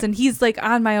umbrellas and he's like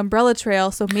on my umbrella trail.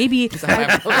 So maybe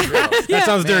that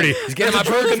sounds dirty. He's getting my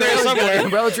bird in there somewhere.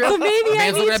 Umbrella trail. So maybe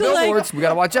I need to like, we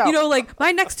gotta watch out. Like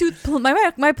my next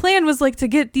my plan was like to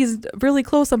get these really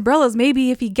close umbrellas.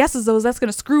 Maybe if he guesses those, that's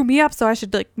gonna screw me up. So I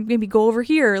should like maybe go over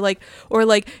here.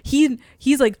 Or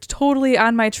he's like totally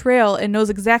on my trail and knows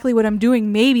exactly what I'm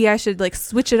doing. Maybe I should like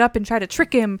switch it up and try to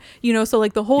trick him, so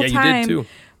like the whole time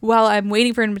while I'm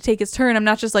waiting for him to take his turn, I'm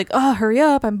not just like, oh, hurry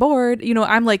up, I'm bored.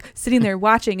 I'm like sitting there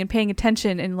watching and paying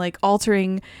attention and like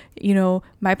altering,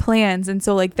 my plans. And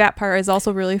so like that part is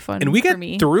also really fun. And we got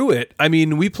me. Through it. I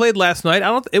mean, we played last night.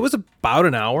 It was about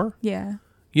an hour. Yeah.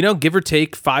 Give or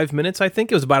take 5 minutes, I think.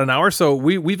 It was about an hour. So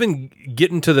we've been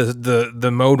getting to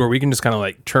the mode where we can just kind of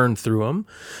like churn through them.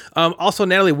 Also,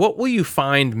 Natalie, what will you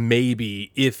find maybe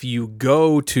if you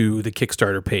go to the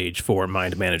Kickstarter page for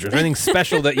Mind Manager? Is there anything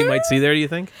special that you might see there, do you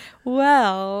think?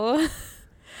 Well,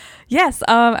 yes.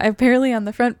 Apparently on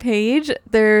the front page,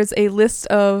 there's a list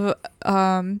of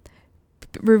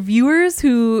reviewers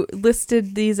who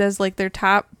listed these as like their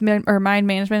top, or Mind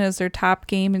Management as their top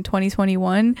game in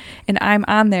 2021, and I'm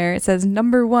on there. It says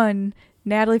number 1,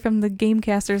 Natalie from the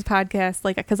Gamecasters podcast,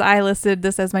 like because I listed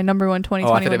this as my number 1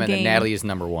 2021 I thought it meant game. that Natalie is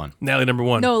number 1. Natalie number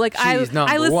 1. No, like I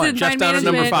listed Jeff Mind down at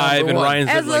Management number 5 and Ryan's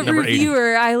as at like a number 80.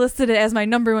 reviewer. I listed it as my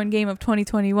number 1 game of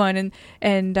 2021,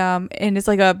 and it's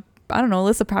like a, I don't know,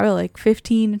 list of probably like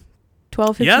 15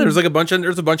 12, 15. Yeah, there's a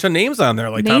bunch of names on there,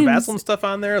 like Tom Names. Vassell and stuff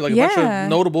on there, like a bunch Yeah. of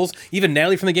notables. Even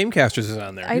Natalie from the Gamecasters is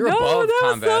on there. You're know, above that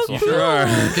Tom was so Vassell. cool. Sure are.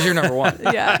 Because you're number one.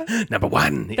 Yeah. Number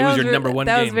one. It That was your re- number one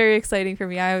That game. was very exciting for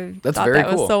me. I That's thought very that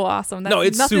was cool. so awesome. No,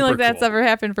 it's nothing super like that's cool. ever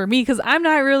happened for me because I'm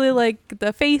not really like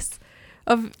the face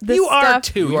of this You are stuff.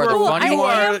 too. You are the Well, funny I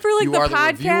one. am for like You the are the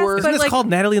podcast, reviewer. Isn't but this like called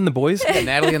Natalie and the Boys? Yeah,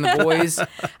 Natalie and the boys. I am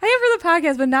for the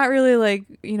podcast, but not really like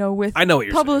with I know what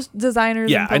you're published designers.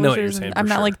 Yeah, and I know what publishers, you're saying, and I'm for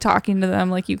not sure. like talking to them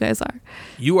like you guys are.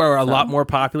 You are a lot more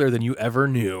popular than you ever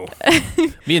knew.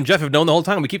 Me and Jeff have known the whole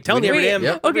time. We keep telling you every damn.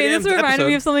 Yep. every Okay, this damn reminded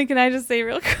me of episode. something. Can I just say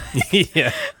real quick?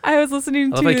 Yeah. I was listening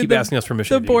I love to how you keep asking us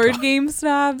permission the to Board talk. Game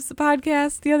Snobs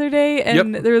podcast the other day,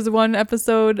 and Yep. there was one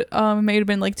episode, it may have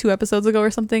been like 2 episodes ago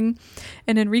or something,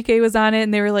 and Enrique was on it,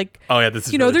 and they were like, Oh yeah, this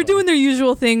is. they're really doing their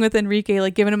usual thing with Enrique,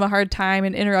 like giving him a hard time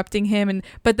and interrupting him,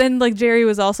 but then like Jerry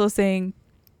was also saying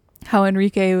how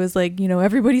Enrique was like,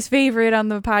 everybody's favorite on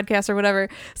the podcast or whatever.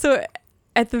 So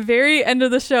at the very end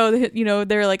of the show,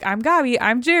 they're like, I'm Gabi,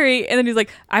 I'm Jerry, and then he's like,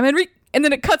 I'm Enrique. And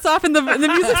then it cuts off and the music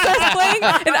starts playing,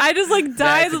 and I just like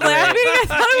died That's laughing. I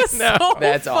thought it was so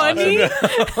That's funny.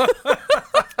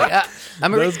 Yeah,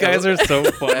 Those guys are so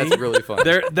funny. That's really funny.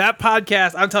 That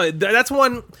podcast, I'm telling you, that's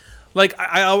one. Like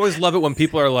I always love it when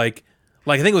people are like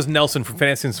I think it was Nelson from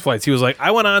Fantasy and Flights. He was like, I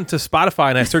went on to Spotify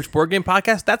and I searched Board Game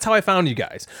Podcast. That's how I found you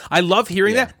guys. I love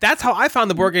hearing Yeah. that. That's how I found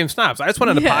the Board Game Snobs. I just went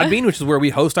on to Yeah. Podbean, which is where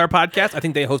we host our podcast. I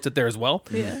think they host it there as well.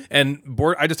 Yeah. And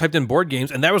I just typed in board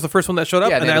games, and that was the first one that showed up.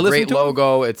 Yeah, and they I have a listened great to it.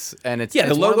 logo. It's Yeah, it's the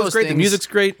one of logo's those great. The things- music's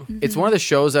great. It's one of the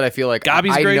shows that I feel like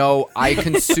Gabi's I great. know I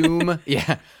consume.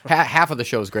 Yeah, half of the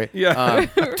show is great. Yeah.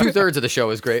 2/3 of the show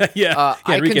is great. Yeah.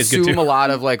 I Enrique's good, consume too. a lot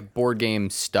of like board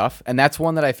game stuff, and that's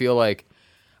one that I feel like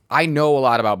I know a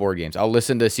lot about board games. I'll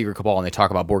listen to Secret Cabal and they talk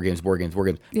about board games.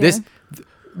 Yeah. This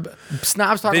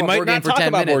snobs talk They about might board not game for talk 10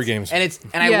 about minutes, board games. and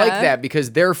I Yeah. like that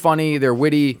because they're funny, they're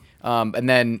witty, and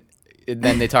then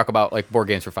they talk about like board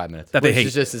games for 5 minutes That they which hate.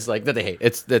 is just is like that they hate.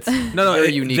 That's No,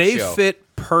 very unique. they show. fit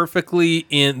perfectly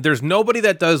in. There's nobody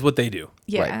that does what they do.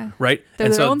 Yeah. Right? They're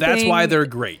and their so own that's thing, why they're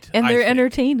great. And I they're think.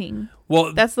 entertaining.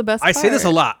 Well, That's the best I say this a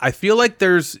part. lot. I feel like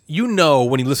there's,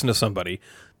 when you listen to somebody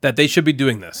that they should be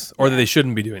doing this or that they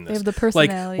shouldn't be doing this. have the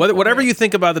personality Like for whatever it. you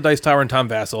think about the Dice Tower and Tom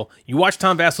Vassell, you watch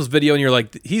Tom Vassell's video and you're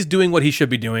like, he's doing what he should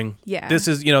be doing. Yeah. This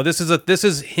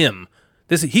is him.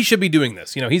 He should be doing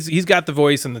this. He's got the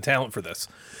voice and the talent for this.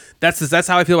 That's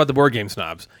how I feel about the Board Game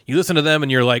Snobs. You listen to them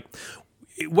and you're like,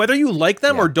 whether you like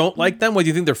them or don't like them, whether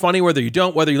you think they're funny, whether you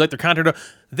don't, whether you like their content,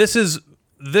 this is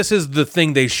the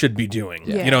thing they should be doing.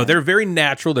 Yeah. They're very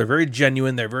natural, they're very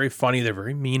genuine, they're very funny, they're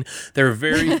very mean, they're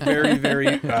very, very,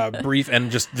 very brief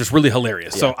and just really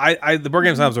hilarious. So the Board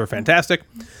Game Snobs are fantastic.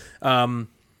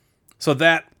 So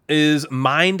that is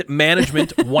mind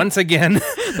management once again.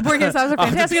 The board game snobs are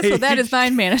fantastic, so that is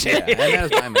mind management. Yeah, and that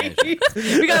is my management.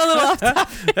 We got a little off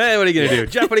topic. Hey, what are you gonna do,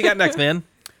 Jeff? What do you got next, man?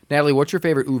 Natalie, what's your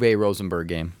favorite Uwe Rosenberg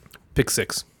game? Pick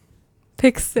 6.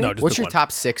 Pick 6. No, just What's pick your one.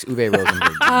 top 6 Uwe Rosenberg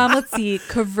games? Let's see.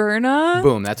 Caverna,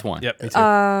 Boom, that's one. Yep, me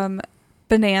too.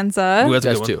 Bonanza, Ooh, that's a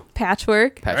That's good one. 2.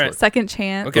 Patchwork, Patchwork. Second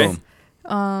Chance, Okay.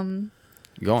 Boom.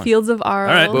 Going. Fields of Arl.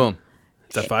 All right. Boom.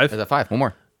 Is that 5? Is that 5? One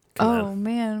more. Oh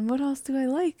man, what else do I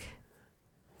like?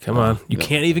 Come on. You Go.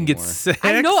 can't even get More. 6.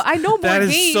 I know more That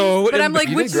is games, so but I'm like,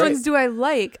 you which did great. ones do I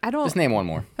like? I don't. Just name one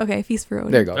more. Okay, Feast for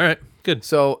Odin. There you go. All right, good.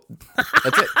 So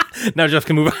that's it. Now Jeff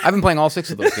can move on. I've been playing all 6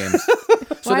 of those games.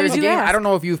 So Why there's did a you game ask? I don't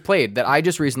know if you've played that I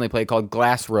just recently played called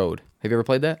Glass Road. Have you ever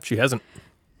played that? She hasn't.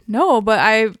 No, but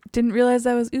I didn't realize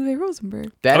that was Uwe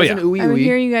Rosenberg. That Oh, is yeah. an Ooey I've been Ooey.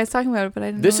 hearing you guys talking about it, but I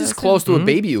didn't. This know is that was close him. to a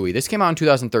baby Ooey. This came out in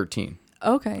 2013.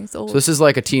 Okay, so So this is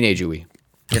like a teenage Ooey.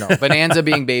 Bonanza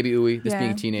being baby Ooey, this Yeah,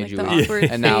 being teenage like the Ooey, awkward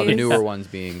and now the phase. newer ones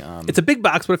being. It's a big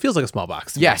box, but it feels like a small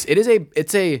box. Yes, it is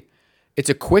it's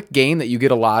a quick game that you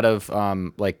get a lot of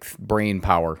like brain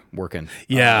power working.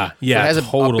 Yeah, So yeah, it has a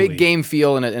totally. big game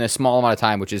feel in a small amount of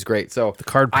time, which is great. So the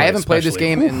card play I haven't played this especially.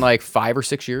 game in like 5 or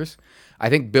 6 years. I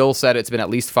think Bill said it's been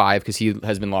at least 5 because he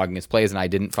has been logging his plays and I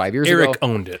didn't 5 years Eric ago.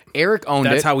 owned it. Eric owned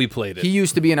it. That's how we played it. He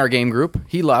used to be in our game group.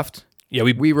 He left. Yeah,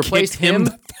 we replaced kicked him him.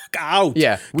 the fuck out.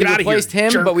 Yeah, we Get outta here, replaced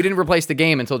him, jerk. but we didn't replace the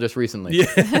game until just recently. Yeah.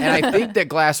 And I think that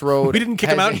Glass Road. We didn't kick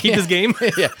him out and keep his game?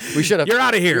 Yeah, we should have. You're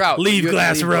outta here. You're out. Leave You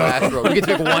have to Glass Road. You get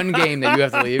to pick one game that you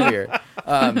have to leave here.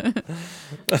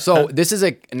 So this is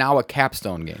now a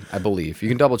capstone game, I believe. You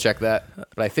can double check that,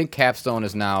 but I think capstone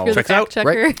is now You're the Checks out, fact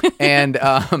checker. right. And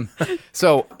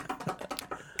so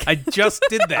I just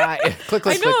did that. click,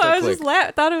 I click, know. click, I was click.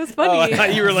 just thought it was Oh, I funny.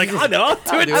 thought you were like, oh no, I'll do it.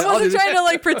 I'll do I it. wasn't trying to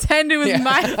like pretend it was Yeah.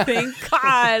 my thing.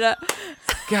 God.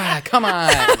 God, come on.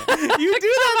 You do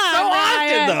that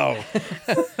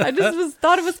so often, though. I just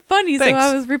thought it was funny, so Thanks.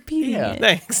 I was repeating Yeah. it.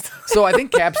 Thanks. So I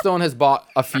think Capstone has bought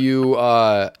a few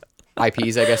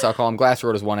IPs, I guess I'll call them. Glass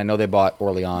Road is one. I know they bought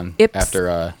Orleans Ips.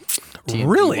 after TNT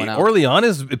Really? went out.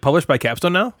 Orleans is published by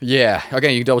Capstone now? Yeah.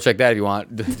 Okay, you can double check that if you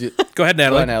want. Go ahead, Go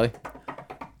Natalie. ahead, Natalie.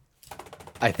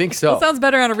 I think so. Sounds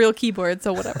better on a real keyboard,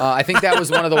 so whatever. I think that was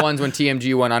one of the ones when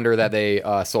TMG went under that they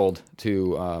sold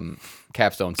to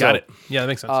Capstone. Got it. Yeah, that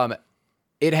makes sense.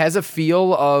 It has a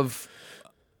feel of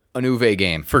an Uwe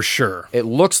game. For sure. It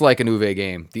looks like an Uwe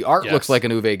game. The art Yes. looks like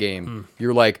an Uwe game.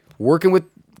 You're like working with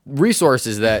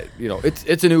resources that,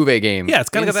 it's an Uwe game. Yeah, it's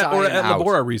kind of got that inside and out.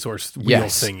 Labora resource wheel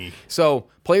Yes. thingy. So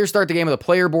players start the game with a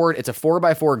player board. It's a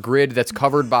 4x4 grid that's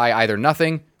covered by either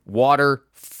nothing, water,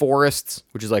 forests,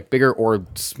 which is like bigger, or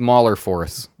smaller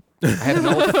forests. I have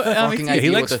no fucking idea.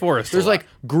 He likes what forests a There's lot. like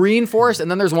green forest,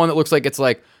 and then there's one that looks like it's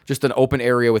like just an open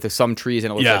area with some trees,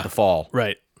 and it looks like the fall.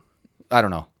 Right. I don't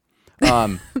know.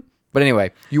 But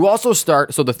anyway, you also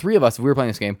start. So the three of us, if we were playing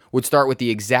this game, would start with the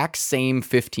exact same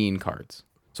 15 cards.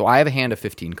 So I have a hand of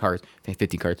 50 cards, and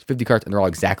they're all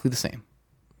exactly the same.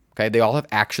 Okay, they all have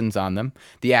actions on them.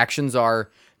 The actions are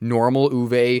normal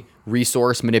Uwe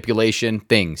resource manipulation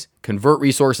things. Convert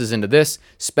resources into this,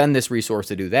 spend this resource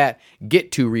to do that,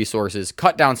 get 2 resources,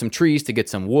 cut down some trees to get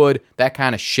some wood, that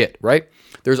kind of shit, right?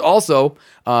 There's also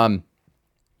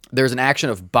there's an action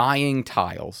of buying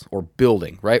tiles or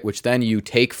building, right? Which then you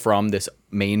take from this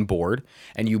main board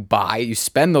and you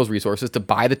spend those resources to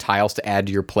buy the tiles to add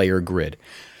to your player grid.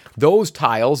 Those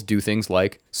tiles do things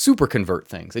like super convert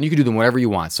things, and you can do them whenever you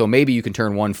want. So maybe you can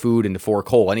turn 1 food into 4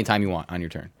 coal anytime you want on your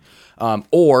turn.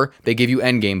 Or they give you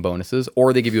endgame bonuses,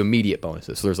 or they give you immediate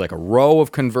bonuses. So there's like a row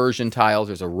of conversion tiles,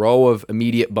 there's a row of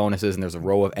immediate bonuses, and there's a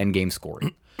row of endgame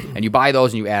scoring. And you buy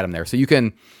those and you add them there. So you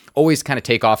can always kind of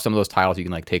take off some of those tiles. You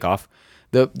can like take off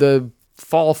the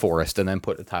fall forest and then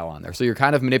put a tile on there. So you're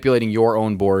kind of manipulating your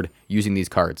own board using these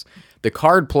cards. The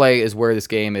card play is where this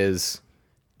game is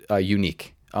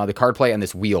unique. The card play and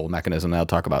this wheel mechanism that I'll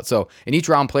talk about. So in each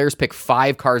round, players pick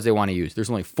 5 cards they want to use. There's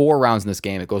only 4 rounds in this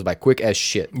game. It goes by quick as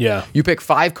shit. Yeah. You pick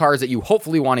 5 cards that you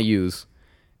hopefully want to use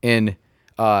in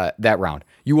that round.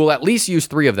 You will at least use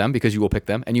 3 of them because you will pick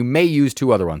them, and you may use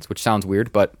 2 other ones, which sounds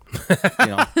weird, but you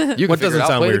can What figure doesn't it out.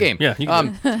 sound Play weird? the game. Yeah, you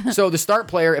can So the start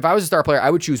player, if I was a start player, I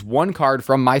would choose 1 card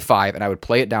from my 5 and I would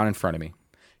play it down in front of me.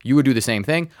 You would do the same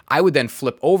thing. I would then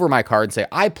flip over my card and say,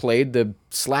 I played the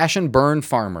Slash and Burn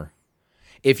Farmer.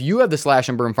 If you have the Slash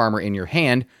and Burn Farmer in your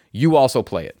hand, you also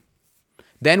play it.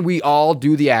 Then we all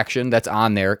do the action that's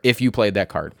on there if you played that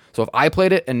card. So if I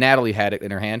played it and Natalie had it in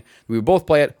her hand, we would both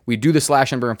play it. We do the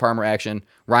Slash and Burn Farmer action.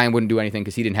 Ryan wouldn't do anything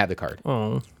because he didn't have the card.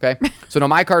 Oh. Okay? So now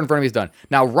my card in front of me is done.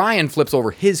 Now Ryan flips over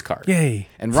his card. Yay.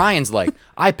 And Ryan's like,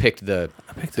 I picked the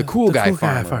cool guy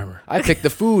farmer. I picked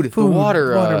the food, the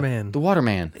water waterman. the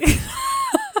waterman.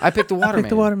 I picked the waterman.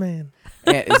 The waterman.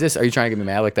 And are you trying to get me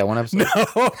mad like that one episode?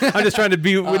 No, I'm just trying to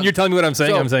be, when you're telling me what I'm saying,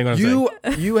 So I'm saying what I'm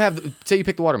saying. you have, say you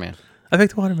picked the waterman. I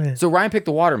picked the waterman. So Ryan picked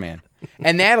the waterman.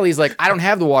 And Natalie's like, I don't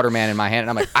have the waterman in my hand. And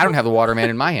I'm like, I don't have the waterman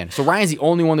in my hand. So Ryan's the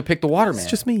only one that picked the waterman. It's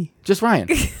just me. Just Ryan.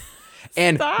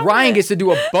 And Ryan gets to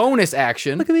do a bonus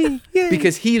action. Look at me. Yay.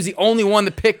 Because he's the only one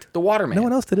that picked the waterman. No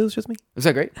one else did. It was just me. Is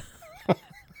that great?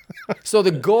 So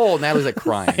the goal, Natalie's like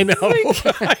crying. I know.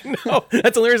 I know.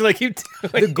 That's hilarious. I keep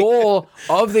doing. The goal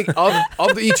of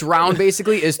each round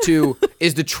basically is to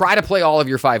try to play all of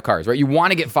your 5 cards, right? You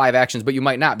want to get 5 actions, but you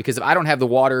might not, because if I don't have the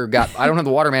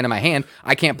waterman in my hand,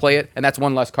 I can't play it, and that's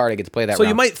one less card I get to play that So round.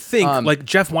 you might think, like,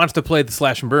 Jeff wants to play the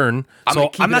Slash and Burn, so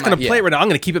I'm not going to play it right now. I'm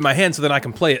going to keep it in my hand so then I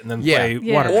can play it and then play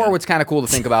Waterman. Or what's kind of cool to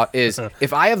think about is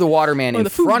if I have the waterman in the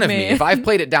food front of me, man. if I've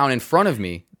played it down in front of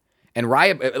me, and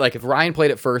Ryan, like if Ryan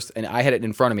played it first and I had it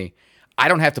in front of me, I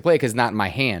don't have to play it because it's not in my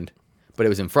hand, but it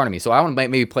was in front of me. So I want to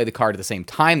maybe play the card at the same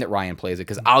time that Ryan plays it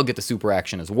because I'll get the super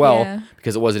action as well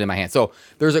because it wasn't in my hand. So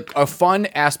there's a fun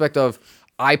aspect of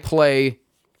I play,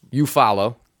 you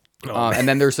follow, and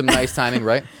then there's some nice timing,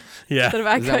 right? Yeah. Instead of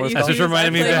I Is that cut what you it's That's just choose,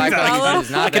 reminding me I play that you I cut you follow.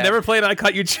 choose. Not I can that. never play it. I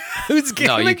cut you choose game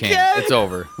No, you again. can't. It's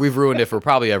over. We've ruined it for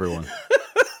probably everyone.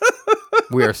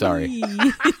 We are sorry.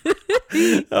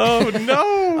 Oh,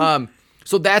 no.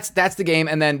 So that's the game,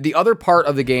 and then the other part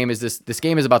of the game is this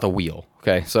game is about the wheel.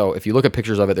 Okay, so if you look at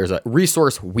pictures of it, there's a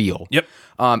resource wheel. Yep.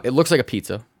 It looks like a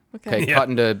pizza. Okay, Yeah. cut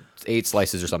into 8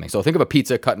 slices or something. So think of a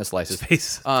pizza cut into slices.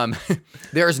 Space.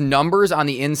 There's numbers on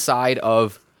the inside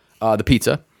of the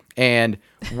pizza, and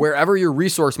wherever your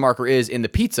resource marker is in the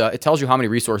pizza, it tells you how many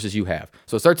resources you have.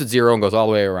 So it starts at 0 and goes all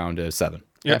the way around to 7.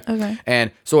 Yep. Okay.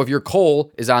 And so if your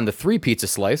coal is on the 3 pizza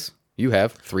slice, you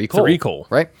have 3 coal. 3 coal.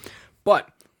 Right? But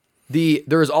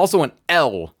There is also an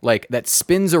L like that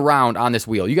spins around on this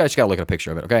wheel. You guys just gotta look at a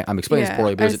picture of it, okay? I'm explaining this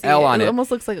poorly, but there's an L on it. It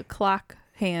almost looks like a clock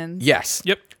hand. Yes.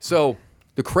 Yep. So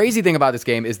the crazy thing about this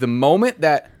game is the moment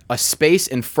that a space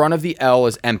in front of the L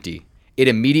is empty, it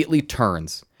immediately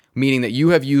turns, meaning that you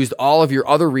have used all of your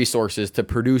other resources to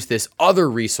produce this other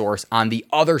resource on the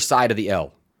other side of the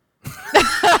L.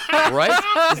 Right?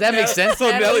 Does that make sense? So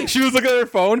Nelly, she was looking at her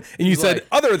phone, and you said, like,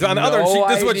 "Other on the other." no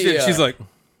This is what she did. idea. She's like,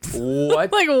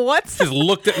 What? Like what? just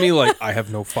looked at me like, "I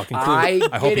have no fucking clue." I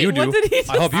hope get it. you do. What did he just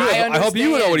I hope you. I I hope you know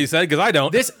understand. what he said because I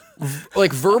don't. This,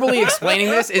 like, verbally explaining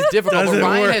this is difficult, but Doesn't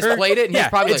Ryan has work. played it, and he's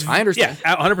probably like, I understand.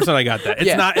 Yeah, 100%. I got that. It's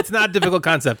Yeah. not. It's not a difficult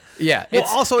concept. Yeah, Well,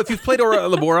 it's- also, if you've played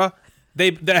Labora,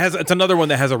 it's another one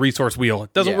that has a resource wheel.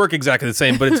 It doesn't Yeah. work exactly the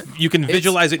same, but you can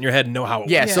visualize it in your head and know how it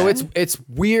Yeah, works. so Yeah. it's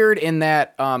weird in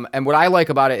that, and what I like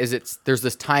about it is there's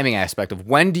this timing aspect of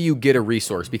when do you get a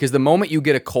resource? Because the moment you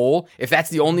get a coal, if that's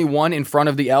the only one in front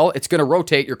of the L, it's going to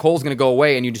rotate, your coal's going to go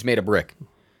away, and you just made a brick.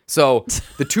 So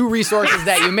the two resources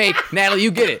that you make, Natalie,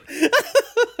 you get it.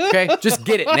 Okay, just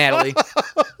get it, Natalie.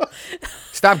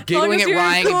 Stop giggling as at you're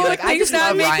Ryan cool and be like, with I things just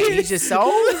love not Ryan. making- He's just so.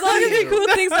 As long as your cool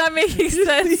thing's not making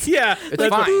sense. Yeah, It's that's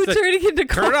fine. Food what- turning into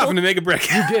coal. Turn it off and make a brick.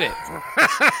 You get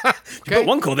it. Put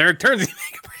one coal there, it turns.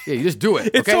 Yeah, you just do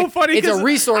it. It's okay? so funny. It's 'cause a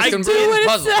resource I do conversion what it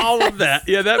puzzle. says. All of that.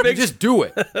 Yeah, that You makes just do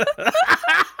it.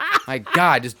 My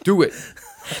God, just do it.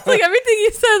 Like everything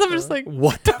he says, I'm just like,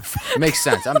 what the fuck? It makes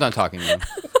sense. I'm done talking to you.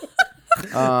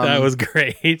 That was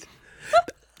great.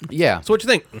 Yeah, So what you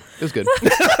think? it was good.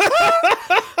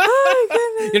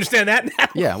 You understand that now?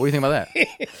 Yeah, what do you think about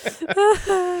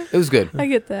that? It was good. I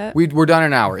get that. We're done in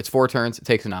an hour. It's 4 turns. It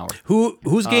takes an hour.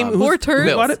 Whose game? Who's, 4 turns?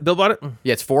 Who bought it? Bill bought it.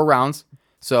 Yeah, it's 4 rounds.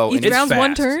 So Each it's round's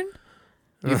one fast. turn.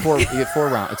 you get four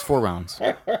rounds. It's 4 rounds.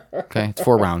 Okay, it's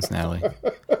 4 rounds, Natalie.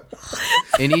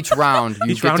 In each round,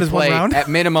 you Each get round to is one play round? at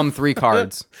minimum 3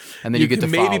 cards, and then you, get to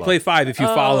can maybe follow. play 5 if you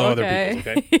follow other okay.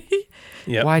 people's. Okay.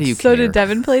 Yeah. Why do you So care? did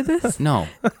Devin play this? No.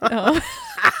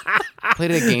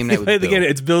 Played a game night with Play the Bill. game.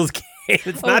 It's Bill's game.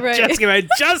 It's not right. Jeff's game. I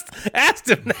just asked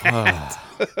him that.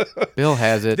 Bill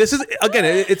has it. This is again.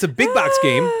 It's a big box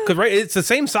game because right. It's the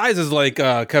same size as like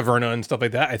Caverna and stuff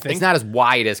like that. I think It's not as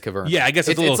wide as Caverna. Yeah, I guess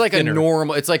it's a little like thinner. a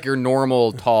normal. It's like your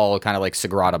normal tall kind of like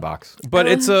Sagrada box. but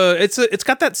it's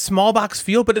got that small box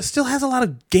feel, but it still has a lot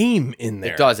of game in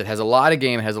there. It does. It has a lot of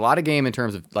game. It has a lot of game in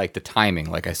terms of like the timing.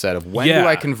 Like I said, of when Yeah. do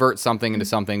I convert something into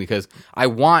something? Because I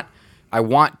want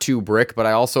 2 brick, but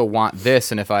I also want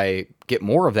this. And if I get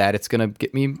more of that, it's gonna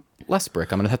get me less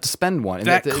brick. I'm gonna have to spend one. And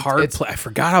That it's- card it's- play. I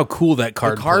forgot how cool that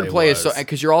card play is was. so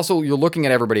because you're looking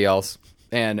at everybody else,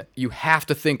 and you have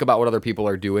to think about what other people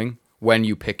are doing when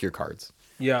you pick your cards.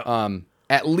 Yeah.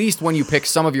 At least when you pick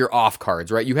some of your off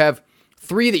cards, right? You have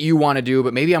 3 that you want to do,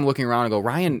 but maybe I'm looking around and go,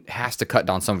 Ryan has to cut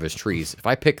down some of his trees. If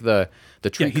I pick the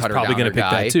tree Yeah, he's cutter probably downer gonna pick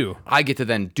that guy, too. I get to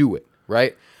then do it,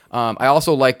 right? I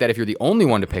also like that if you're the only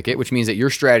one to pick it, which means that your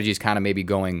strategy is kind of maybe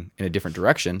going in a different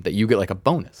direction, that you get like a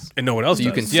bonus. and no one else So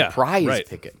you can does. Yeah, surprise right.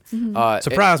 pick it.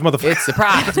 Surprise, motherfucker. It's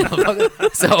surprise,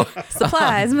 motherfucker. So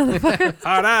Supplies, motherfucker.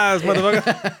 Hard eyes,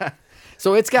 motherfucker.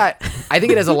 So it's got, I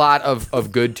think it has a lot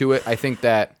of good to it. I think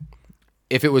that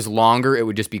if it was longer, it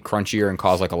would just be crunchier and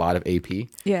cause like a lot of AP.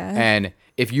 Yeah. And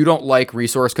if you don't like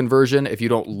resource conversion, if you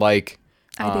don't like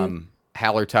I do.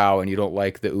 Hallertau and you don't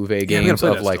like the Uwe we gotta games play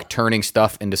of that like still. turning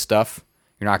stuff into stuff,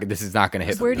 this is not going to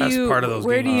hit. Where do That's you part of those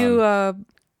where games. do you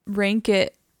rank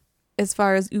it as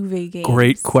far as Uwe games?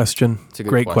 Great question. It's a good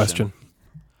Great question.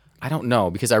 I don't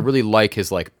know because I really like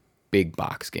his like big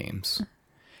box games.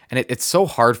 And it's so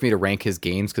hard for me to rank his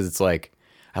games because it's like,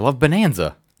 I love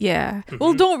Bonanza. Yeah.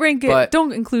 Well, don't rank it. But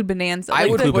Don't include Bonanza. I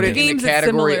Like, would the put it in games the it's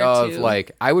category similar of to.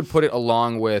 like, I would put it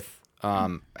along with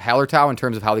Hallertau in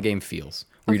terms of how the game feels.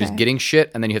 Where you're just Okay. getting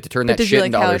shit and then you have to turn But that did you shit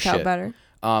like into other Hallertau shit. better?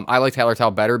 I liked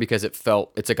Hallertau better because it's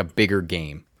like a bigger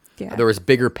game. Yeah. There was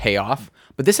bigger payoff,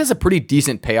 but this has a pretty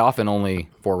decent payoff in only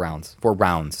 4 rounds. 4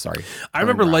 rounds, sorry. I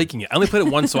remember rounds. liking it. I only played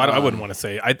it once, so I wouldn't want to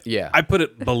say. Yeah. I put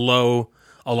it below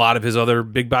a lot of his other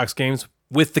big box games,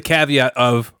 with the caveat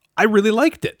of I really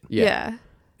liked it. Yeah.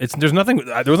 There was nothing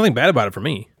bad about it for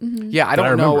me. Yeah, I That I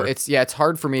don't know. remember. It's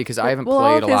hard for me because I haven't Well,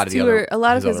 played a all lot of of his the other. a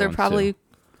lot of his his other are ones, probably too.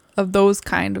 of those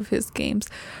kind of his games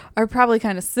are probably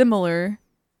kind of similar.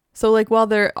 So like while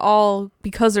they're all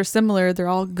because they're similar, they're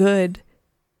all good.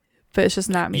 But it's just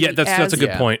not maybe Yeah, that's a good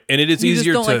Yeah. point, and it is You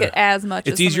easier just don't to like it as much.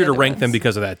 it's as some of easier the to other rank them ones.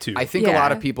 because of that too. I think a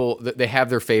lot Yeah. of people they have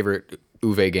their favorite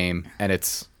Uwe game, and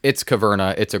it's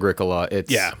Caverna, it's Agricola,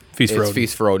 it's Feast for it's Odin.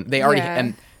 Feast for Odin. They already Yeah.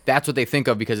 and that's what they think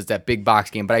of because it's that big box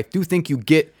game. But I do think you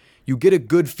get you get a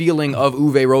good feeling of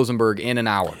Uwe Rosenberg in an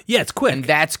hour. Yeah, it's quick. And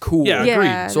that's cool. Yeah, Yeah,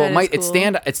 agreed. So that it is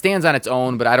cool. stands on its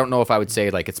own, but I don't know if I would say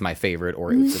like it's my favorite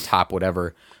or it's the top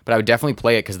whatever. But I would definitely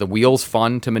play it because the wheel's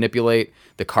fun to manipulate.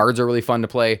 The cards are really fun to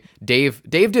play. Dave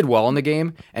did well in the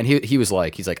game, and he's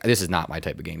like, this is not my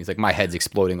type of game. He's like, my head's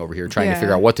exploding over here trying to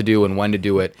figure out what to do and when to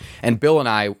do it. And Bill and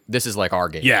I, this is like our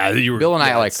game. Yeah, Bill and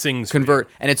I like sings convert,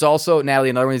 and it's also Natalie.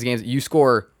 Another one of these games, you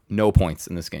score no points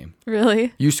in this game.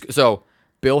 Really? So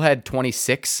Bill had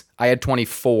 26, I had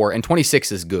 24, and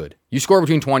 26 is good. You score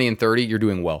between 20 and 30, you're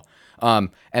doing well. And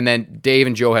then Dave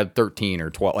and Joe had 13 or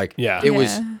 12. Like, Yeah. it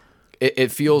was.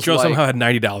 It feels Joe like somehow had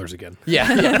 $90 again. yeah.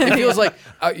 It feels like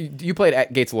you played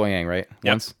at Gates Loyang, right?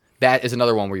 Yep. Once. That is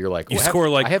another one where you're like, You score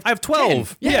like, I have 12.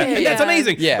 10. Yeah, Yeah. that's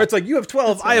amazing. Yeah. Or it's like, you have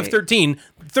 12, I have 13.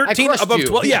 13 crushed above you.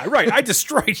 12. Yeah, right. I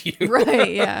destroyed you.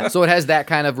 Right, yeah. So it has that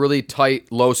kind of really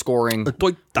tight, low scoring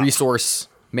Like that. resource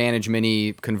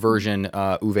management conversion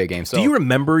Uwe game. So Do you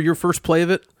remember your first play of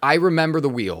it? I remember the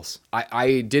wheels.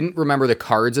 I didn't remember the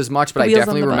cards as much, but I Wheels on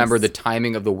definitely the remember bus. the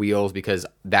timing of the wheels because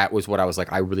that was what I was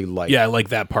like, I really liked. Yeah, I like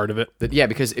that part of it. Yeah,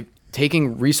 because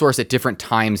taking resource at different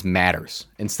times matters.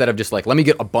 Instead of just like, let me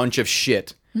get a bunch of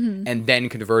shit and then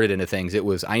convert it into things. It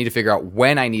was, I need to figure out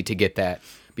when I need to get that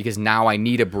because now I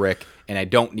need a brick and I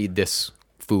don't need this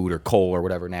food or coal or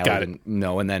whatever. Now I Got it. didn't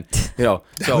know. And then, so,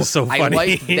 was so I funny.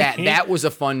 liked that. That was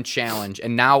a fun challenge.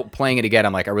 And now playing it again,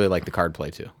 I'm like, I really like the card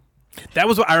play too. That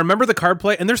was what I remember the card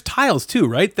play, and there's tiles too,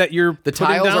 right? That you're The putting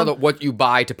tiles down? are what you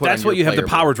buy to put That's on your what you have the player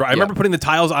power board. draw. I Yeah. remember putting the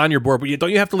tiles on your board, but don't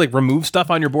you have to like remove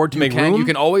stuff on your board to make room? You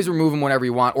can always remove them whenever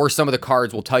you want, or some of the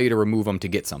cards will tell you to remove them to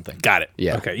get something. Got it.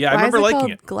 Yeah. Okay. Yeah, I Why remember is it liking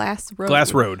called it. Glass Road?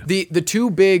 Glass Road. The two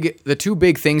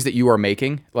big things that you are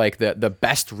making, like the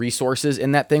best resources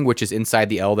in that thing, which is inside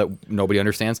the L that nobody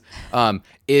understands,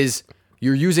 is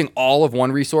you're using all of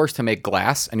one resource to make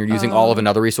glass, and you're using all of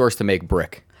another resource to make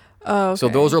brick. Oh, okay. So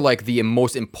those are like the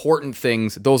most important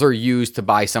things. Those are used to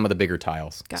buy some of the bigger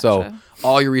tiles. So Gotcha.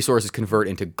 all your resources convert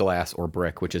into glass or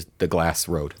brick, which is the Glass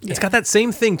Road. It's got that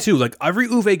same thing too. Like every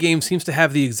Uwe game seems to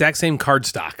have the exact same card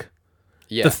stock.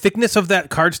 Yeah. The thickness of that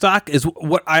card stock is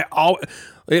what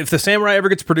if the Samurai ever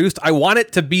gets produced, I want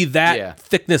it to be that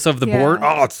thickness of the Yeah. board.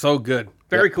 Oh, it's so good.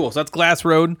 Very cool. So that's Glass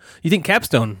Road. You think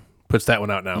Capstone puts that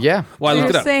one out now? Yeah. Well, I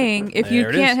looked it You're up. saying if you There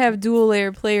it can't is. have dual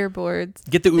layer player boards,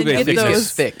 Get the then Uwe get thickness.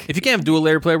 those thick. If you can't have dual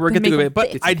layer player board, get the Then make Uwe. them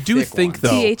But thick. I do Thick think ones. though,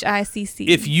 THICC.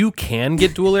 if you can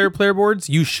get dual layer player boards,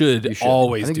 you should, should.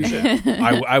 always I do think you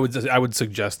that. I would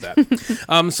suggest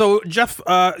that. So Jeff,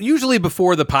 usually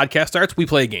before the podcast starts, we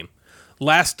play a game.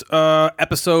 Last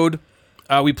episode,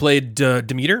 we played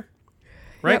Demeter,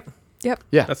 right? Yep.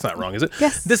 Yeah. That's not wrong, is it?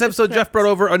 Yes, This episode, that's Jeff brought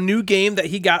over a new game that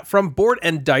he got from Board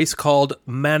and Dice called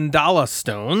Mandala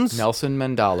Stones. Nelson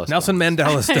Mandala. Nelson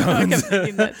Mandala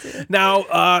Stones.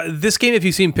 Now, this game, if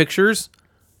you've seen pictures,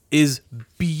 is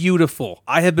beautiful.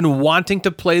 I have been wanting to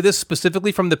play this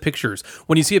specifically from the pictures.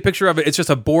 When you see a picture of it, it's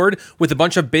just a board with a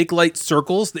bunch of bakelite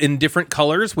circles in different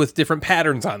colors with different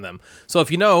patterns on them. So if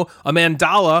you know, a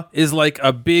mandala is like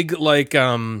a big like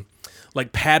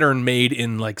pattern made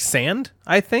in like sand,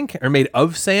 I think, or made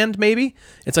of sand maybe.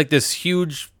 It's like this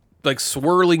huge like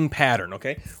swirling pattern,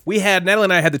 okay? Natalie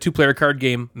and I had the 2-player card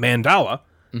game Mandala,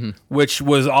 which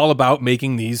was all about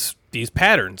making these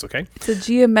patterns, okay? It's a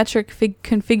geometric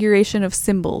configuration of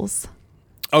symbols.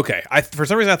 Okay. For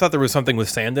some reason I thought there was something with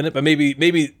sand in it, but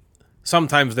maybe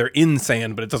sometimes they're in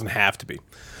sand, but it doesn't have to be.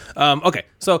 Okay.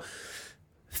 So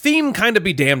theme kind of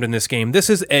be damned in this game. This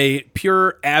is a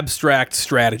pure abstract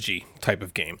strategy type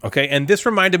of game, okay? And this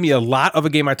reminded me a lot of a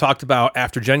game I talked about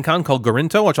after Gen Con called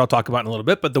Gorinto, which I'll talk about in a little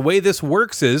bit. But the way this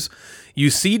works is you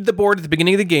seed the board at the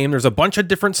beginning of the game. There's a bunch of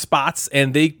different spots,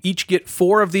 and they each get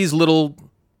 4 of these little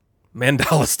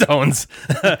mandala stones,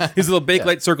 these little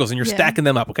bakelite circles, and you're stacking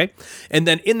them up, okay? And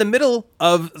then in the middle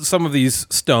of some of these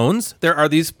stones, there are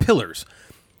these pillars.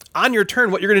 On your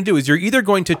turn, what you're going to do is you're either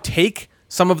going to take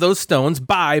some of those stones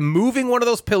by moving one of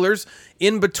those pillars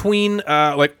in between,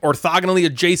 like orthogonally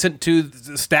adjacent to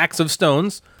the stacks of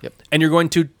stones. Yep. And you're going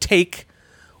to take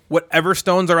whatever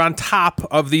stones are on top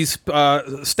of these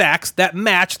stacks that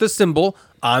match the symbol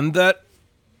on the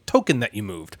token that you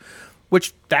moved,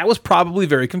 which that was probably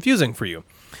very confusing for you.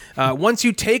 Once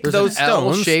you take There's those an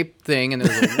stones, L-shaped thing, and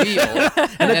there's a wheel,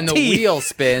 and then the T. wheel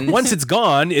spins. once it's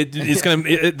gone,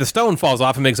 the stone falls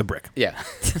off and makes a brick. Yeah.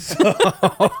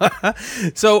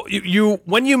 So you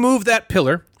when you move that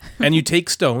pillar and you take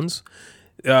stones,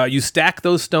 you stack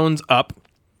those stones up.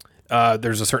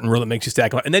 There's a certain rule that makes you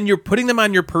stack them up. And then you're putting them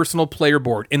on your personal player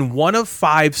board in one of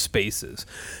 5 spaces.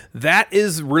 That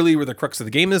is really where the crux of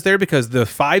the game is there, because the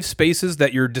 5 spaces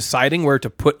that you're deciding where to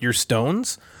put your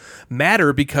stones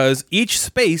matter, because each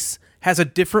space has a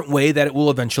different way that it will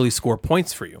eventually score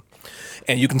points for you.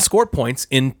 And you can score points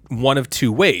in one of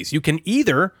 2 ways. You can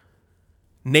either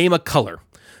name a color.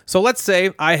 So let's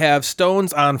say I have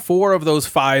stones on 4 of those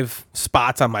 5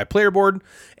 spots on my player board,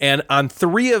 and on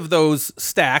 3 of those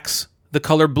stacks, the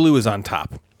color blue is on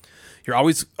top. You're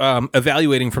always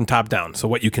evaluating from top down, so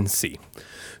what you can see.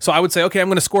 So I would say, okay, I'm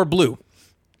going to score blue.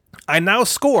 I now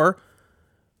score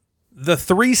the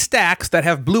 3 stacks that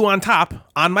have blue on top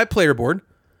on my player board,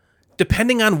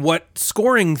 depending on what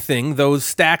scoring thing those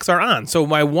stacks are on. So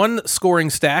my 1 scoring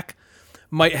stack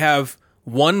might have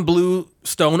 1 blue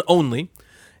stone only.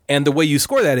 And the way you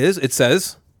score that is, it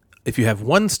says, if you have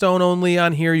 1 stone only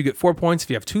on here, you get 4 points. If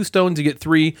you have 2 stones, you get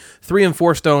 3. 3 and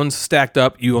 4 stones stacked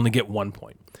up, you only get 1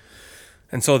 point.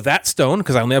 And so that stone,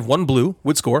 because I only have 1 blue,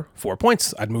 would score 4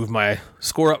 points. I'd move my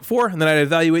score up 4, and then I'd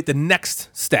evaluate the next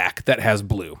stack that has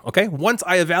blue. Okay? Once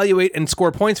I evaluate and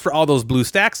score points for all those blue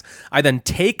stacks, I then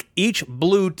take each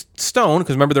blue stone,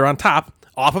 because remember they're on top,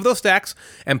 off of those stacks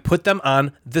and put them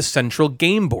on the central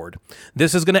game board.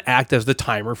 This is going to act as the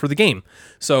timer for the game.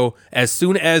 So as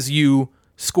soon as you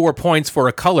score points for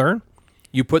a color,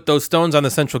 you put those stones on the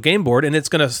central game board, and it's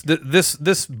going to,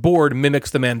 this board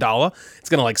mimics the mandala. It's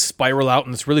going to like spiral out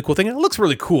in this really cool thing. And it looks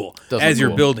really cool as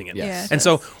you're building it. Yes. And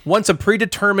so once a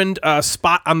predetermined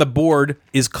spot on the board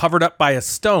is covered up by a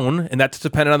stone, and that's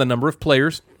dependent on the number of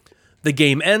players, the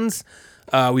game ends.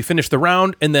 We finish the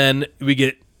round, and then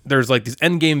there's like these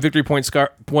end game victory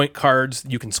point cards.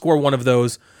 You can score one of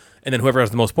those, and then whoever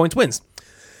has the most points wins.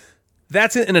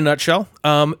 That's it in a nutshell.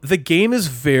 The game is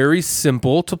very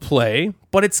simple to play,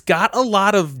 but it's got a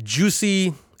lot of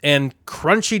juicy and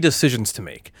crunchy decisions to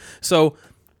make. So,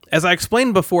 as I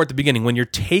explained before at the beginning, when you're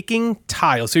taking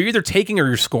tiles, so you're either taking or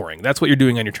you're scoring. That's what you're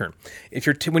doing on your turn.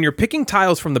 When you're picking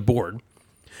tiles from the board,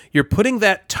 you're putting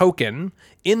that token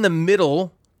in the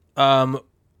middle, and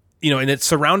it's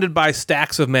surrounded by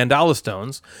stacks of mandala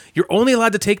stones. You're only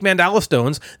allowed to take mandala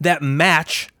stones that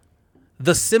match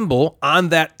the symbol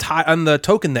on on the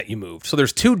token that you moved. So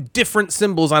there's 2 different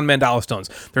symbols on mandala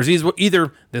stones. There's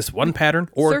either this one pattern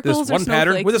or Circles this one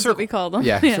pattern with a circle. We call them.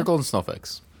 Yeah, circle and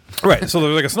snowflakes. Right. So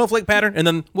there's like a snowflake pattern, and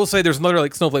then we'll say there's another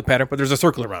like snowflake pattern, but there's a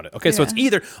circle around it. Okay, so it's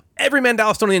either every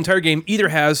mandala stone in the entire game either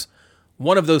has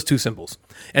one of those 2 symbols.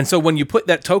 And so when you put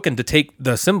that token to take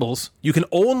the symbols, you can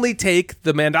only take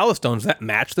the mandala stones that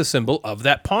match the symbol of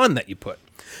that pawn that you put.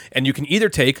 And you can either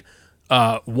take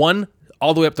 1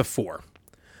 all the way up to 4.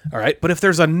 All right, but if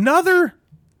there's another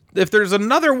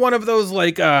one of those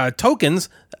like tokens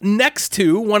next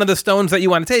to one of the stones that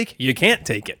you want to take, you can't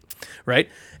take it, right?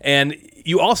 And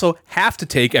you also have to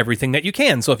take everything that you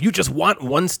can. So if you just want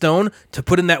 1 stone to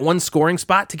put in that 1 scoring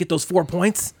spot to get those 4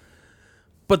 points,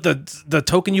 but the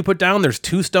token you put down, there's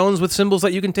 2 stones with symbols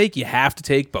that you can take, you have to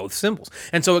take both symbols.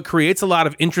 And so it creates a lot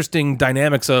of interesting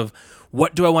dynamics of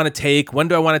what do I want to take? When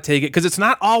do I want to take it? Because it's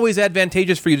not always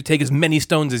advantageous for you to take as many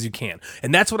stones as you can.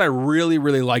 And that's what I really,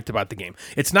 really liked about the game.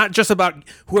 It's not just about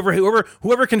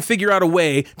whoever can figure out a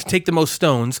way to take the most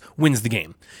stones wins the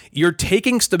game. You're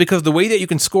taking because the way that you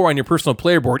can score on your personal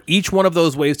player board, each one of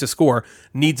those ways to score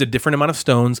needs a different amount of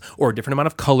stones or a different amount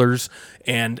of colors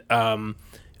and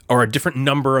or a different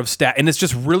number of stat. And it's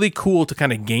just really cool to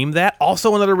kind of game that.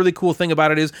 Also, another really cool thing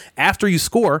about it is after you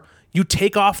score, you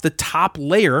take off the top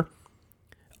layer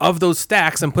of those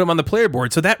stacks and put them on the player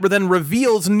board. So that then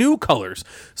reveals new colors.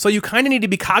 So you kind of need to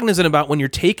be cognizant about when you're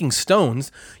taking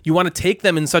stones, you want to take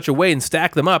them in such a way and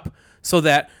stack them up so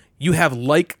that you have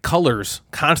like colors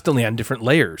constantly on different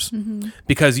layers. Mm-hmm.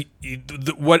 Because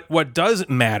what does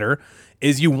matter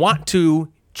is you want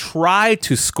to try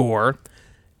to score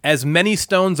as many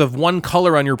stones of one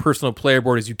color on your personal player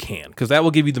board as you can, because that will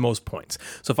give you the most points.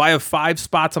 So if I have 5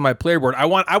 spots on my player board, I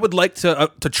would like to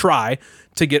try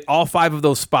to get all 5 of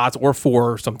those spots, or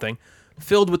 4 or something,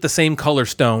 filled with the same color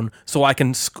stone, so I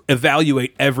can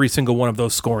evaluate every single one of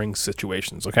those scoring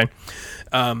situations. Okay,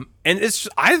 and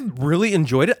I really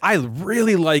enjoyed it. I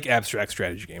really like abstract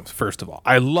strategy games. First of all,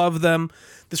 I love them.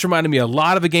 This reminded me a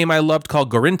lot of a game I loved called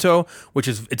Gorinto,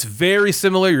 it's very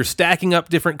similar. You're stacking up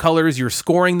different colors, you're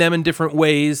scoring them in different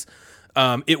ways.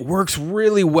 It works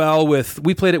really well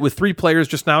we played it with 3 players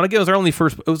just now, and again,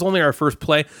 it was only our first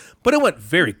play, but it went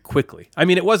very quickly. I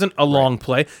mean, it wasn't a long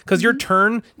play, because your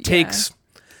turn takes,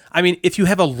 I mean, if you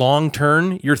have a long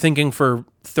turn, you're thinking for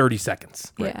 30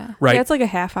 seconds. Yeah. Right. Yeah, it's like a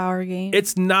half-hour game.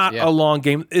 It's not a long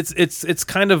game.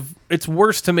 It's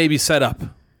worse to maybe set up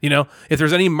You know, if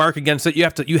there's any mark against it, you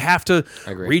have to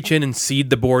agree. reach in and seed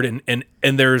the board, and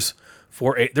there's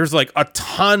there's like a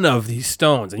ton of these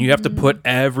stones, and you have to put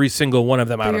every single one of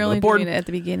them out You're on only the board. doing it at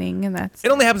the beginning, and that's It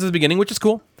only happens at the beginning, which is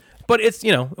cool. But it's,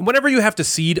 whenever you have to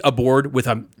seed a board with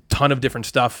a ton of different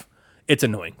stuff, it's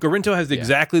annoying. Garinto has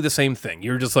exactly the same thing.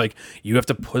 You're just like, you have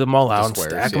to put them all out and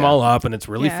squares, stack them all up, and it's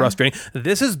really Yeah. frustrating.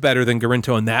 This is better than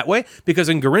Garinto in that way, because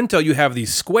in Garinto, you have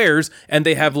these squares, and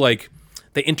they have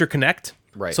they interconnect,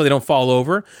 Right. so they don't fall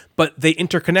over, but they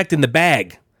interconnect in the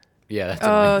bag. Yeah, that's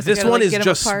so you This gotta, one is get 'em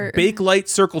just apart. Bakelite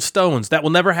circle stones. That will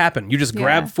never happen. You just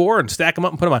grab 4 and stack them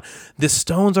up and put them on. The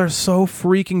stones are so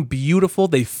freaking beautiful.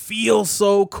 They feel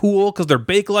so cool because they're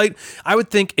Bakelite. I would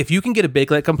think if you can get a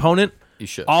Bakelite component, you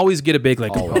should always get a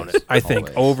Bakelite component. I think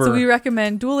over. So we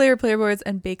recommend dual layer player boards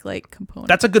and Bakelite components.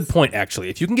 That's a good point, actually.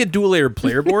 If you can get dual layered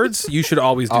player boards, you should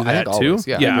always do I that think too. always,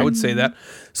 yeah. I would say that.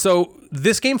 So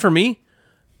this game for me,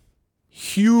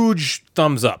 huge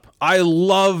thumbs up. I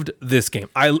loved this game.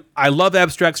 I love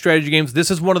abstract strategy games.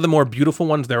 This is one of the more beautiful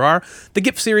ones there are. The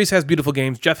GIF series has beautiful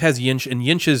games. Jeff has Yinch, and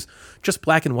Yinch is just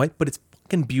black and white, but it's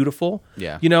fucking beautiful.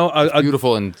 Yeah. A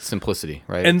beautiful in simplicity,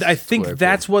 right? and It's I think very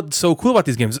that's what's so cool about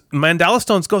these games. Mandala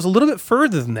Stones goes a little bit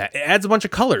further than that. It adds a bunch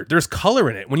of color. There's color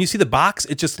in it. When you see the box,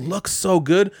 it just looks so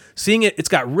good. Seeing it, it's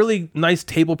got really nice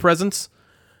table presence,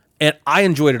 and I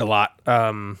enjoyed it a lot.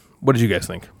 What did you guys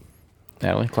think? cool.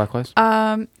 Natalie, clockwise.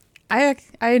 I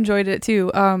enjoyed it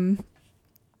too.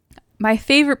 My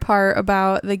favorite part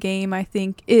about the game, I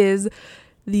think, is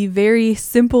the very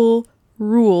simple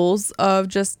rules of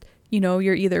just,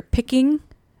 you're either picking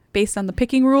based on the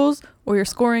picking rules or you're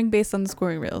scoring based on the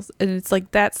scoring rules. And it's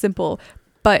like that simple.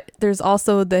 But there's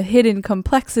also the hidden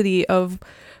complexity of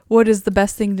what is the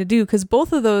best thing to do, because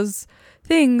both of those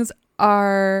things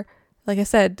are, like I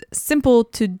said, simple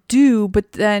to do,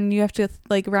 but then you have to,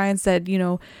 like Ryan said,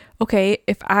 okay,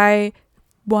 if I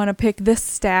want to pick this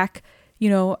stack,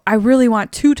 I really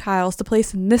want 2 tiles to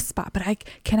place in this spot, but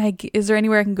is there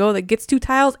anywhere I can go that gets 2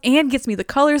 tiles and gets me the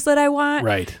colors that I want?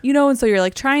 Right. And so you're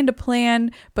like trying to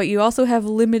plan, but you also have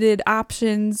limited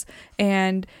options,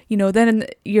 and, then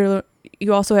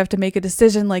you also have to make a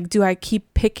decision, like, do I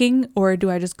keep picking or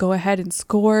do I just go ahead and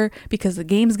score because the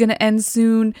game's going to end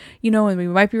soon, and we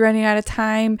might be running out of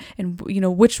time, and,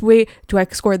 which way do I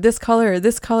score, this color or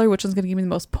this color, which one's going to give me the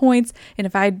most points, and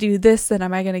if I do this, then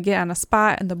am I going to get on a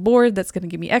spot in the board that's going to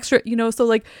give me extra, so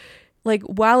like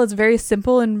while it's very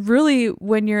simple, and really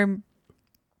when you're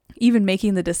even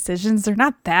making the decisions, they're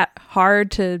not that hard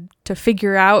to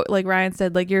figure out. Like Ryan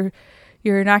said, like you're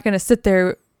not going to sit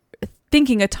there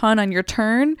thinking a ton on your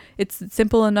turn. It's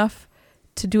simple enough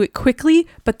to do it quickly,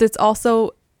 but there's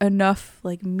also enough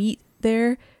like meat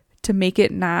there to make it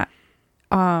not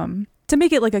to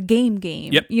make it like a game.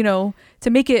 Yep. To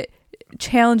make it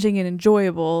challenging and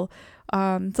enjoyable.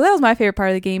 So that was my favorite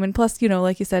part of the game, and plus,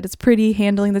 like you said, it's pretty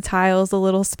handling the tiles, the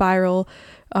little spiral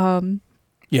On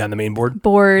the main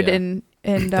board. Yeah. and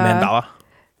The mandala.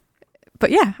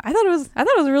 But yeah, I thought it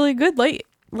was a really good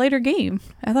lighter game.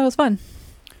 I thought it was fun.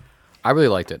 I really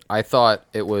liked it. I thought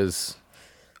it was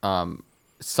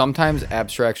sometimes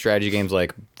abstract strategy games,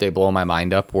 like, they blow my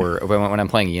mind up, where when I'm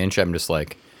playing Yinch, I'm just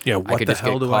like, what I could the just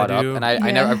hell get do I caught do? up.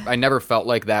 And Yeah. I never felt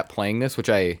like that playing this,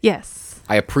 which I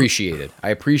appreciated. I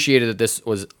appreciated that this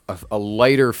was a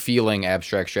lighter feeling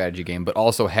abstract strategy game, but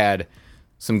also had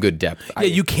some good depth. Yeah,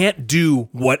 you can't do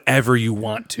whatever you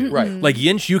want to. Right. Like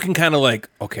Yinch, you can kind of like,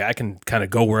 okay, I can kind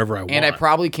of go wherever I want. And I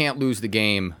probably can't lose the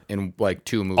game in like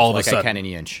 2 moves All of a like I sudden. can in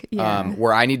Yinch. Yeah.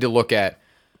 Where I need to look at,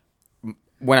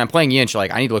 when I'm playing Yinch,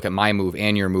 like, I need to look at my move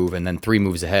and your move and then 3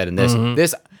 moves ahead. And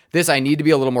this I need to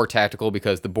be a little more tactical,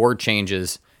 because the board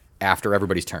changes after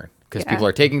everybody's turn. Because people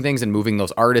are taking things and moving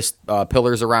those artist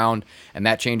pillars around, and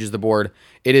that changes the board.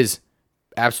 It is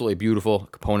absolutely beautiful.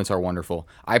 Components are wonderful.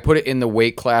 I put it in the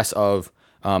weight class of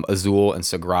Azul and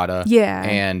Sagrada. Yeah.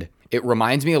 And it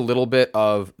reminds me a little bit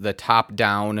of the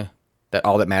top-down, that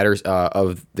All That Matters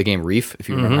of the game Reef, if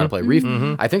you remember how to play Reef.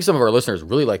 I think some of our listeners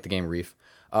really like the game Reef.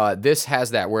 This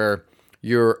has that, where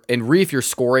you're in Reef, you're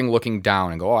scoring looking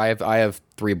down and go, I have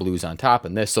 3 blues on top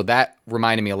and this. So that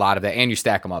reminded me a lot of that. And you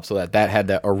stack them up, so that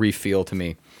had a Reef feel to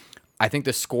me. I think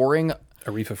the scoring,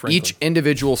 Aretha Franklin. each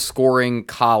individual scoring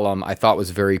column, I thought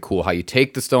was very cool. How you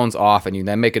take the stones off and you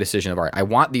then make a decision of, all right, I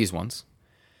want these ones.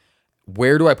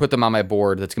 Where do I put them on my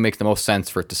board that's going to make the most sense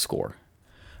for it to score?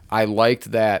 I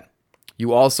liked that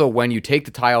you also, when you take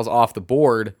the tiles off the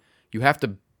board, you have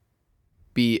to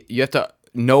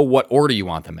know what order you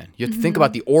want them in. You have to think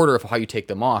about the order of how you take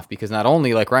them off, because not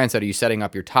only, like Ryan said, are you setting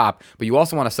up your top, but you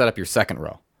also want to set up your second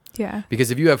row. Yeah.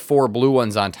 Because if you have 4 blue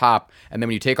ones on top, and then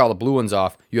when you take all the blue ones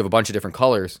off, you have a bunch of different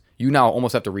colors, you now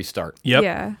almost have to restart. Yep.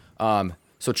 Yeah.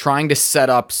 So trying to set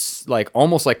up like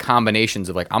almost like combinations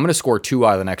of like, I'm going to score 2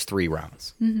 out of the next 3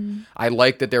 rounds. I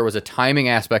like that there was a timing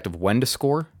aspect of when to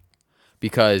score,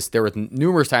 because there were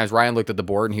numerous times Ryan looked at the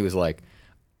board and he was like,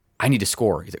 I need to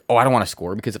score. He's like, oh, I don't want to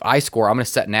score, because if I score, I'm going to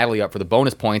set Natalie up for the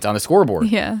bonus points on the scoreboard.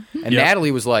 Yeah. And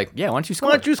Natalie was like, yeah, why don't you score?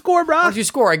 Why don't you score, bro? Why don't you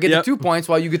score? I get the 2 points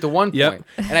while you get the 1 point.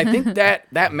 And I think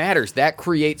that matters. That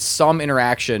creates some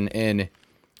interaction in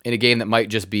a game that might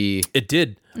just be... It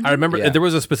did. I remember there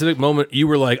was a specific moment you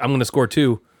were like, I'm going to score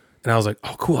 2. And I was like,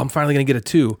 oh, cool, I'm finally going to get a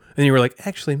 2. And you were like,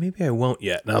 actually, maybe I won't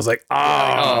yet. And I was like,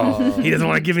 oh, he doesn't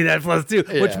want to give me that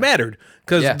 +2, which mattered,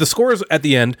 because the scores at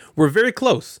the end were very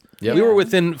close. Yep. We were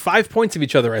within 5 points of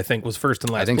each other, I think, was first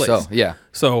and last place. I think so, yeah.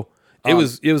 So it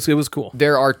was cool.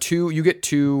 There are you get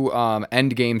 2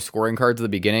 end game scoring cards at the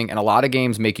beginning, and a lot of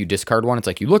games make you discard one. It's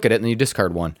like you look at it and then you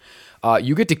discard one.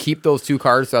 You get to keep those 2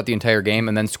 cards throughout the entire game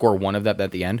and then score one of them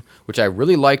at the end, which I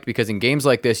really liked, because in games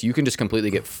like this, you can just completely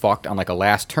get fucked on like a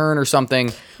last turn or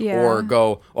something, or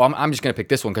go, well, I'm just going to pick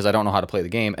this one because I don't know how to play the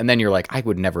game. And then you're like, I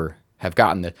would never have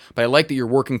gotten this. But I like that you're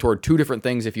working toward 2 different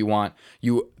things if you want.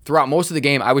 Throughout most of the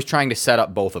game, I was trying to set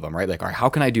up both of them, right? Like, all right, how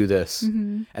can I do this?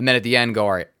 And then at the end go,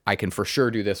 all right, I can for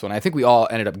sure do this one. I think we all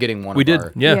ended up getting one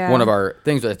of our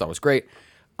things that I thought was great.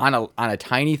 On a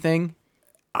tiny thing,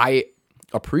 I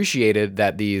appreciated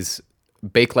that these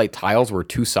Bakelite tiles were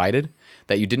 2-sided,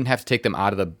 that you didn't have to take them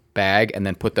out of the bag and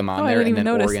then put them on there and then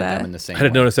orient them in the same way. I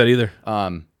didn't notice that either.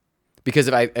 Because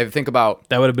if I think about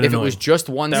that would have been if annoying. it was just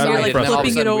one side, like and then all of a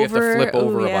flipping sudden it we have to over. flip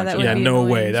over a bunch of Yeah, no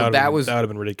way. So That would have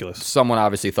been ridiculous. Someone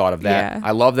obviously thought of that. Yeah.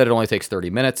 I love that it only takes 30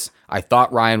 minutes. I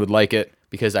thought Ryan would like it,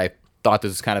 because I thought this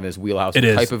was kind of his wheelhouse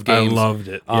type of game. I loved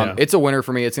it. It's a winner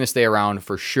for me. It's going to stay around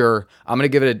for sure. I'm going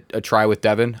to give it a try with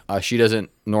Devin. She doesn't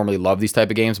normally love these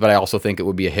type of games, but I also think it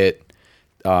would be a hit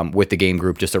with the game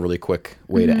group, just a really quick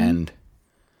way to end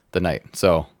the night.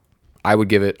 So I would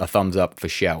give it a thumbs up for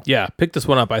show. Yeah, pick this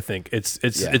one up, I think. It's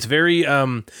very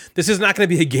this is not going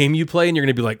to be a game you play and you're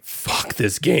going to be like, fuck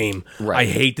this game. Right.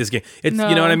 I hate this game. It's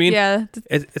you know what I mean? Yeah.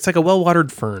 It's like a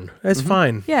well-watered fern. It's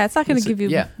fine. Yeah, it's not going to give you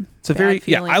It's a very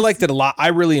feelings. I liked it a lot. I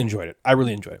really enjoyed it.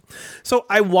 So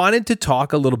I wanted to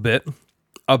talk a little bit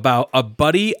about a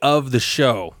buddy of the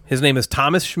show. His name is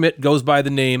Thomas Schmidt, goes by the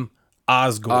name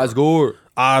Osgor.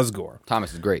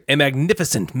 Thomas is great. A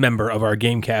magnificent member of our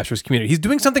Gamecasters community. He's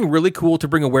doing something really cool to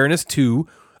bring awareness to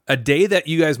a day that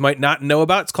you guys might not know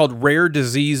about. It's called Rare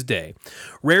Disease Day.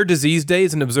 Rare Disease Day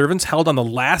is an observance held on the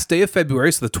last day of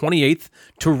February, so the 28th,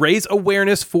 to raise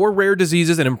awareness for rare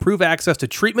diseases and improve access to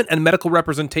treatment and medical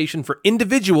representation for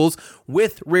individuals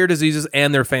with rare diseases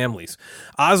and their families.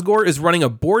 Osgor is running a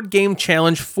board game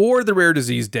challenge for the Rare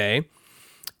Disease Day.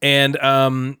 And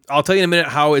I'll tell you in a minute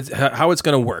how it's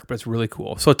going to work, but it's really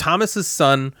cool. So Thomas's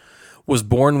son was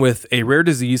born with a rare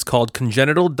disease called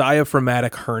congenital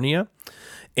diaphragmatic hernia,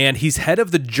 and he's head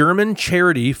of the German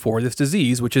charity for this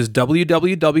disease, which is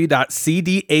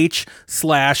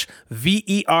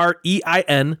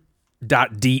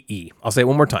www.cdh/verein.de. I'll say it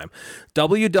one more time.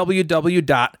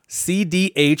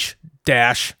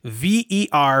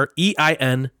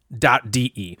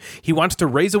 www.cdh-verein.de. He wants to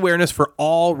raise awareness for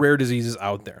all rare diseases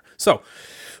out there. So,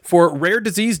 for Rare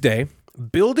Disease Day,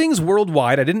 buildings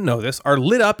worldwide, I didn't know this, are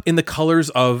lit up in the colors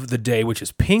of the day, which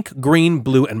is pink, green,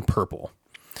 blue, and purple.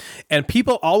 And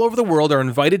people all over the world are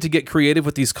invited to get creative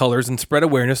with these colors and spread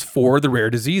awareness for the rare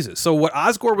diseases. So what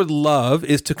Osgor would love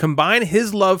is to combine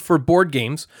his love for board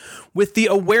games with the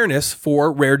awareness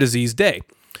for Rare Disease Day.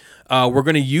 We're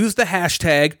going to use the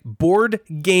hashtag Board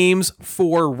Games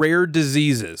for Rare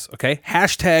Diseases. Okay,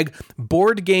 hashtag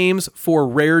Board Games for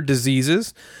Rare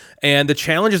Diseases, and the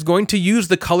challenge is going to use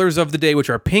the colors of the day, which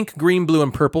are pink, green, blue,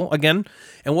 and purple. Again,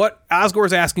 and what Osgor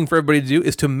is asking for everybody to do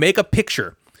is to make a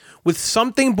picture with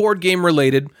something board game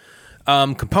related,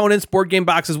 components, board game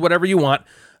boxes, whatever you want,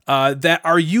 that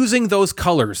are using those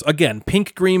colors. Again,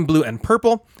 pink, green, blue, and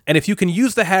purple. And if you can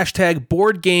use the hashtag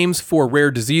Board Games for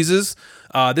Rare Diseases,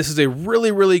 this is a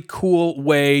really, really cool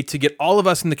way to get all of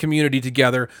us in the community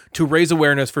together to raise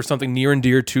awareness for something near and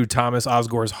dear to Thomas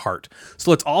Osgor's heart. So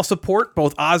let's all support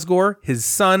both Osgor, his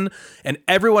son, and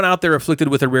everyone out there afflicted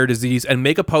with a rare disease, and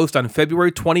make a post on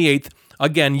February 28th,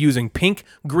 again, using pink,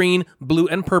 green, blue,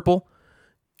 and purple,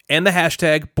 and the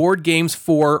hashtag Board Games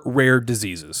for Rare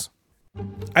Diseases.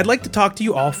 I'd like to talk to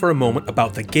you all for a moment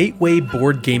about the Gateway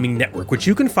Board Gaming Network, which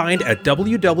you can find at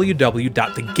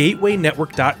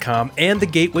www.thegatewaynetwork.com and the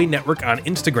Gateway Network on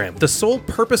Instagram. The sole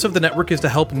purpose of the network is to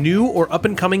help new or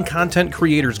up-and-coming content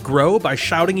creators grow by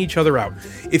shouting each other out.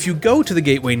 If you go to the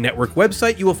Gateway Network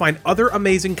website, you will find other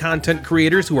amazing content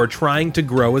creators who are trying to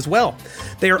grow as well.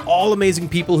 They are all amazing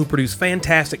people who produce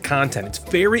fantastic content. It's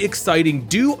very exciting,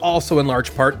 due also in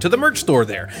large part to the merch store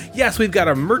there. Yes, we've got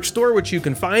a merch store, which you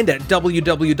can find at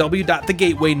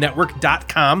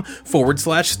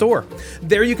www.thegatewaynetwork.com/store.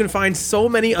 There you can find so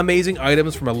many amazing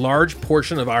items from a large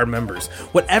portion of our members.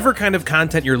 Whatever kind of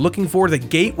content you're looking for, the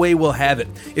Gateway will have it.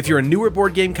 If you're a newer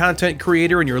board game content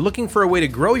creator and you're looking for a way to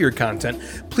grow your content,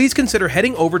 please consider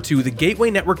heading over to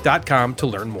thegatewaynetwork.com to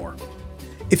learn more.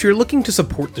 If you're looking to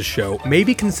support the show,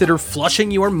 maybe consider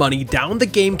flushing your money down the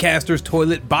Gamecasters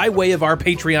toilet by way of our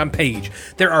Patreon page.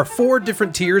 There are 4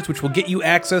 different tiers which will get you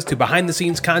access to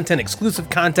behind-the-scenes content, exclusive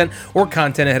content, or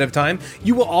content ahead of time.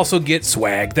 You will also get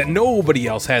swag that nobody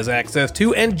else has access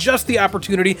to, and just the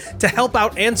opportunity to help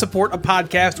out and support a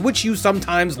podcast which you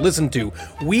sometimes listen to.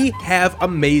 We have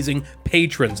amazing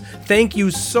patrons. Thank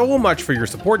you so much for your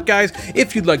support, guys.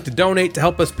 If you'd like to donate to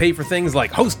help us pay for things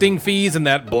like hosting fees and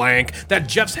that blank that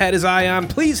Jeff's had his eye on,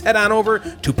 please head on over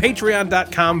to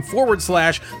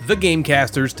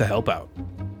patreon.com/thegamecasters to help out.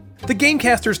 The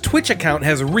Gamecasters Twitch account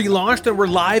has relaunched, and we're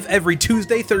live every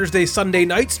Tuesday, Thursday, Sunday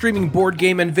night, streaming board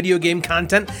game and video game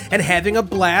content and having a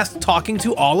blast talking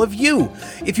to all of you.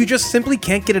 If you just simply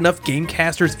can't get enough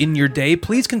Gamecasters in your day,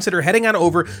 please consider heading on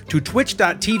over to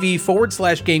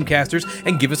twitch.tv/Gamecasters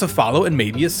and give us a follow and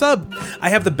maybe a sub. I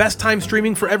have the best time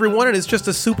streaming for everyone, and it's just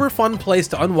a super fun place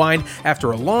to unwind after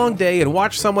a long day and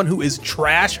watch someone who is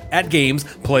trash at games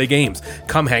play games.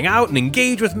 Come hang out and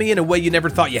engage with me in a way you never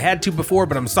thought you had to before,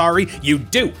 but I'm sorry, you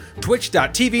do.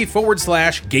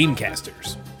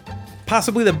 Twitch.tv/Gamecasters.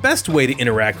 Possibly the best way to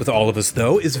interact with all of us,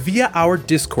 though, is via our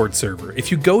Discord server.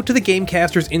 If you go to the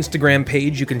Gamecasters Instagram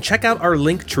page, you can check out our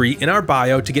link tree in our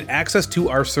bio to get access to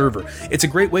our server. It's a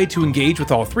great way to engage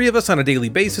with all 3 of us on a daily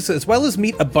basis, as well as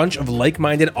meet a bunch of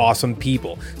like-minded, awesome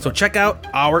people. So check out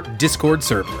our Discord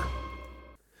server.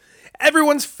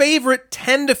 Everyone's favorite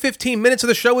 10 to 15 minutes of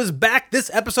the show is back this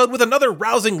episode with another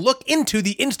rousing look into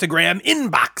the Instagram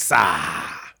inbox.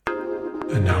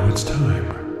 And now it's time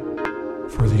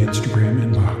for the Instagram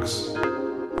inbox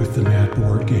with the Mad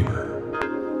Board Gamer.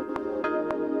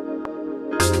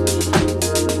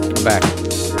 I'm back.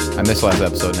 I missed last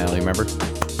episode, Natalie, remember?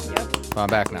 Yep. I'm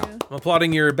back now. I'm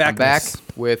applauding your backness. I'm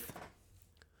back with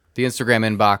the Instagram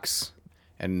inbox,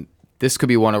 and this could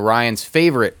be one of Ryan's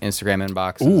favorite Instagram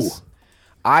inboxes. Ooh.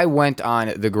 I went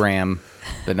on the gram,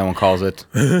 that no one calls it,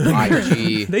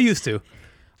 IG. They used to.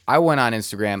 I went on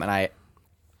Instagram, and I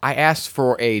asked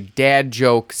for a dad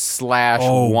joke /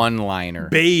 one-liner.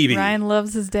 Baby. Ryan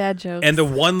loves his dad jokes. And the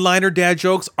one-liner dad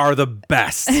jokes are the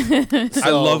best.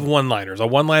 I love one-liners. A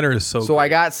one-liner is so So great. I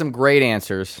got some great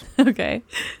answers. Okay.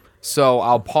 So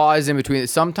I'll pause in between.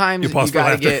 Sometimes you pause for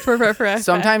gotta laughter. get For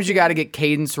sometimes you gotta get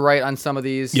cadence right on some of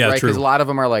these, Yeah, right? true. Because a lot of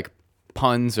them are like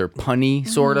puns or punny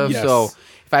sort of. Yes. So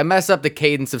if I mess up the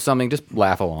cadence of something, just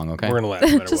laugh along, okay? We're going to laugh no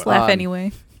matter Just what. laugh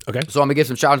anyway. Okay. So I'm gonna give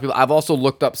some shout outs to people. I've also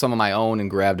looked up some of my own and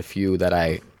grabbed a few that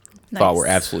I thought Nice. were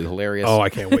absolutely hilarious. Oh, I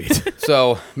can't wait.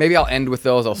 So maybe I'll end with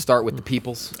those. I'll start with the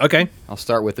peoples. Okay. I'll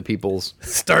start with the peoples.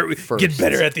 Start with First. get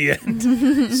better at the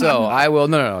end. So I will.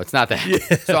 No, it's not that.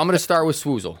 So I'm gonna start with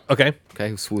Swoosl. Okay.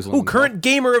 Okay, Swoosl. Ooh, current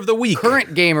gamer of the week.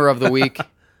 Current gamer of the week.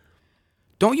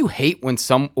 Don't you hate when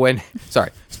someone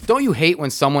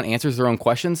answers their own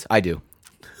questions? I do.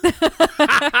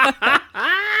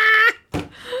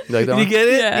 You like that You one? get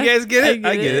it? Yeah, You guys get it? I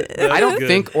I get get it. it. That's I don't good.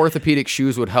 think orthopedic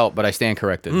shoes would help, but I stand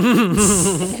corrected.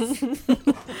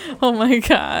 Oh my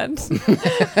god.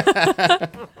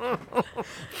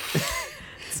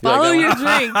 Swallow your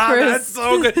drink, Chris. That's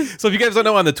so good. So if you guys don't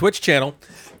know, on the Twitch channel,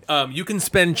 you can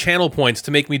spend channel points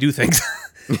to make me do things.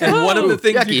 And one of the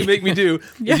things you yucky. can make me do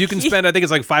is you can Yucky. spend, I think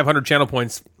it's like 500 channel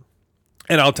points,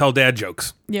 and I'll tell dad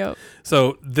jokes. Yep.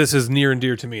 So this is near and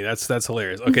dear to me. That's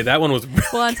hilarious. Okay, that one was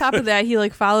Well, on top of that, he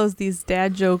like follows these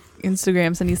dad joke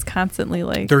Instagrams, and he's constantly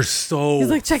like, they're so He's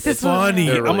like, check this one out. funny.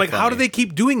 They're I'm really like, how do funny. they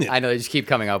keep doing it? I know they just keep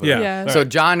coming up with Yeah. it. Yeah. So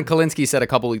John Kalinsky said a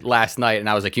couple last night, and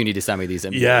I was like, you need to send me these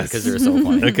immediately Yes. because they're so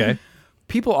funny. Okay.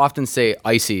 People often say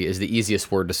icy is the easiest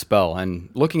word to spell, and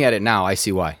looking at it now, I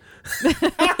see why.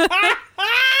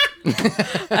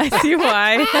 I see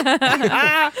why.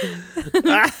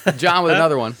 John with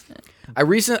another one. I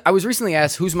was recently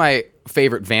asked who's my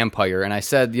favorite vampire, and I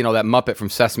said, that Muppet from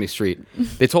Sesame Street.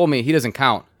 They told me he doesn't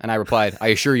count, and I replied, I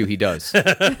assure you he does. 1,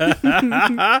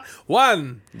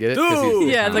 Get it? 2,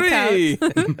 Yeah, the 3.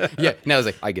 Yeah, and I was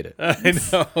like, I get it. I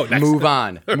know. Move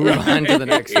on to the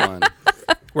next one.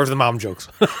 Where's the mom jokes?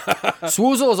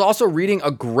 Swoosl is also reading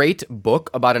a great book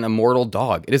about an immortal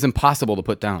dog. It is impossible to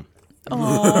put down.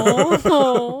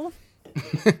 Oh.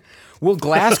 Will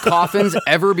glass coffins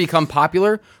ever become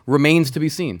popular? Remains to be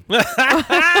seen.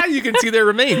 You can see their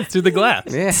remains through the glass.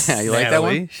 Yeah, you like that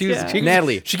one?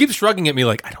 Natalie. She keeps shrugging at me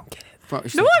like, I don't get it.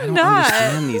 She's No, like, I'm I don't not.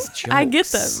 understand these jokes. I get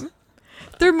them.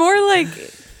 They're more like,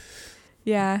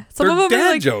 yeah. Some They're of them dad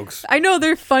are like jokes. I know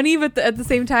they're funny, but at the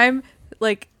same time,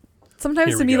 like sometimes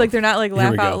Here to we me, go. like they're not like Here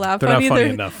laugh we go. out loud They're not funny. funny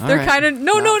They're enough. they're All kind of right.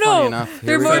 no. Not funny enough. Here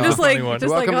They're we more go. just like Funny one.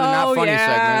 just Welcome like to the Not oh Funny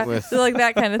yeah, segment with they're like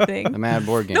that kind of thing. the Mad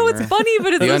Board Gamer. No, it's funny,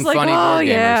 but it's The just like unfunny oh board gamers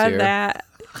yeah, here. that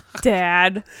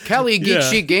dad. Kelly, Geek Yeah.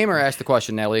 Sheet Gamer asked the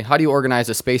question, Natalie. How do you organize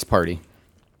a space party?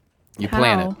 You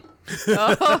plan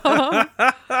How?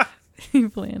 You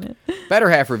plan it. it. Better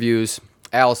Half Reviews.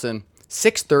 Allison,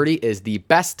 6:30 is the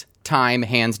best time,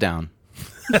 hands down.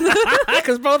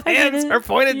 Because both hands are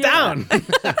pointed Yeah. down.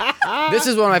 This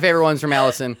is one of my favorite ones from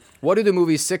Allison. What do the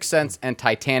movies Sixth Sense and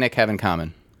Titanic have in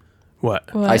common?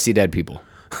 What? What? I see dead people.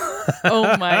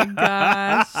 Oh my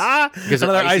gosh. Because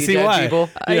Another I see dead ICY. people.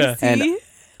 Yeah. Icy. And-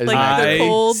 Like they're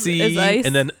cold as ice.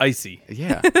 and then icy.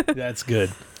 Yeah. That's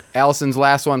good. Allison's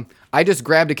last one. I just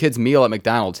grabbed a kid's meal at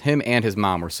McDonald's. Him and his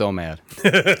mom were so mad.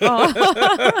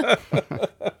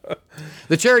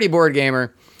 The Charity Board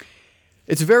Gamer.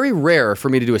 It's very rare for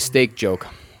me to do a steak joke.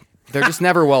 They're just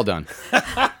never well done.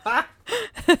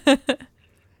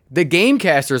 The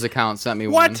Gamecasters account sent me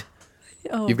one. What?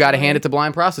 Oh, You've got to boy. hand it to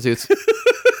blind prostitutes.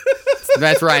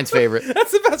 That's Ryan's favorite.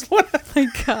 That's the best one. My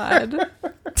God.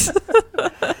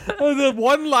 The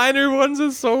one-liner ones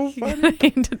is so funny.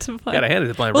 Hand it to blind. Gotta hand it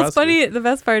to blind Well, it's prostitute. funny. The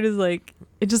best part is like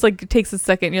it just like takes a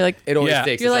second. You're like, It always Yeah.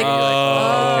 takes You're a like, second. You're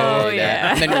oh, okay,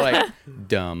 yeah. And then you're like,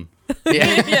 dumb.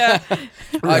 Yeah.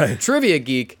 yeah. Trivia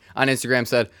Geek on Instagram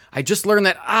said, I just learned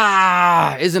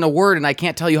that isn't a word and I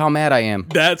can't tell you how mad I am.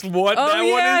 That's what Oh, that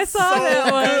yeah, one I is saw so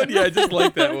that one. good. Yeah, I just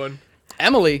like that one.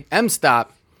 Emily,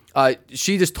 M-Stop,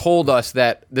 she just told us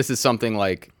that this is something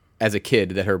like, as a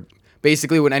kid, that her,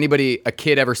 basically when a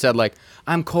kid ever said like,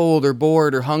 I'm cold or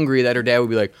bored or hungry, that her dad would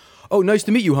be like, oh, nice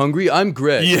to meet you, hungry, I'm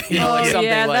Greg. Yeah. You know, like Oh, something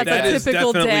yeah, like that's that. a That is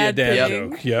typical definitely a dad dad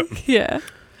thing. joke. Yep. Yeah.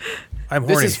 I'm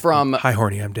This horny. is from- Hi,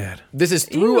 horny, I'm dad. This is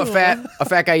through a Ew.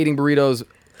 fat guy eating burritos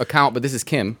account, but this is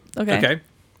Kim. Okay. Okay.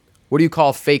 What do you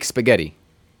call fake spaghetti?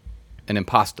 An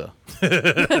impasta.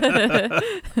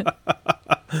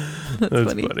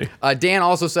 That's funny. Dan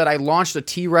also said, I launched a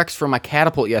T-Rex from my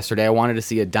catapult yesterday. I wanted to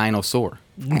see a dinosaur.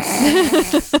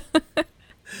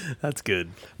 That's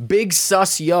good. Big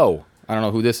Sus Yo. I don't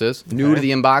know who this is. New to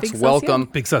the inbox. Big Sus Welcome. Yo?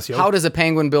 Big Sus Yo. How does a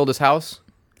penguin build his house?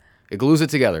 It glues it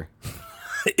together.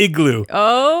 Igloo.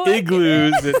 Oh,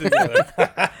 Igloos it together.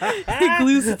 it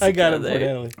glues it I got it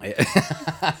together. for Natalie.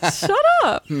 Shut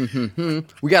up.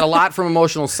 We got a lot from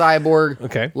Emotional Cyborg.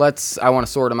 Okay. I want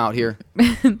to sort them out here.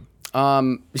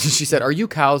 She said, are you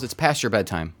cows? It's past your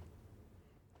bedtime.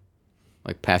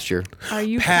 Like past your... Are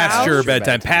you Past your proud?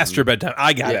 bedtime. Past your bedtime.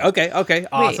 I got Yeah. it. Okay.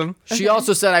 Awesome. She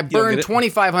also said, I don't burned get it?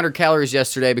 2,500 calories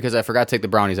yesterday because I forgot to take the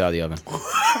brownies out of the oven.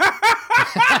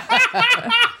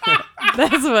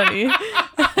 That's funny.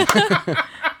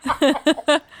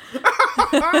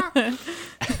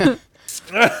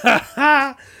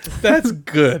 That's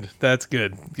good. That's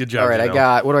good. Good job. All right,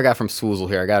 Janelle. what do I got from Swoosl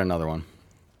here? I got another one.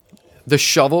 The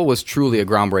shovel was truly a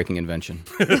groundbreaking invention.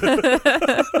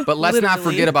 But let's not Literally.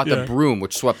 forget about the broom,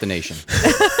 which swept the nation.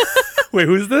 Wait,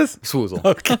 who's this? Swoosl.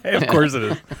 Okay, of course it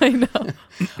is. I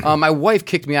know. My wife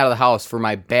kicked me out of the house for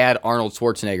my bad Arnold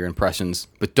Schwarzenegger impressions,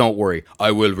 but don't worry,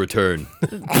 I will return.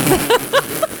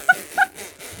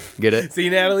 Get it? See,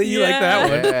 Natalie, you like that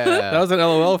one. Yeah. That was an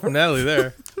LOL from Natalie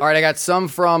there. All right, I got some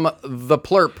from the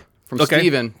Plurp from Okay.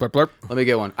 Steven. Blurp, blurp. Let me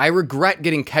get one. I regret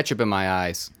getting ketchup in my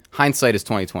eyes. Hindsight is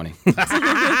 2020.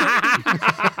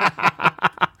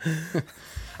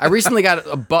 I recently got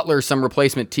a butler some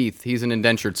replacement teeth. He's an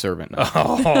indentured servant.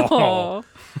 Oh.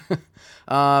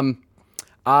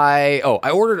 I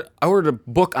ordered a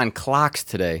book on clocks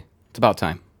today. It's about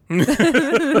time. These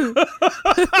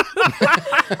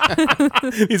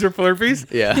are Flurpees?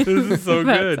 Yeah. This is so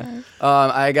good.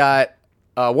 I got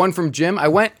one from Jim. I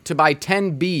went to buy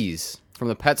 10 bees from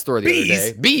the pet store the other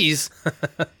day. Bees?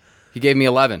 He gave me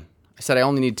 11. I said, I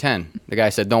only need 10. The guy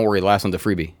said, don't worry, the last one's a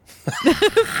freebie.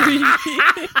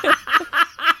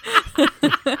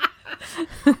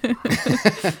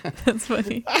 That's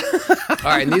funny. All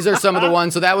right, and these are some of the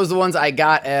ones. So that was the ones I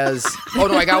got as. Oh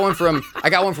no, I got one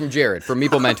from Jared from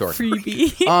Meeple Mentor.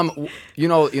 Freebie.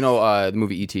 The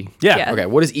movie E.T. Yeah. Yeah. Okay,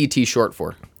 what is E.T. short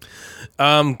for?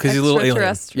 Because he's a little alien.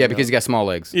 Extraterrestrial. Yeah, because he got small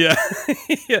legs. Yeah.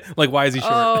 Yeah. Like, why is he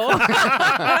short? Oh.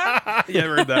 Yeah, I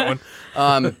heard that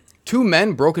one. 2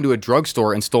 men broke into a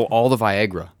drugstore and stole all the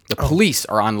Viagra. The police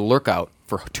are on the lookout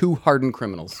for 2 hardened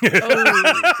criminals. Oh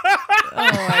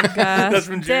my gosh. That's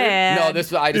from Jared? No,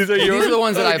 these are yours? the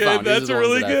ones that I Okay, found. These that's are the ones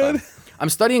really that I good. found. I'm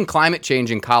studying climate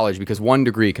change in college because 1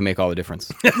 degree can make all the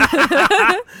difference.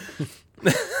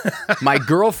 My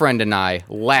girlfriend and I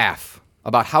laugh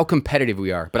about how competitive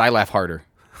we are, but I laugh harder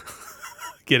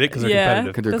Get it? Because they're Yeah.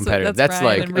 competitive. because they're That's competitive. Ryan That's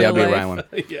like, in yeah, real be a life. Ryan one.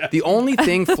 Yeah. The only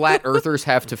thing flat earthers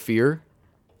have to fear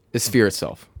is fear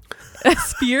itself.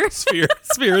 Spear? Sphere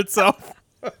itself.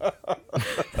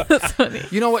 That's funny.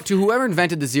 You know what? To whoever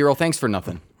invented the zero, thanks for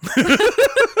nothing.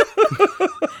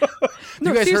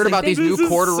 You guys heard about these new This is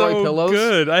corduroy so pillows?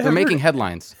 good. I They're haven't making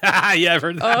headlines. Yeah, I've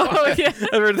heard that. Oh, yeah.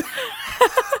 I've heard that.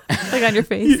 Like on your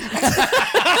face.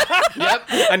 Yep.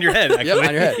 On your head, actually. Yep,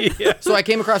 on your head. Yeah. So I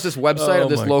came across this website Oh of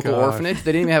this my local gosh. orphanage.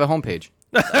 They didn't even have a homepage.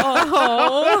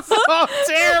 Oh. Oh,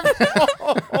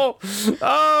 terrible.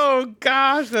 Oh,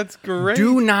 gosh, that's great.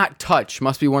 Do not touch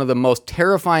must be one of the most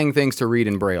terrifying things to read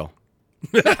in Braille.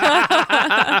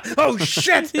 Oh,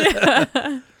 shit.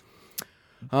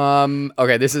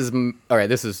 Okay, this is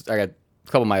I got a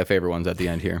couple of my favorite ones at the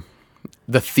end here.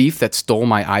 The thief that stole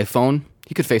my iPhone,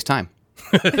 he could FaceTime.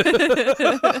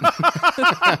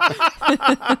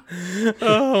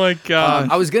 Oh, my God.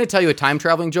 I was going to tell you a time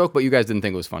traveling joke, but you guys didn't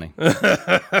think it was funny. You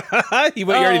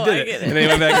already I did it. get it. And then he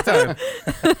went back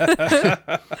in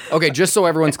time. Okay, just so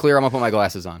everyone's clear, I'm going to put my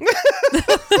glasses on. The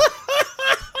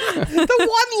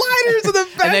one-liners are the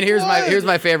best. And then here's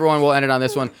my favorite one. We'll end it on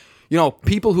this one. You know,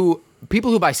 people who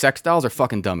buy sex dolls are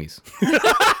fucking dummies.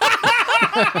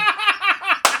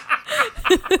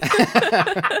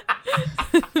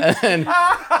 And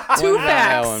 2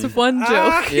 facts, one. 1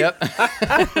 joke. Yep.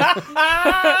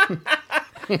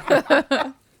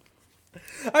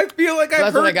 I feel like I've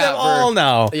that's what I heard got them for- all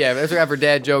now. Yeah, that's what I got for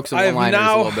dad jokes and I've one-liners a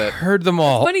now little bit. heard them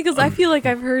all. Funny because I feel like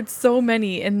I've heard so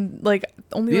many and like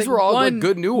only These like were all one,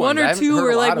 good new ones. One I or haven't 2 heard a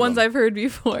were lot like of ones them. I've heard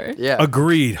before. Yeah.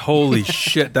 Agreed. Holy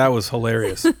shit, that was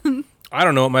hilarious. I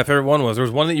don't know what my favorite one was. There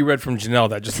was one that you read from Janelle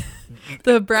that just...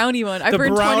 The brownie one. I The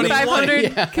burned brownie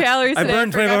 2,500 one, calories. I today.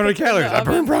 burned forgot to 2,500 put it calories. in I the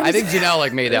burned oven. brownies. I think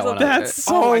Janelle made that one up. That's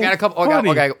so I got a couple. funny.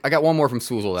 I got one more from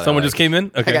Swoosl. That Someone I just like. came in?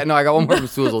 Okay. I got one more from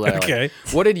Swoosl. That I like. Okay.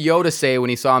 What did Yoda say when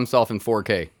he saw himself in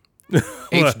 4K?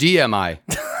 HDMI.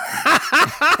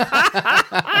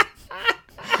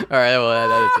 All right, well,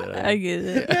 that is it. I get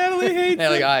it. Natalie hates Yeah,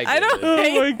 like, it. I don't get it. Oh my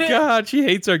hate it. God, she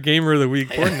hates our gamer of the week.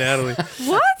 Poor Natalie.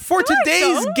 What? For No, I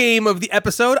today's don't. game of the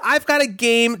episode, I've got a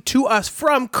game to us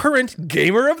from current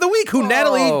gamer of the week, who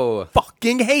Natalie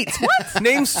fucking hates. What?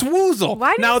 Named Swoosl.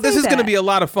 Why do you Now, this say is going to that? be a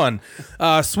lot of fun.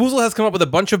 Swoosl has come up with a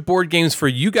bunch of board games for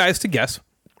you guys to guess.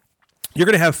 You're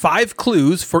going to have 5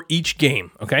 clues for each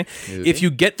game, okay? If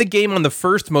you get the game on the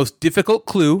first most difficult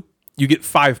clue, you get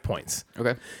 5 points.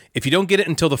 Okay. If you don't get it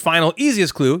until the final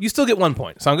easiest clue, you still get 1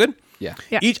 point. Sound good? Yeah.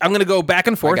 Yeah. I'm going to go back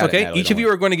and forth, got it, okay? Natalie, Each don't of you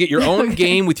are going to get your own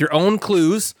game with your own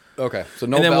clues. Okay. So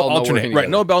no And then bell, we'll no alternate. working Right,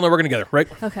 together. no bell, no working together, right?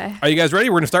 Okay. Are you guys ready?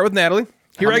 We're going to start with Natalie.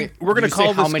 Here, How many- we're going to did you say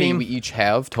call how this many game. we each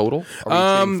have total.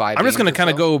 Are we doing 5 I'm just games going to or kind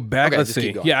of so? go back. Okay, Let's just see.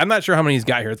 keep going. Yeah, I'm not sure how many he's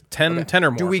got here. 10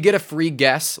 or more. Do we get a free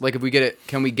guess? Like if we get it,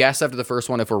 can we guess after the first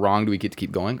one? If we're wrong, do we get to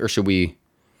keep going, or should we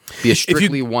be a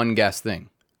strictly one guess thing?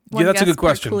 Yeah, that's a good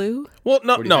question. Clue? Well,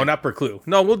 no, do you no, think? not per clue.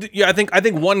 No, we'll do, yeah, I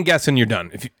think one guess and you're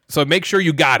done. So make sure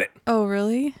you got it. Oh,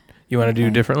 really? You want to do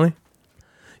differently?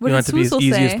 What You want did it to be as Swoosl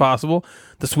easy say? as possible.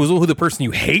 The Swoosl, who the person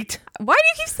you hate, Why do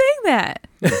you keep saying that?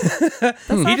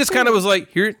 he just kind of was like,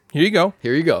 here you go.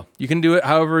 Here you go. You can do it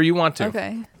however you want to.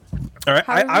 Okay. All right.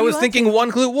 However I you was want thinking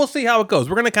one clue. We'll see how it goes.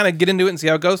 We're going to kind of get into it and see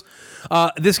how it goes.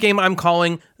 This game I'm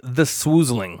calling the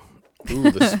Swoosling. Ooh,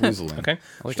 the Swoosling. Okay.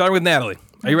 Starting with Natalie.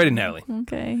 Are you ready, Natalie?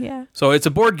 Okay. Yeah. So it's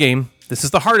a board game. This is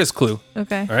the hardest clue.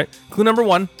 Okay. All right. Clue number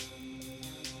 1.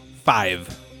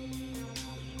 5.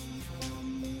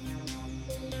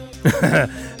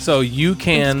 So you It's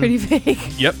can. pretty vague.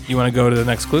 Yep. You want to go to the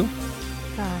next clue?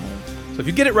 5. So if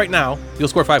you get it right now, you'll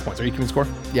score 5 points. Are you keeping score?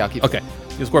 Yeah, I'll keep. Okay.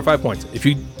 You'll score 5 points. If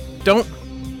you don't.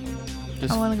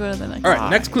 I want to go to the next. All right.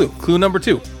 Next clue. Clue number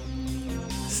 2.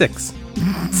 6.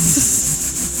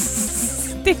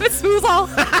 David Swoosl.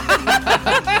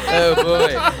 Oh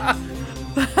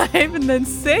boy. 5 and then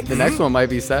 6. The next one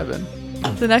might be 7.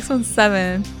 The next one's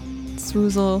 7.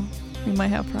 Swoosl. We might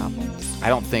have problems.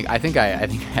 I think I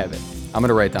have it. I'm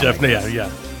gonna write down. Definitely.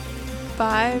 Yeah.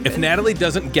 5. If Natalie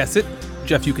doesn't guess it,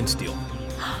 Jeff, you can steal.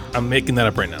 I'm making that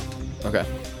up right now. Okay.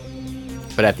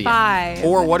 But at the 5. end.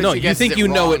 Or what if No, she you guesses think it you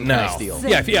know wrong, it can I now. steal?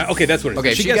 Yeah, okay, that's what it is.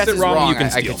 Okay, If if she gets it wrong, you can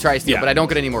steal. I could try steal, Yeah. but I don't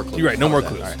get any more clues. You're right, no more How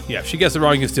about clues. that? All right. Yeah, if she gets it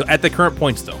wrong, you can steal. At the current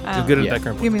points, though. You're good at Yeah. that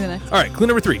current Give points. me the next. All right, clue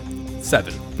number 3.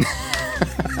 7.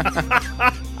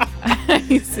 Are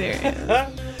you serious?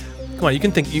 Come on, you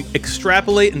can think. You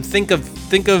extrapolate and think.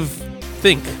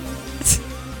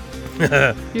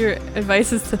 Your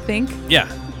advice is to think? Yeah.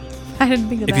 I didn't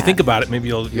think of that. If you think about it, maybe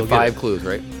you'll You get have 5 it. clues,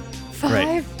 right?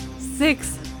 5,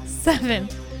 6, 7.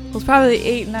 Well, it's probably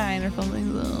 8, 9 or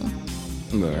something.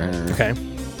 Okay.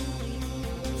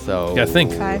 So You gotta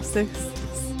think. 5, 6,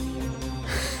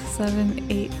 7,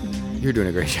 8, 9. You're doing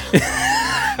a great job.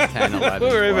 10, 11,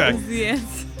 We'll be right 12. back. What's the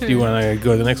answer? Do you want to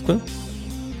go to the next clue?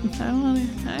 I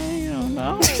don't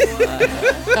know.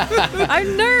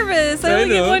 I'm nervous. I I only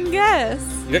get know. one guess.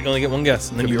 You only get one guess,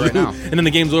 and then Could you be right lose. now. And then the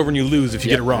game's over, and you lose if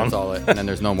you Yep, get it wrong. That's all it. And then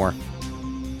there's no more.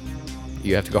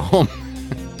 You have to go home.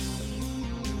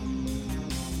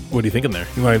 What are you thinking there?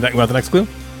 You want the next clue?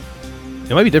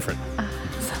 It might be different.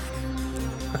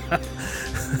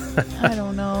 I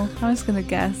don't know. I'm just gonna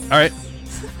guess. All right.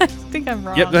 I think I'm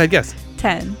wrong. Yep. Go ahead. Guess.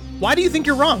 10. Why do you think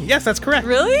you're wrong? Yes, that's correct.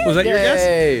 Really? Was that your guess?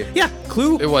 Yay. Yeah.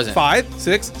 Clue. It wasn't. 5,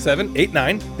 6, 7, 8,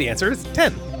 9. The answer is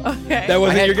 10. Okay. That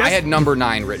wasn't I your guess. had number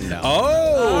 9 written down.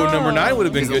 Oh, number 9 would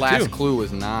have been Because good the last too. clue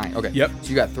was 9. Okay. Yep. So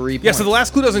you got 3 points. Yeah. So the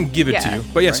last clue doesn't give it to Yeah. you,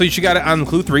 but yeah. So you got it on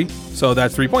clue 3. So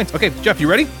that's 3 points. Okay, Jeff, you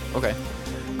ready? Okay.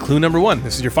 Clue number 1.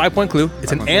 This is your 5-point clue.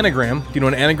 It's an 5-point clue. anagram. Do you know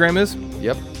what an anagram is?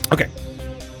 Yep. Okay.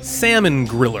 Salmon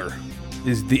griller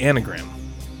is the anagram.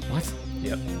 What?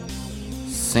 Yep.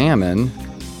 Salmon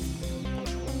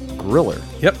griller.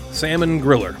 Yep. Salmon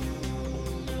griller.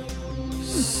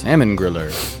 Salmon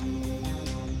griller.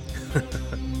 This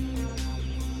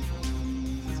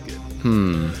is good.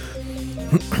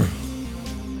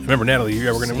 Remember, Natalie,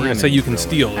 we're gonna Salmon say you can griller.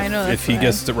 steal I know, if that's he why.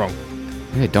 guesses it wrong.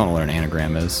 I don't know what an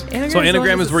anagram is. So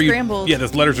anagram is where you scrambled. yeah, the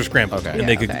letters are scrambled, Okay. and Yeah,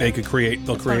 they could okay. they could create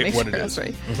they'll Just wanna create make what sure it that's is.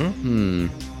 right.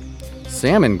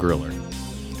 Salmon griller.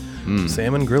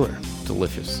 Salmon griller.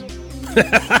 Delicious.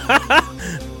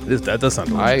 That does sound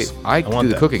delicious. I want do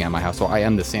the that. cooking at my house, so I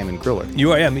am the salmon griller.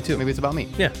 Yeah, me too. Maybe it's about me.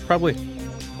 Yeah, probably.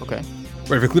 Okay.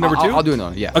 Ready for clue number 2? I'll do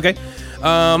another one. Yeah. Okay.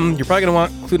 You're probably gonna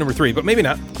want clue number 3, but maybe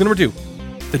not. Clue number 2.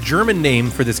 The German name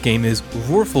for this game is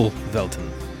Würfelwelten.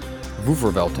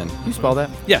 Wurfelwelten. Can you spell that?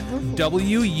 Yeah, WURFEL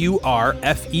WELTEN.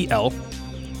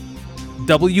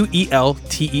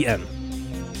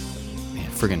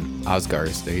 Man, friggin'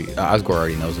 Osgor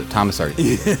already knows it. Thomas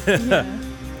already.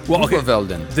 Well, okay.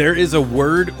 Wurfelwelten. There is a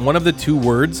word, one of the 2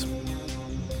 words.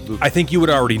 I think you would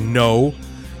already know.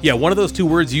 Yeah, one of those 2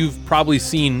 words you've probably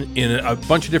seen in a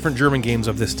bunch of different German games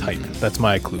of this type. That's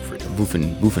my clue for you.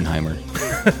 Wuffenheimer.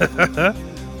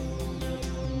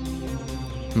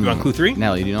 You want clue 3?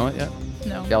 Natalie, do you know it yet?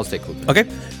 No. Yeah, let's take clue 3. Okay.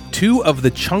 2 of the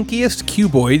chunkiest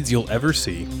cuboids you'll ever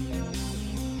see.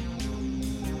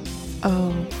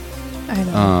 Oh, I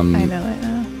know. I know it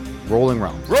now. Rolling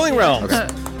Realms. Rolling Realms. Okay.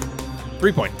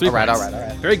 3 points. All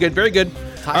right. Very good, very good.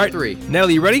 Tie All right, 3.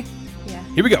 Natalie, you ready? Yeah.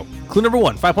 Here we go. Clue number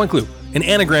 1, 5-point clue. An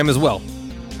anagram as well.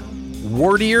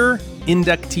 Wartier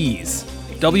inductees.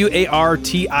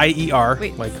 WARTIER.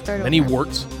 Wait, Like start many over.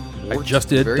 warts. I Warts, just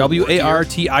did. very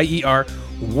WARTIER.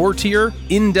 Wartier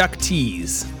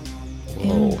inductees.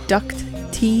 Whoa.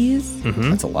 Inductees.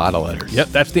 That's a lot of letters. Yep,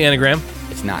 that's the anagram.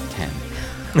 It's not 10.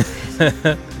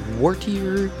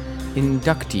 Wartier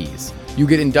inductees. You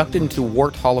get inducted into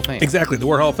Wart Hall of Fame. Exactly, the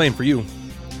Wart Hall of Fame for you.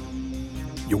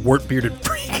 You wart-bearded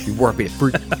freak. You wart-bearded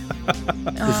freak.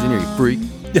 This is in here, you freak.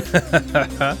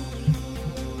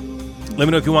 Let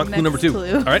me know if you want clue Next number 2.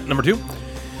 clue. All right, number 2.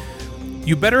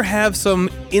 You better have some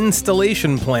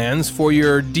installation plans for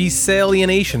your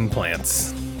desalination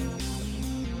plants.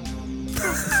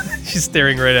 She's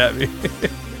staring right at me.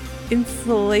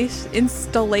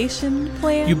 Installation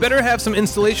plan. You better have some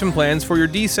installation plans for your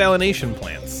desalination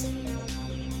plants.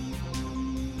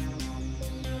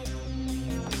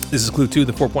 This is clue 2,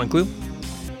 the 4-point clue.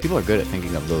 People are good at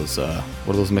thinking of those,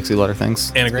 what are those mixy letter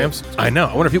things? Anagrams. I know.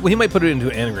 I wonder if he might put it into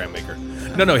an anagram maker.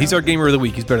 No, he's our gamer of the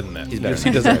week. He's better than that. He's better.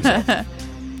 He does that himself.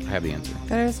 I have the answer.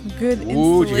 Better have some good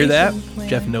Ooh, did you hear that? installation plans.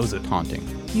 Jeff knows it.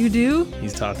 Taunting. You do?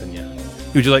 He's taunting you.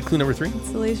 Would you like clue number 3?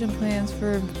 Installation plans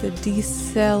for the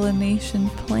desalination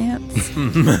plants.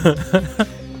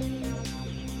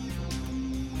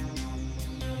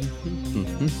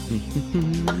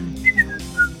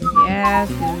 Yeah.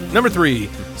 dude. Number 3,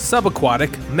 subaquatic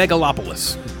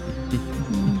megalopolis.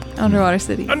 Underwater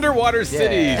city. Underwater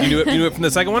cities. You knew it from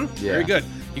the second one? Yeah. Very good.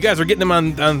 You guys are getting them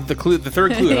on the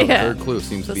third clue. Though. Yeah. Third clue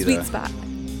seems The to be sweet the spot.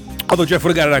 Although Jeff would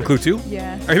have got it on clue 2.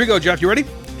 Yeah. All right, here we go, Jeff. You ready?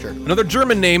 Sure. Another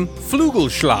German name,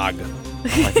 Flugelschlag.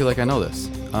 I feel like I know this.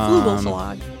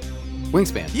 Flugelschlag.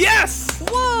 Wingspan. Yes!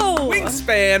 Whoa!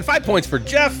 Wingspan. 5 points for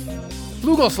Jeff.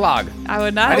 Flugelschlag. I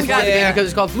would not I have just got gotten it that. because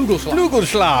it's called Flugelschlag.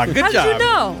 Flugelschlag. Good How job. did you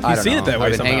know? I You've don't seen know. it that way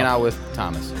I've been somehow. hanging out with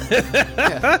Thomas.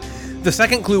 The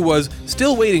second clue was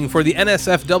still waiting for the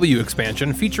NSFW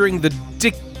expansion featuring the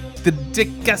Dick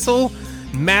Gessel,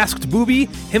 masked booby,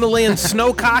 Himalayan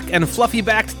snowcock, and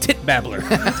fluffy-backed tit babbler.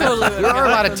 Totally There are a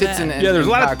lot of tits in there. Yeah, there's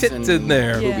a lot of tits in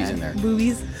there. Boobies in there.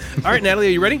 Boobies. All right, Natalie,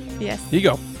 are you ready? Yes. Here you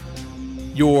go.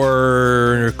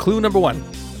 Your clue number 1.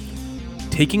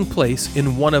 Taking place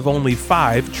in one of only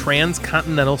 5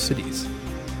 transcontinental cities.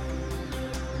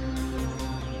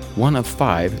 One of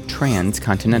 5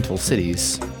 transcontinental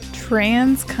cities.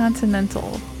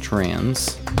 Transcontinental.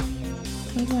 Trans.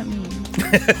 What does that mean?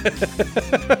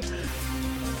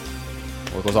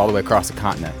 Well, it goes all the way across the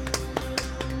continent.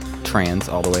 Trans,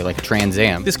 all the way, like a Trans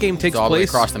Am. This game takes all the way place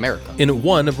across America. in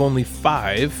one of only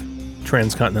 5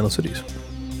 transcontinental cities.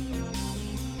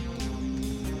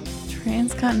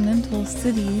 Transcontinental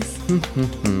cities. You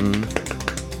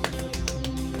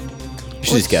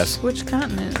should just guess. Which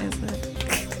continent is it?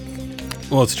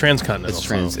 Well, it's transcontinental. It's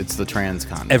trans. so It's the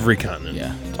transcontinent. every continent.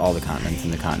 Yeah, it's all the continents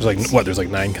in the There's continent. like, there's like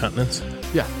 9 continents?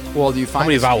 Yeah. Well, you find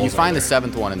many vowels you are find the there?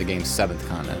 7th one in the game's 7th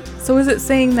continent. So is it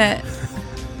saying that?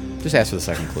 Just ask for the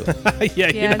second clue. Yeah, you're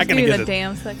Yeah, not just going give to me get the it.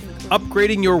 damn second clue.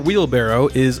 Upgrading your wheelbarrow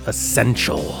is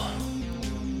essential.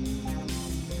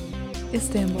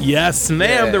 Istanbul. Yes,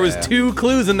 ma'am. There was Yeah. 2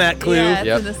 clues in that clue. Yeah, it's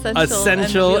Yep. an essential.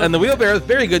 Essential. And the wheelbarrow is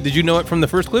very good. Did you know it from the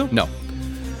first clue? No.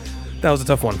 That was a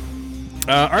tough one.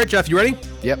 All right, Jeff, you ready?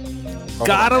 Yep. Oh,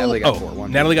 Gotta. Natalie got 4.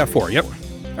 One, Natalie two, got 4. Yep.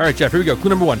 All right, Jeff, here we go. Clue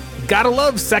number 1. Gotta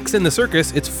love Sex in the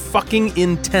Circus. It's fucking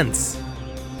intense.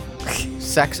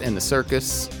 Sex in the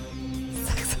circus.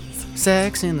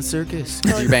 Sex in the circus.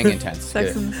 You're banging intense.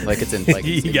 Sex Get in it. the circus. Like it's in like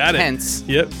You it's got it. intense.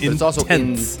 Yep, But it's also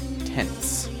intense.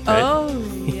 intense. Oh,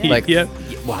 yeah. Like Yep.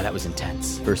 wow, that was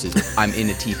intense. Versus I'm in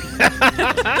a teepee.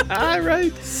 All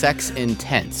right. Sex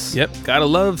intense. Yep. Gotta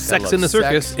love Sex love in the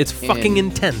Circus. sex It's fucking in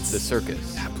intense. The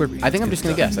circus. Perfect. I think I'm just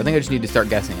gonna guess. I think I just need to start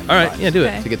guessing. All right. Yeah, do it.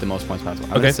 Okay. To get the most points possible.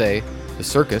 I'm Okay. gonna say the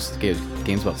circus.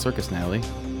 Game's about circus, Natalie.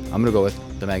 I'm gonna go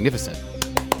with the Magnificent.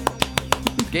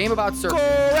 Game about circus.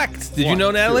 Correct. Did you 1, know,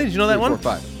 Natalie? 2, Did you know that 3, one?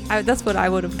 4, 5. That's what I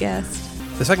would have guessed.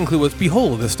 The second clue was,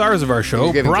 behold, the stars of our show,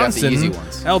 You're giving Jeff the easy Bronson,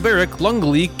 ones. Alberic,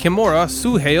 Lungley, Kimura,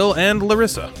 Suhail, and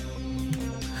Larissa.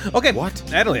 Okay. What?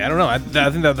 Natalie, I don't know. I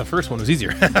think that the first one was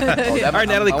easier. Oh, that- All right,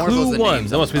 Natalie, I wonder if those clue are the 1. names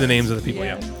That of must be the names of the people,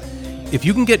 Yeah. yeah. If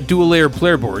you can get dual-layered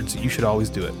player boards, you should always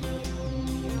do it.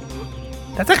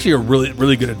 That's actually a really,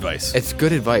 really good advice. It's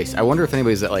good advice. I wonder if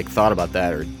anybody's like thought about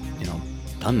that or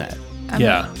done that.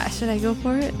 Yeah. Should I go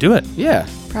for it? Do it. Yeah.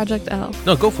 Project L.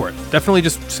 No, go for it. Definitely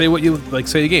just say what you like.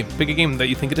 Say a game. Pick a game that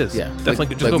you think it is. Yeah. Definitely Like,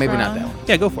 just go maybe for it. not that one.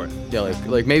 Yeah, go for it. Yeah,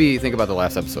 like maybe think about the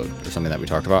last episode or something that we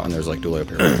talked about, and there's like dual layer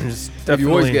pairs. Just If you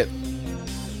always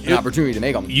definitely- get an opportunity to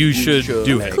make them, You should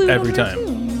do it Clue every number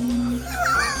time.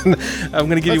 2. I'm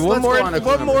gonna give you one Let's more go on to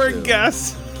clue one more number 2.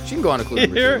 guess. She can go on a clue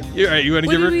number Here, 2. you all right? You want to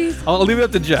What give her? do we- I'll leave it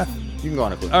up to Jeff. You can go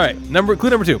on a clue. All right, clue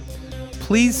number 2.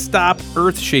 Please stop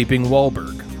earth-shaping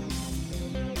Wahlberg.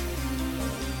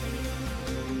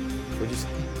 What'd you say?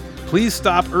 Please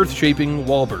stop earth-shaping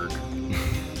Wahlberg.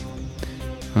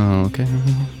 Oh, okay.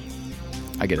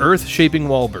 I get it. Earth-shaping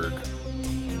Wahlberg.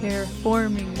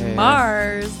 Terraforming Yeah.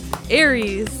 Mars.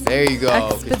 Aries. There you go.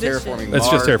 'cause Expedition. Terraforming That's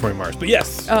just Mars. terraforming Mars. But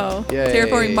yes, Oh. Yay.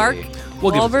 Terraforming Mark.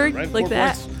 we'll give it to Wahlberg. you, right? Like 4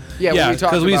 that. points? Yeah, Yeah, we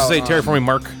talked because we used to say about, terraforming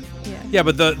Mark. Yeah. Yeah,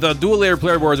 but the dual-layer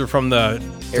player boards are from the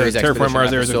Ares Terraforming Expedition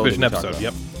Mars Ares episode Expedition that we talked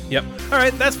episode. Yep. All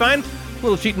right, that's fine. A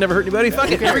little cheat never hurt anybody.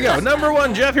 Fuck it. Here we go. Number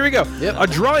 1, Jeff. Here we go. Yep. A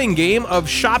drawing game of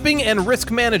shopping and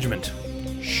risk management.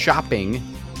 Shopping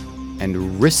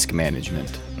and risk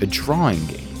management. A drawing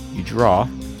game. You draw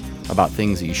about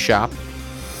things that you shop,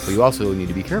 but you also need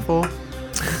to be careful.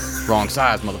 Wrong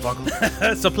size,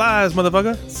 motherfucker. Supplies,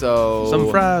 motherfucker. So Some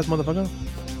fries, motherfucker.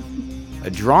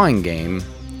 a drawing game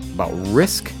about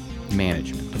risk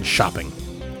management. And shopping.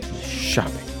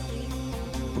 Shopping.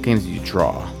 What games do you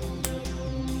draw?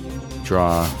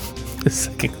 Draw. The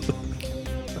second clue.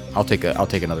 I'll take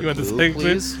another You want the clue, second clue?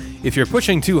 please. If you're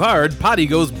pushing too hard, potty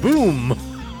goes boom.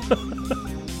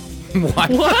 What?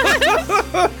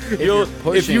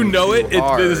 If you know it,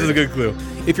 this is a good clue.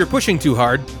 If you're pushing too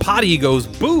hard, potty goes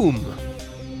boom.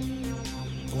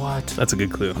 What? That's a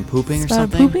good clue. I'm pooping or About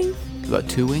something? pooping? About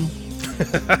twoing?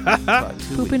 About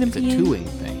twoing. Pooping and It's a peeing? twoing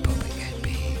thing. Pooping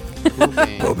and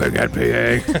peeing. Pooping and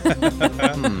peeing.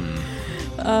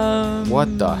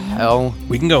 What the hell?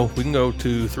 We can go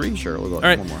to 3. Sure, we'll go All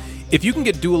right. one more. If you can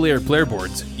get dual-layered player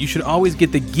boards, you should always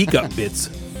get the Geek Up bits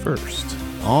first.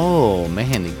 Oh,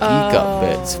 man, the Geek Up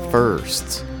bits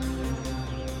first.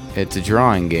 It's a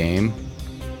drawing game.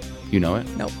 You know it?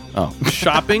 Nope. Oh.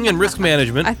 Shopping and risk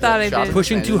management. I thought I did.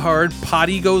 Pushing too hard,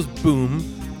 potty goes boom.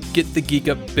 Get the Geek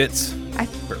Up bits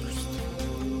first.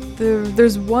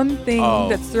 There's one thing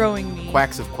that's throwing me.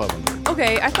 Quacks of Quedlinburg.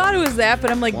 Okay, I thought it was that,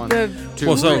 but I'm like, the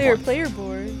dual-layer player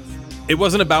boards. It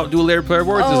wasn't about dual-layered player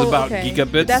boards. It was about Geek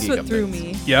Up bits. That's what threw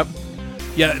me. Yep.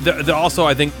 Yeah, also,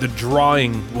 I think the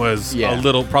drawing was a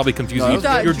little probably confusing.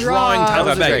 You're drawing tiles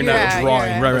out back. You're not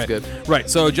drawing. Right. Good. Right.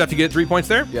 So, Jeff, you get 3 points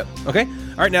there? Yep. Okay.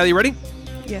 All right, now you ready?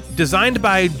 Yes. Designed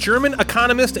by German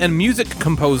economist and music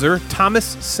composer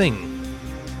Thomas Singh.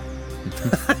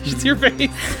 Just your face.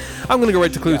 I'm going to go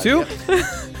right to clue 2.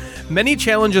 Many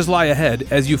challenges lie ahead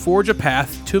as you forge a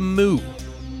path to Moo.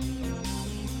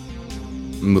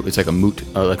 It's like a moo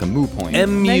point.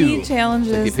 M-U. Many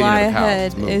challenges lie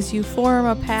ahead as you form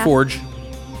a path. Forge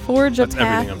a That's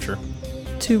path everything, I'm sure.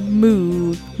 to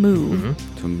Moo. To moo.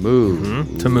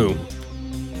 To Moo.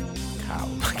 Cow.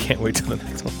 I can't wait till the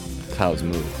next one. Cows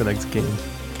moo. The next game.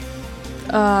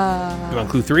 You want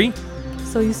clue 3?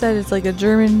 So you said it's like a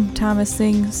German Thomas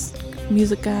Sing's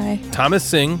music guy. Thomas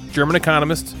Singh, German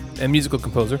economist and musical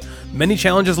composer. Many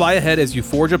challenges lie ahead as you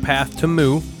forge a path to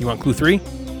Moo. You want clue 3?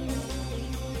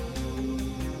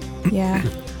 Yeah.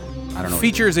 I don't know.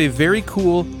 Features a very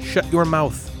cool shut your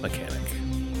mouth mechanic.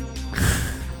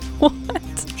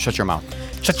 What? Shut your mouth.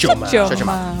 Shut your mouth. Shut your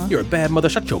mouth. You're a bad mother.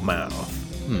 Shut your mouth.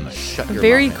 Shut your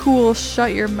Very mouth. cool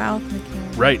shut your mouth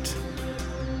mechanic. Right.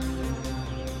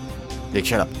 Hey,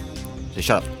 shut up. Say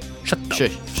shut up. Shut up.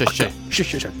 Shush. Shush. Shush. Shush,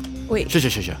 shush, shush. Wait. Shush.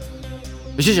 Shush. Shush.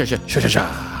 Shush. Shush. Shush, shush, shush.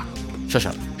 Shush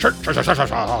up. Shush, shush, shush, shush,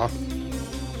 shush.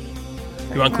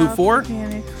 You want clue 4?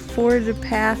 Mechanic. Forge a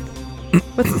path.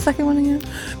 What's the second one again?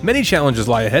 Many challenges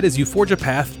lie ahead as you forge a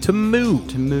path to Moo.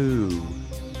 To moo.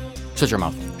 Shut your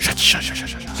mouth. Shut, shut, shut, shut,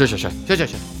 shut, shut. Shush. Shush. Shush. Shush.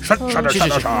 Shush. Shut, shut, shut,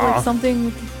 shut, Like shut. something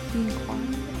with being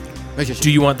quiet. Shush. Do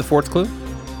you want the 4th clue?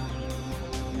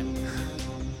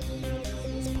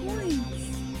 It's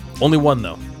points. Only one,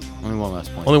 though. Only one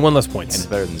last point. Only one less And points. it's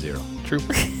better than 0. True.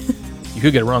 You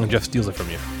could get it wrong and Jeff steals it from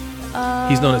you.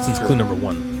 He's known it since clue number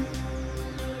 1.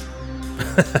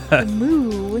 The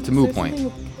moo. It's a moo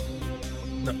point.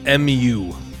 No,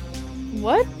 M-U.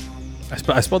 What?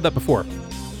 I spelled that before.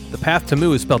 The path to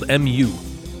Moo is spelled M-U.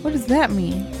 What does that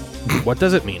mean? What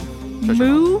does it mean? Shut your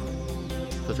Moo?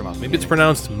 Shut your mouth. Maybe it's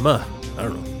pronounced muh. I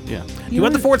don't know. Yeah. You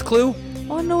want the 4th clue? I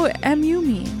want to know what MU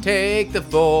means. Take the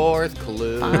 4th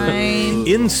clue. Fine.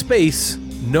 In space,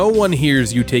 no one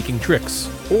hears you taking tricks.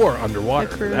 Or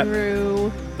underwater. The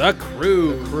crew. The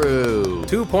crew. Crew.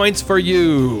 2 points for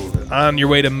you on your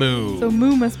way to Moo. So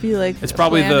Moo must be like It's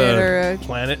probably the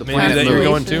planet maybe planet that you're Moo.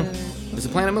 going to. It's a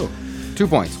planet moo. 2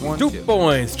 points. 1, 2 2.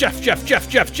 points.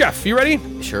 Jeff. You ready?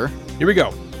 Sure. Here we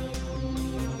go.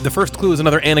 The first clue is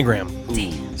another anagram.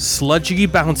 Ooh. Sludgy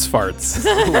bounce farts.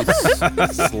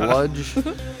 Sludge.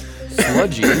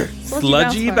 Sludgy.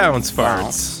 Sludgy bounce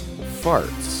farts.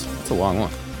 Farts. That's a long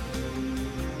one.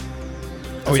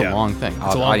 Oh, That's yeah. a long thing.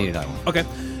 It's a long I need one. another one. Okay.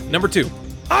 Number 2.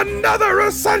 Another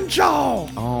essential.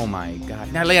 Oh my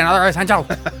god. Natalie, another essential.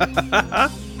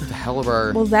 The hell of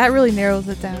our. Well, that really narrows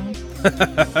it down.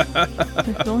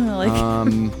 It's only like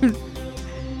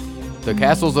The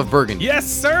Castles of Burgundy. Yes,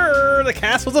 sir. The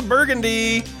Castles of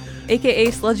Burgundy.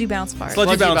 AKA sludgy bounce fart.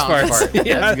 Sludgy bounce farts. fart.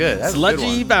 Yeah. That's good. That's a good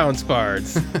Sludgy one. bounce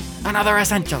farts. Another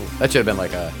essential. That should have been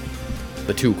like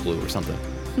the 2 clue or something.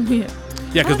 Yeah.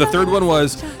 Yeah, because the third one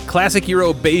was classic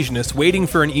Euro beigeness waiting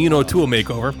for an Ian O'Toole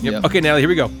makeover. Yep. Okay, Natalie, here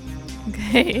we go.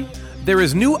 Okay. There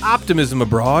is new optimism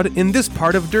abroad in this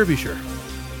part of Derbyshire.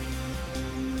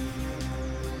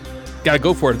 Gotta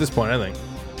go for it at this point, I think.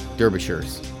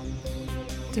 Derbyshire's.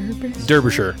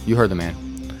 Derbyshire. You heard the man.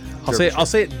 I'll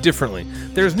say it differently.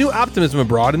 There's new optimism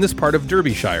abroad in this part of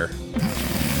Derbyshire.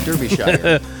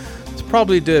 Derbyshire. It's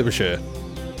probably Derbyshire.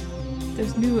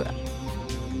 There's new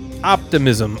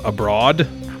Optimism abroad.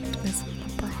 optimism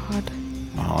abroad.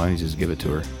 Oh, why don't you just give it to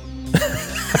her?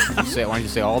 Why don't you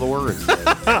say all the words?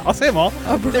 I'll say them all.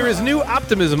 There is new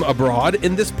optimism abroad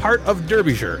in this part of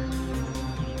Derbyshire.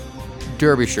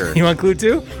 Derbyshire. You want clue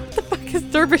 2? What the fuck is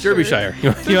Derbyshire? Derbyshire.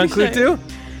 You want clue 2?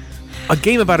 A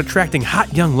game about attracting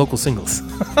hot young local singles.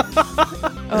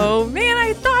 Oh man,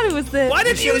 I thought it was this. Why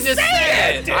did you just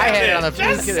say it? I had it on the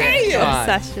Just fluke. say it. Come on.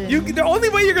 Obsession. The only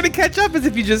way you're going to catch up is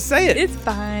if you just say it. It's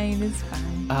fine. It's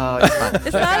fine. Oh, it's fine.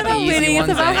 It's not about winning, it's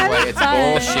about having It's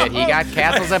fun. bullshit. He got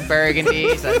Castles of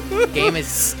Burgundy. So the game is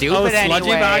stupid sludgy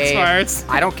box anyway. farts.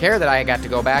 I don't care that I got to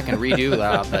go back and redo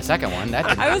the second one. That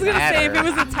didn't I was gonna say if it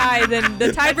was a tie, then the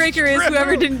tiebreaker is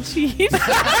whoever didn't cheat.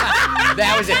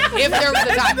 That was it. If there was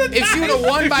a tie, if she would have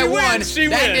won by one,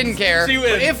 that didn't care. She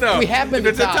wins. But if No. we happened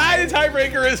If to it's a tie, the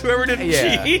tiebreaker is whoever didn't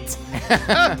cheat.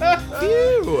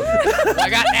 Phew. I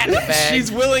got that in the bag.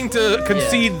 She's willing to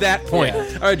concede that point.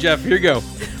 Yeah. All right, Jeff, here you go.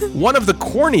 One of the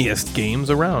corniest games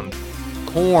around.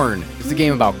 Corn. It's a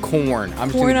game about corn. I'm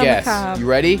just Corn gonna on the guess. cob. You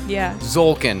ready? Yeah.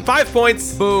 Zolkin. 5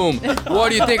 points. Boom. What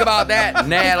do you think about that,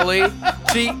 Natalie?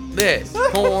 Cheat this.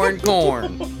 Corn.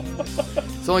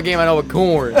 It's the only game I know with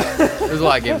corn. There's a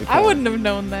lot of games with corn. I wouldn't have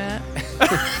known that.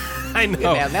 I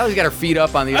know. Yeah, Natalie's got her feet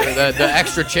up on the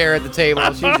extra chair at the table.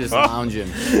 She's just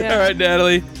lounging. All right,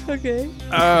 Natalie. Okay.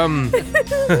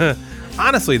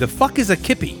 Honestly, the fuck is a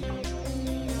kippy?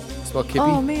 Spell Kippy?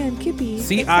 Oh man, Kippy.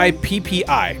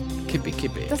 C-I-P-P-I.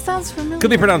 Kippy. That sounds familiar. Could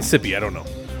be pronounced sippy, I don't know.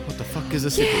 What the fuck is a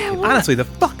sippy? Yeah, Kippy? what? Honestly, the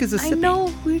fuck is a I sippy?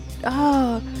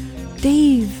 know.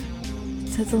 Dave.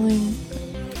 Settling.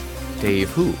 Dave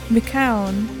who?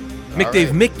 McCown.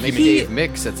 McDave Maybe Mickey. Dave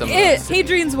Mix at some of those.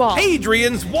 Hadrian's Wall.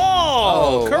 Hadrian's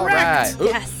Wall. Oh, Correct. all right. Oop.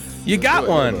 Yes. You got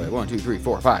one. Wait. 1, 2, 3,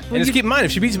 4, 5. And just keep in mind,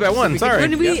 if she beats you by one, sorry. I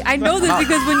know this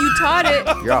because when you taught it,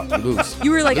 You're up. You lose.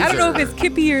 you were like, I don't know if Loser. it's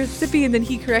Kippy or Sippy, and then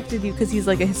he corrected you because he's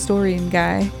like a historian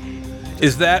guy.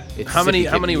 Is that It's how many? sippy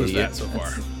How many kippy, was idiot. that so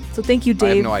far? So thank you, I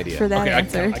have Dave, no idea. for that Okay,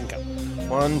 answer. I can count.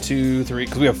 1, 2, 3.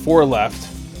 Because we have 4 left.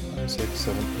 5, 6,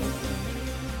 7, 8, 9.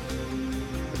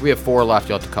 If we have 4 left,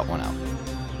 you'll have to cut one out.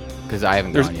 Because I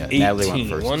haven't There's gone yet. 18. Natalie went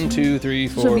first. 1, 2, 3,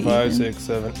 She'll 4, be 5, even. 6,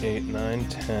 7, 8, 9,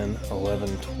 10,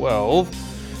 11, 12.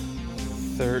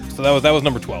 Third. So that was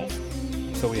number 12.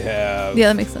 So we have. Yeah,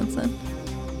 that makes sense then.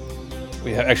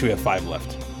 We have 5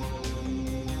 left.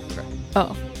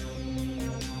 Oh.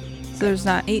 So there's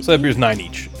not 8. So that beers 9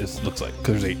 each. It looks like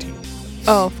because there's 18.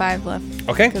 Oh, 5 left.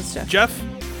 Okay. 'Cause Jeff.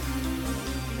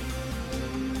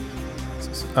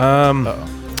 Uh-oh.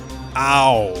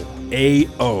 Ow.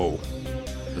 A-O.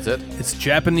 That's it? It's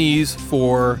Japanese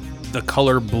for the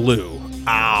color blue.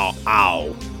 Ow.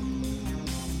 Ow.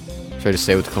 Should I just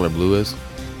say what the color blue is?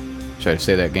 Should I just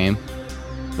say that game?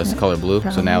 That's the color blue, so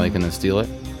Probably. Natalie can then steal it.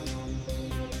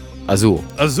 Azul.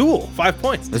 Azul. 5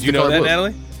 points. Did That's you the know color that, blue.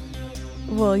 Natalie?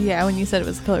 Well, yeah, when you said it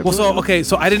was color Well, blue. so okay,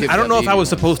 so I Skip don't know that if I was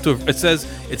easy supposed to. It says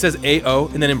AO,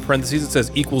 and then in parentheses it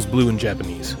says equals blue in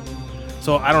Japanese.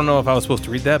 So I don't know if I was supposed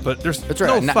to read that, but there's That's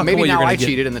right. no fucking Maybe way you're now gonna I get-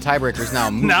 cheated and the tiebreaker is now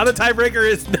moved. Now the tiebreaker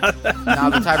is Now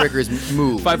the tiebreaker is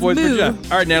moved. 5 points for Boo.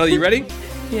 Jeff. All right, Natalie, you ready?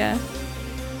 Yeah.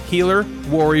 Healer,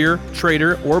 warrior,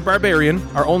 trader, or barbarian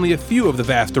are only a few of the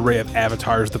vast array of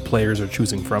avatars the players are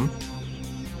choosing from.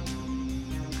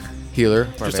 Healer.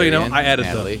 Just so you know, barbarian, I added the-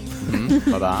 Natalie.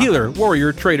 Bye-bye. Healer,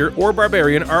 warrior, trader, or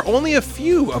barbarian are only a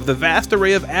few of the vast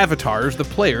array of avatars the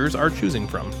players are choosing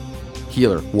from.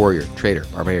 Healer, warrior, trader,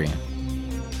 barbarian.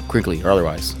 Crinkly or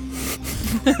otherwise.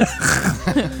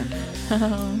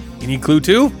 You need clue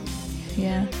 2?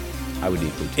 Yeah. I would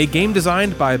need food. A game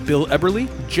designed by Bill Eberly,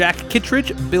 Jack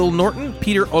Kittredge, Bill Norton,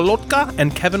 Peter Olotka,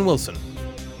 and Kevin Wilson.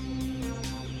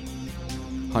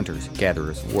 Hunters,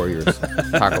 gatherers, warriors,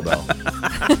 Taco Bell,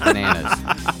 bananas,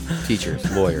 teachers,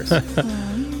 lawyers, so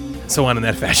So on in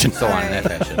that fashion. on in that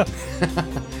fashion.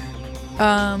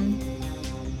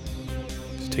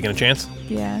 Just taking a chance.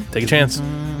 Yeah. Take a chance.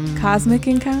 Cosmic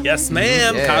Encounter? Yes,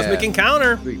 ma'am. Yeah. Cosmic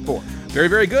Encounter. 3, 4. Very,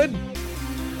 very good.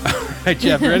 All right,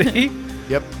 Jeff, ready?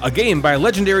 Yep. A game by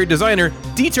legendary designer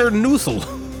Dieter Nussel.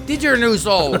 Dieter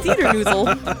Nussel. Dieter Noozle.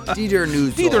 Dieter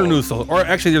Nussel. Dieter Nussel. Or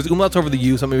actually, there's umlauts over the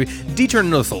U, so maybe Dieter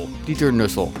Nussel. Dieter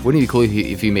Nussel. Wouldn't it be cool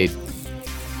if he made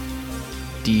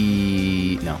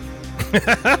No.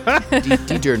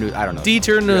 Dieter Nussel. I don't know.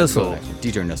 Dieter Nussel.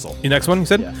 Dieter Nussel. Your next one, you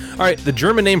said? Yeah. All right, the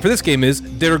German name for this game is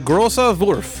Der Große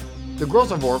Wurf. The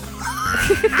gross of Worf.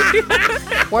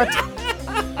 What?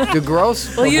 The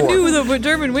gross. Well, you of knew Worf. the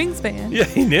German Wingspan. Yeah,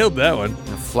 he nailed that one.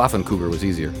 Flaffenkugel was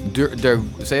easier.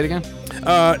 Say it again.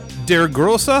 Der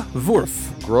Große Wurf.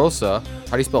 Grossa.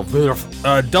 How do you spell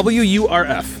Wurf?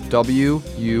 W-U-R-F.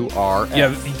 W-U-R-F.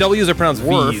 Yeah, W's are pronounced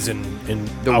Wurf. V's in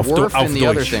The auf Wurf auf and the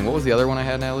other Deutsch. thing. What was the other one I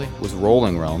had, Natalie? Was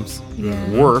Rolling Realms. Yeah.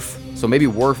 Wurf. So maybe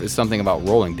Wurf is something about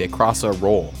rolling. De Crossa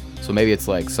roll. So maybe it's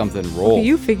like something roll. Okay,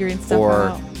 you figuring stuff Or-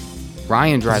 out.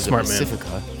 Ryan drives a Smart man.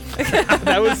 Pacifica.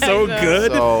 That was so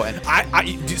good. So,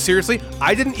 and Seriously,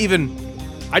 I didn't even.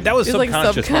 That was It was like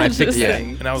subconscious when I picked subconscious. it. yeah.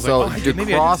 And I was so like, oh, De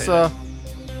maybe I did say that.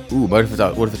 Crossa. Ooh, what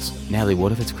if it's Natalie?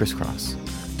 What if it's crisscross?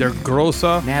 Der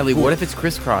Große Natalie, what if it's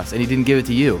crisscross and he didn't give it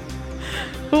to you?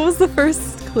 What was the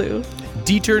first clue?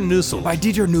 Dieter Nussel. By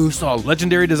Dieter Nussel.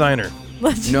 Legendary designer.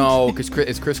 No, because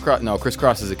it's crisscross. No,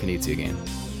 crisscross is a Knizia game.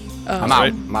 Oh. I'm out.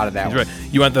 right. I'm out of that He's one.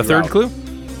 right. You want the You're third out. clue?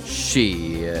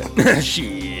 Shit.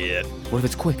 Shit. What if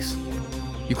it's Quicks?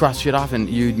 You cross shit off and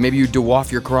maybe you do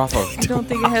off your Crawford. I don't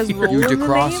think it has roll You in the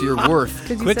decross name. your worth. 'Cause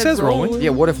you Quick said says rolling. roll. Yeah,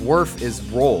 what if Worf is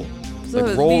roll? So Like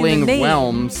it'd be rolling the name.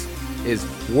 realms is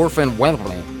Worf and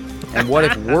Welfling. And what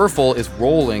if Werfel is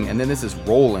rolling and then this is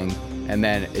rolling and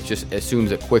then it just assumes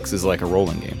that Quicks is like a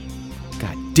rolling game?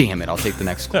 God damn it, I'll take the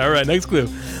next clue. All right, next clue.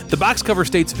 The box cover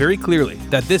states very clearly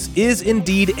that this is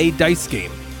indeed a dice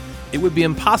game. It would be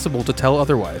impossible to tell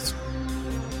otherwise.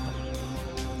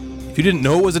 If you didn't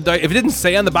know it was a dice, if it didn't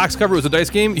say on the box cover it was a dice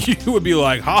game, you would be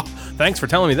like, "Ha, thanks for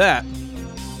telling me that."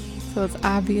 So it's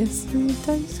obviously a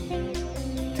dice game.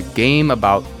 It's a game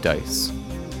about dice.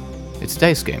 It's a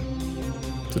dice game.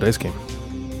 It's a dice game.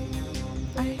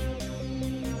 I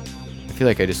I feel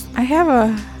like I have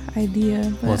a idea.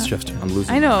 But Well, it's Jeff's turn. I'm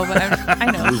losing. I know, but I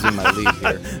know. losing my lead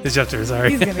here. It's Jeff's turn. Sorry.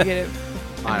 He's gonna get it.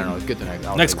 I don't know. It's good to know.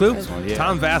 I'll Next take clue. this one, yeah.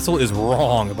 Tom Vassell is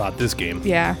wrong about this game.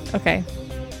 Yeah. Okay.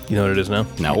 You know what it is now?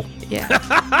 No. Yeah.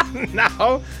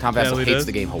 No. Tom Vassell Natalie hates does.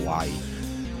 the game Hawaii.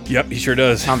 Yep, he sure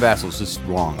does. Tom Vassell's just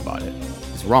wrong about it.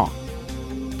 He's wrong.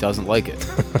 Doesn't like it.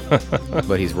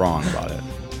 But he's wrong about it.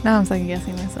 Now I'm second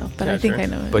guessing myself, but Yeah, I think sure. I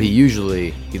know it. But he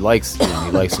likes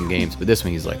some games, but this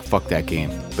one he's like, fuck that game.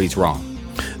 But he's wrong.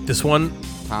 This one,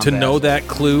 Tom to know Vassell. that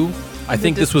clue, I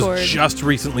think this was Discord. just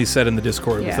recently said in the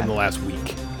Discord Yeah. within the last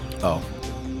week. Oh.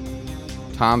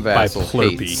 Tom By Vassell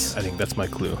Plurpy. hates. I think that's my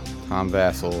clue. Tom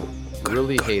Vassell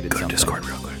really hated something. Discord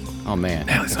real quick. Oh man,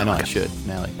 Natalie's I not know I looking. should.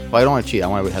 Natalie. Well, I don't want to cheat. I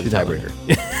want to have the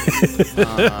She's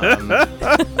not tiebreaker.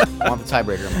 I want the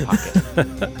tiebreaker in my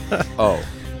pocket. Oh,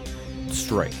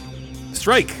 strike.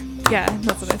 Strike. yeah,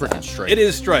 that's what I Freaking thought. strike. It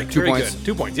is strike. 2 Very points. good.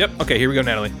 2 points. Yep. Okay, here we go,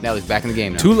 Natalie. Natalie's back in the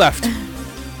game now. 2 left.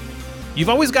 You've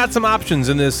always got some options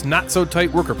in this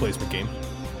not-so-tight worker placement game.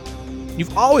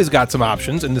 You've always got some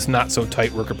options in this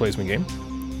not-so-tight worker placement game.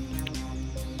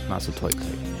 Not so tight.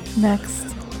 Next.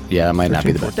 Yeah, that might not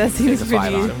be the best. That seems Take a 5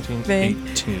 pretty- on. 17, Vague.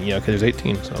 18. Yeah, okay, there's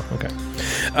 18, so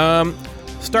okay.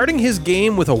 Starting his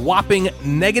game with a whopping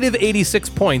negative 86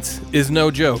 points is no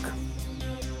joke.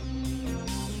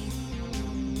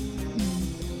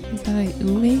 Is that a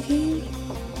Uwe game?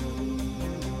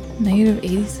 Negative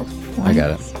 86 points. I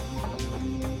got it.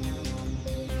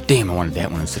 Damn, I wanted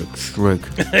that one instead of strike.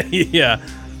 Yeah.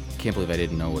 Can't believe I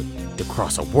didn't know what the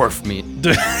cross a wharf mean.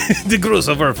 The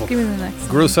Grossa Würfel. Give me the next one.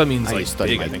 Grossa means I like need to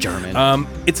study big, my I think. German.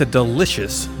 It's a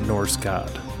delicious Norse god.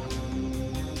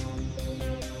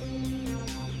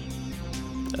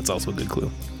 That's also a good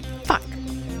clue. Fuck.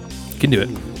 You can do it.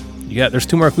 There's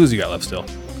 2 more clues you got left still.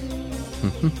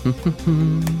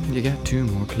 You got 2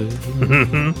 more clues.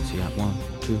 So you got 1,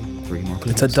 2, 3 more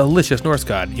clues. It's a delicious Norse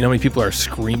god. You know how many people are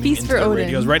screaming Feast into for the Odin.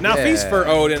 radios right now? Yeah. Feast for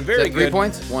Odin. Very Is that good. 3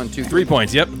 points? 1, 2, 3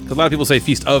 points, yep. 'Cause a lot of people say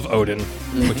Feast of Odin,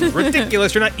 which is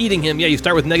ridiculous. You're not eating him. Yeah, you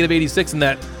start with negative 86 in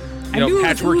that I knew it was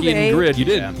patchworky Uwe. grid. You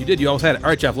did. Yeah. You did. You almost had it. All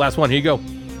right, Jeff, last one. Here you go.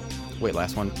 Wait,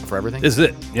 last one for everything? This is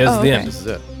it. Yeah, this Oh, is the okay. end. This is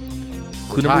it.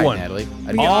 Clue We're number tied, 1. Natalie. I We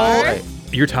didn't are? get it right.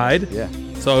 You're tied? Yeah.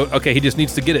 So, okay, he just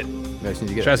needs to get it. Maybe I just need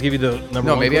to get Should I it. just give you the number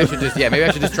No, 1 maybe I clue?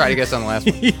 should just try to guess on the last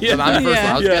one. Yeah. So on the first Yeah.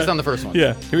 one. I'll just Yeah. guess on the first one.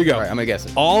 Yeah, here we go. All right, I'm gonna guess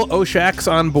it. All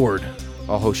Oshaks on board.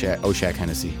 Oh, Oshak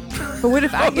Hennessy. But what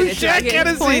if I get it? Do I Jack get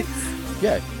Hennessy. points?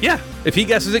 Yeah. Yeah, if he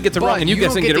guesses it, gets it wrong, and you guess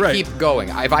don't and get it to right. keep going.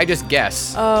 If I just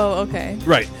guess, Oh, okay.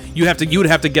 Right. You would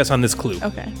have to guess on this clue.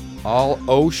 Okay. all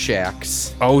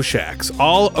Oshaks. Oshaks.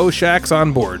 All Oshaks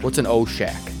on board. What's an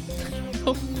Oshak?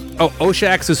 Oh,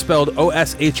 Oshaks is spelled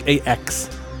O-S-H-A-X.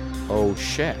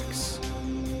 Oshaks.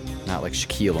 Not like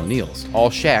Shaquille O'Neal's. All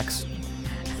Shaqs.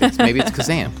 Maybe it's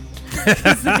Kazam.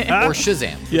 Or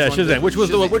Shazam. Yeah, Which one is Shazam. it?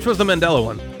 Which was the Mandela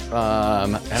one? I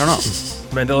don't know.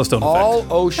 Mandela Stone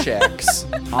All effect.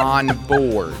 Oshaks on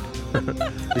board.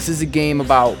 This is a game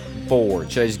about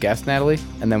board. Should I just guess, Natalie?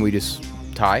 And then we just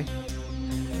tie?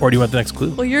 Or do you want the next clue?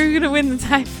 Well, you're gonna win the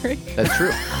tiebreak. That's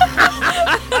true.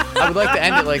 I would like to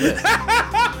end it like this.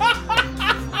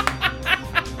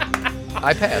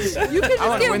 I pass. You can I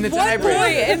wanna just win the get 1 tiebreaker.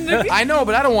 point. And I know,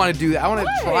 but I don't want to do that. I want to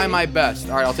Why? try my best.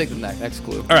 All right, I'll take the next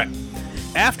clue. All right.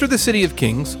 After the City of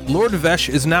Kings, Lord Vesh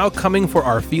is now coming for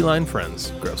our feline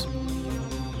friends. Gross.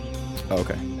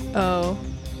 Okay. oh,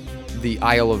 The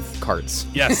Isle of Carts.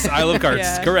 Yes, Isle of Carts.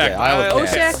 Yeah. Correct. Yeah, Isle of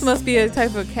Cats. Oshaks must be a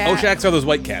type of cat. Oshaks are those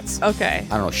white cats. Okay.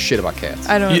 I don't know shit about cats.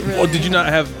 I don't. Well, did you not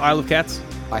have Isle of Cats?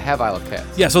 I have Isle of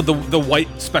Cats. Yeah, so the white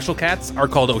special cats are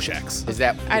called Oshaks. Is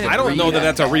that? I is it I don't know breed that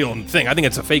that's a cat? real thing. I think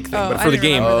it's a fake thing, Oh, but I for the didn't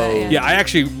game. remember that,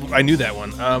 Yeah, I knew that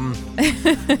one.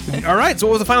 All right, so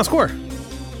what was the final score?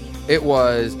 It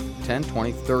was 10,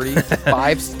 20, 30,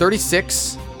 5,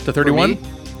 36 To 31? for me,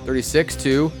 36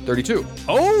 to 32.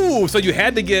 Oh, so you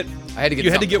had to get. I had to get.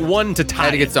 You had to get one to tie. I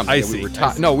had to get something. I Yeah, see. We were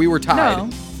tied. No, we were tied. No.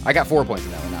 I got 4 points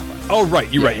in that one, not 5. Oh,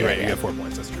 right. You're right. You yeah. got 4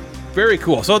 points. That's true. Very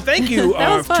cool. So thank you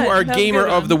That was fun. to our That was gamer good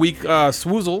of one. the week,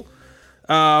 Swoosl,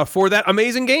 for that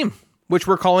amazing game, which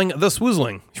we're calling the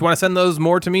Swoosling. If you want to send those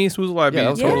more to me, Swoosl, I'd be Yeah, that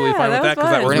was totally fun. fine with Yeah, that that because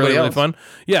was that was fun. really, Or really anybody fun.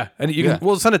 Yeah, and you can. Yeah.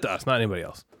 We'll send it to us, not anybody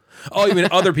else. Oh, you mean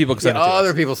other people can send it to us?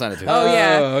 Other people sent it to us. Oh,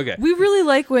 yeah. okay. We really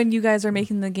like when you guys are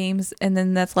making the games and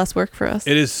then that's less work for us.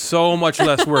 It is so much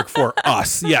less work for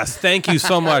us. Yes, thank you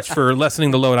so much for lessening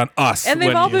the load on us. And they've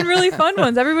when all you- been really fun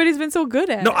ones. Everybody's been so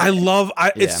good at No, it. I love. Yeah.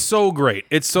 It's so great.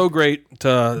 It's so great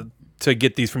to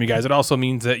get these from you guys. It also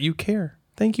means that you care.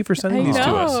 Thank you for sending I these to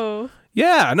us. know.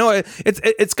 Yeah, no,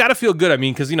 it's got to feel good. I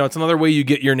mean, because it's another way you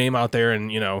get your name out there,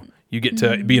 and you get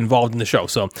to be involved in the show.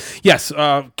 So yes,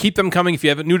 keep them coming. If you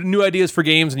have new ideas for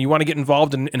games and you want to get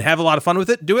involved and have a lot of fun with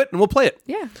it, do it, and we'll play it.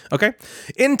 Yeah. Okay.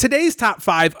 In today's top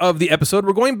 5 of the episode,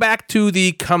 we're going back to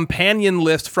the companion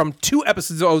list from 2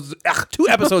 episodes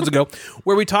ago,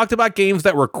 where we talked about games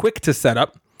that were quick to set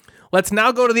up. Let's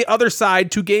now go to the other side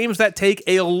to games that take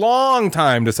a long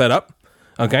time to set up.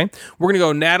 Okay. We're gonna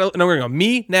go we're gonna go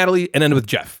me, Natalie, and end with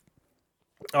Jeff.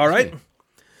 All right.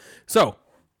 So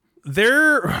I'm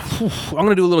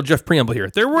gonna do a little Jeff preamble here.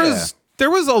 This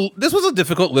was a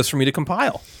difficult list for me to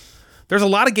compile. There's a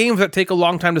lot of games that take a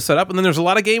long time to set up, and then there's a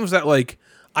lot of games that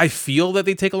I feel that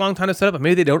they take a long time to set up, but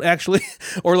maybe they don't actually.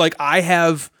 Or I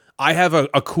have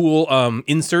a cool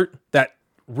insert that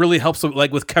really helps,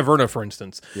 like with Caverna, for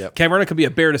instance. Yep. Caverna could be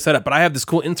a bear to set up, but I have this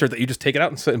cool insert that you just take it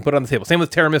out and put it on the table. Same with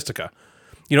Terra Mystica.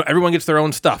 Everyone gets their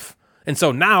own stuff. And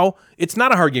so now it's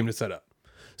not a hard game to set up.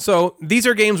 So these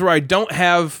are games where I don't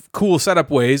have cool setup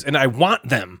ways, and I want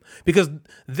them because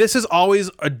this is always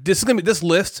this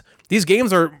list. These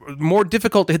games are more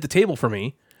difficult to hit the table for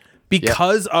me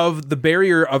because of the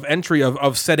barrier of entry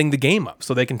of setting the game up.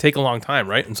 So they can take a long time,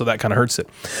 right? And so that kind of hurts it.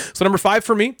 So number 5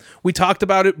 for me, we talked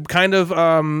about it kind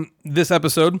of this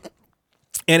episode,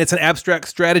 and it's an abstract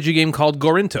strategy game called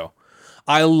Gorinto.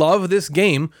 I love this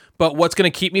game, but what's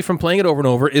going to keep me from playing it over and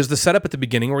over is the setup at the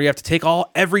beginning where you have to take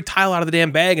every tile out of the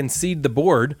damn bag and seed the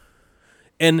board.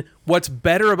 And what's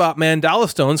better about Mandala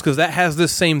Stones, because that has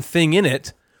this same thing in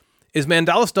it, is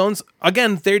Mandala Stones,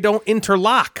 again, they don't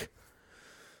interlock,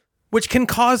 which can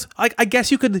cause, I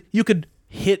guess you could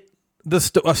hit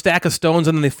a stack of stones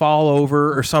and then they fall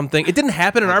over or something. It didn't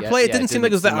happen in our play. It didn't seem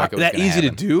like it was that easy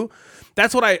to do.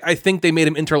 That's what I think they made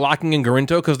him interlocking in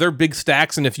Gorinto, because they're big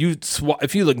stacks, and if you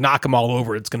knock them all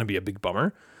over, it's going to be a big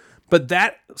bummer. But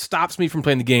that stops me from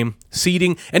playing the game.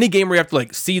 Seeding any game where you have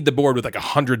to seed the board with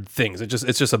 100 things,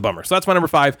 it's just a bummer. So that's my number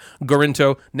 5,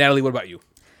 Gorinto. Natalie, what about you?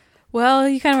 Well,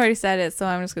 you kind of already said it, so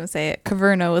I'm just going to say it.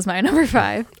 Caverna was my number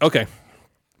 5. Okay,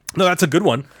 no, that's a good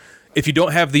one. If you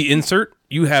don't have the insert,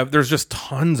 there's just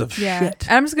tons of shit.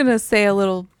 I'm just going to say a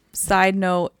little side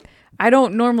note. I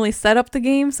don't normally set up the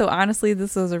game, so honestly,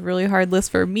 this was a really hard list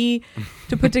for me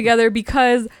to put together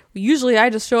because usually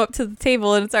I just show up to the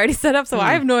table and it's already set up, so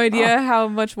I have no idea how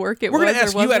much work it was. We're going to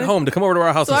ask you at home to come over to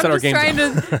our house So and set our I'm games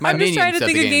just up. trying to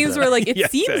think of games where it Yeah,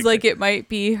 seems exactly. like it might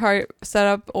be hard set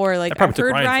up, or That I've probably took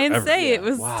heard Ryan forever. say it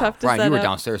was tough to Ryan, set you were up.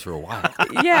 downstairs for a while.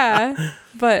 Yeah,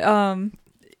 but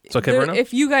So Caverna?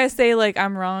 if you guys say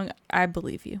I'm wrong, I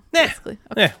believe you. Basically,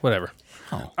 okay. Whatever.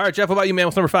 All right, Jeff, what about you, man?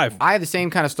 What's number 5? I have the same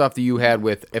kind of stuff that you had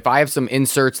with, if I have some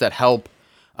inserts that help,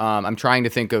 I'm trying to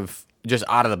think of just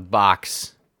out of the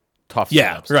box tough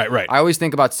Yeah, setups. right. I always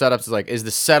think about setups as is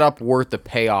the setup worth the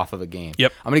payoff of a game?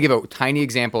 Yep. I'm going to give a tiny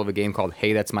example of a game called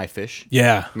Hey, That's My Fish.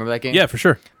 Yeah. Remember that game? Yeah, for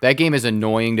sure. That game is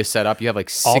annoying to set up. You have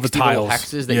 60 All the little tiles.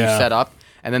 hexes that Yeah. you set up,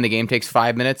 and then the game takes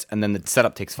 5 minutes, and then the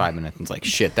setup takes 5 minutes. And it's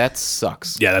shit, that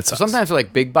sucks. Yeah, that So sucks. sometimes for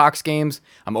big box games,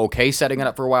 I'm okay setting it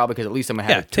up for a while because at least I'm going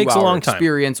to have it a takes a 2-hour long time.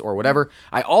 experience or whatever.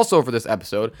 I also, for this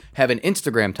episode, have an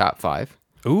Instagram top 5.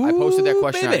 Ooh, I posted that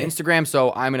question baby. on Instagram,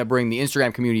 so I'm going to bring the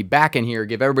Instagram community back in here,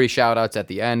 give everybody shout-outs at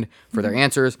the end for their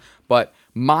answers. But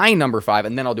my number 5,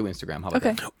 and then I'll do Instagram. How about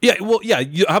Okay. that? Yeah, well, yeah.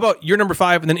 How about your number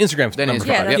 5 and then Instagram's Then number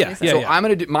Instagram. 5? that's Yep. what he said. So I'm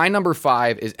going to do, my number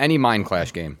 5 is any Mind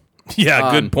Clash game.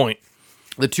 Yeah, good point.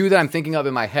 The 2 that I'm thinking of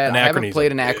in my head, I haven't Anachrony's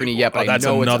played Anachrony yet, but that's I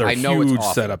know another it's huge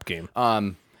awesome. setup game.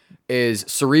 Is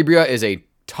Cerebria is a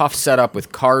tough setup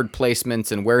with card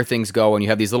placements and where things go, and you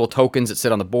have these little tokens that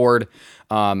sit on the board.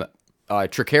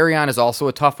 Tricarion is also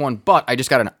a tough one, but I just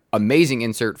got an amazing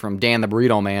insert from Dan the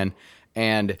Burrito Man,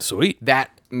 and Sweet.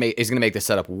 that is going to make the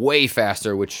setup way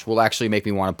faster, which will actually make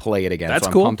me want to play it again. That's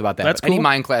so cool. I'm pumped about that. That's But Any cool.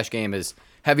 Mind Clash game is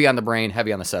heavy on the brain,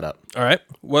 heavy on the setup. All right.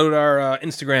 What would our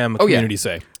Instagram community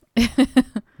say?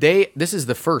 This is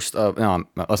the first of. No,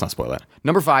 let's not spoil that.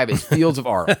 Number 5 is Fields of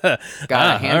Aura.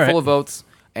 Got a handful right. of votes,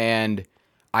 and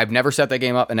I've never set that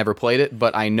game up and never played it,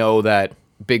 but I know that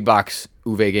big box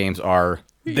Uwe games are.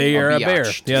 They are a bear.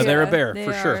 biatched. Yeah, they're a Yeah, bear they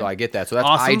for are. sure. So I get that. So that's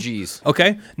Awesome. IGs.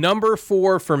 Okay, number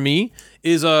 4 for me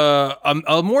is a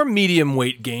more medium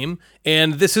weight game,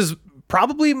 and this is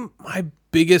probably my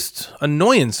biggest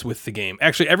annoyance with the game.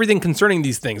 Actually, everything concerning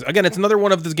these things. Again, it's another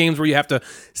one of those games where you have to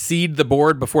seed the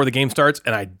board before the game starts,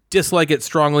 and I dislike it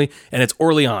strongly, and it's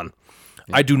Orleans.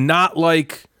 I do not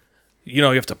like, you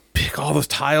have to pick all those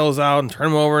tiles out and turn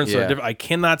them over and sort of different. I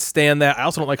cannot stand that. I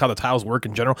also don't like how the tiles work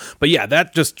in general. But yeah,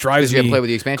 that just drives you have me to play with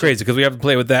the expansion? crazy because we have to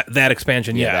play with that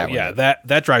expansion. Yeah,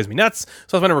 That drives me nuts.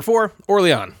 So that's my number 4,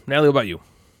 Orleans. Natalie, what about you?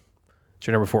 Is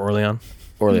your number 4 Orleans?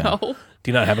 Orleans. No. Do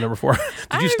you not have a number 4?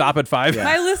 Did you stop at 5?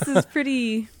 My list is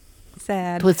pretty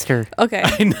sad. Blitzer. Okay.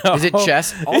 I know. Is it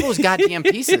chess? All those goddamn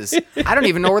pieces. I don't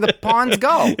even know where the pawns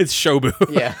go. It's Shobu.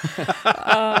 Yeah.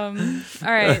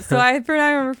 All right. So for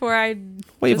my number 4,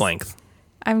 Wavelength.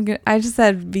 I just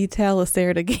said Vital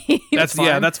Lacerda game. That's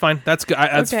fine. That's good.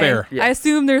 That's Okay. fair. Yeah. I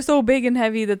assume they're so big and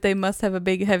heavy that they must have a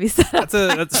big heavy setup.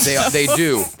 They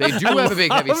do. They do have a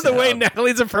big heavy I love the way setup.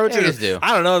 Natalie's approaching They it. just do.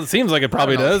 I don't know. It seems like it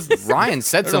probably does. Ryan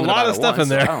said There's something a lot about of it stuff once,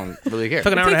 in there. so I don't really care.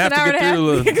 Took an hour and a half takes to an get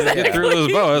hour through, get through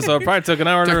Lisboa, so it probably took an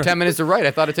hour Took and 10 minutes to write.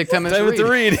 I thought it'd take 10 minutes to to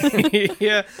read. read.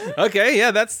 Yeah. Okay. Yeah.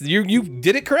 That's you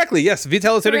did it correctly. Yes.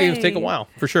 Vital Lacerda games take a Hooray. while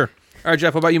for sure. All right,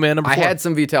 Jeff. What about you, man? Number 4. I had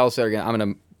some Vital again. I'm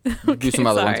going to do some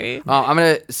other sorry. ones. I'm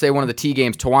going to say one of the T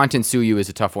games, Tawantin Suyu, is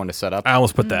a tough one to set up. I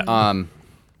almost put that. I'm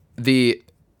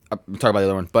talking about the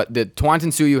other one, but the Tawantin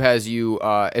Suyu has you,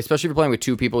 especially if you're playing with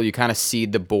 2 people, you kind of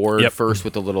seed the board first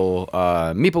with the little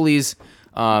meeples.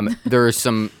 There's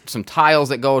some tiles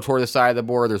that go toward the side of the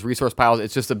board. There's resource piles.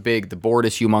 It's just the board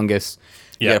is humongous.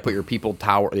 You got to put your people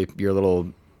tower, your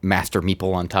little master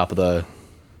meeple on top of the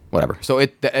whatever. So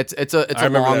it's a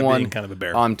long one, kind of a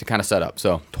bear. to kind of set up.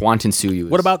 So Tawantin Suyu.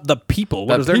 What about the people?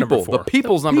 What is their number 4? The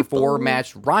people's number 4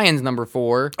 matched Ryan's number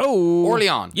 4. Oh,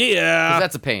 Orleans. Yeah, 'Cause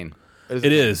that's a pain. It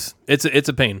is. It's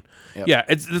a pain. Yep. Yeah,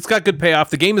 it's got good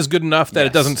payoff. The game is good enough that it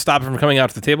Yes. doesn't stop it from coming out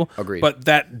to the table. Agreed. But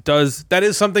that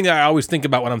is something that I always think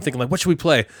about when I'm thinking, like, what should we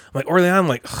play? I'm like, Orleans, I'm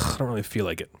like, ugh, I don't really feel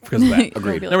like it because of that.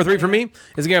 Agreed. Number 3 for me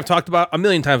is a game I've talked about a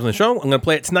million times on the show. I'm going to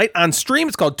play it tonight on stream.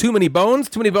 It's called Too Many Bones.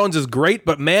 Too Many Bones is great,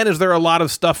 but man, is there a lot of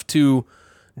stuff to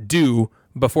do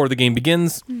before the game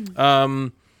begins.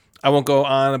 I won't go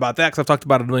on about that because I've talked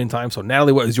about it a million times. So,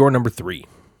 Natalie, what is your number 3?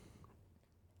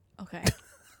 Okay.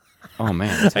 Oh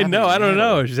man. I know. I don't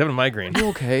know. She's having a migraine. You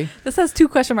okay? This has 2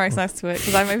 question marks next to it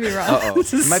because I might be wrong. Uh-oh.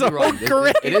 This is You might so be wrong.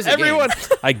 great. It is a game. Everyone,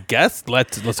 I guess.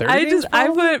 Let's I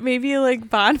put maybe like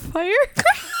bonfire.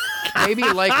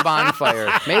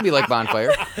 Maybe like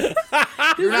bonfire.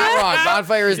 You're not wrong.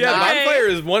 Bonfire is Yeah, not. Bonfire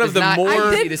is one of It's the not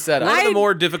more easy to set up. one of the I-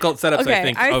 more difficult setups. Okay, I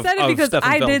think. I said it because stuff in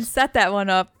I films. did set that one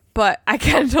up, but I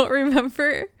kind of don't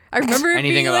remember. I remember it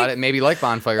Anything being about like, it? Maybe like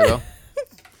bonfire though.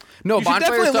 No, You should bonfire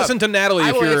definitely is tough. listen to Natalie I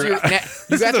if will you're. answer- This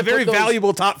you is have a to very put those-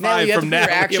 valuable top 5 you have from to put your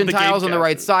Natalie. action of the tiles on the Gamecasters.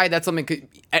 right side. That's something.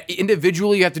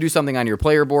 Individually, you have to do something on your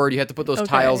player board. You have to put those Okay,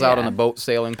 tiles out on yeah. the boat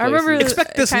sailing I places. remember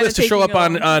Expect this kinda list to show up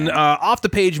taking on over. off the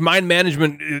page mind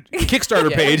management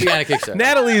Kickstarter Yeah, page. it'll be on a Kickstarter.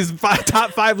 Natalie's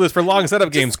top 5 list for long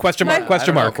setup games. Question mark? my-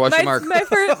 Question I don't know, mark. question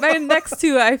mark. my next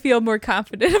 2 I feel more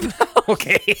confident about.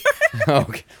 Okay. Okay,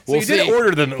 So we'll you did see.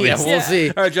 order them at Yeah, least. we'll see.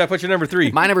 All right, Jeff. What's your number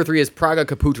 3? My number 3 is Praga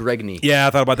Kaput Regni. Yeah, I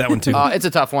thought about that one too. It's a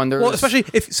tough one. well, especially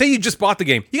if say you just bought the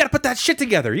game, you got to put that shit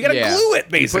together. You got to glue it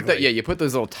basically. You put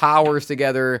those little towers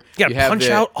together. You gotta have punch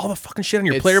the- out all the fucking shit on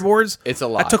your It's- player boards. it's a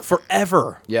lot. That took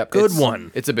forever. Yep. Good it's- one.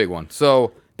 It's a big one.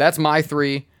 So that's my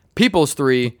 3. People's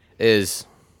 3 is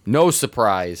no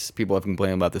surprise. People have been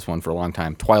complaining about this one for a long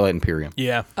time. Twilight Imperium.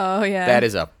 Yeah. Oh yeah. That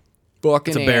is a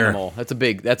fucking a bear. animal. That's a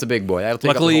big boy. That'll take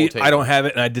up the Luckily, whole table. I don't have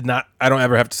it, and I don't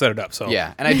ever have to set it up. So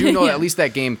Yeah, and I do know that at least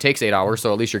that game takes 8 hours,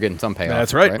 so at least you're getting some payoff.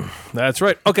 that's right. That's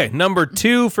right. Okay, number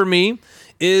 2 for me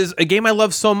is a game I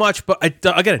love so much, but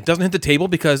again, it doesn't hit the table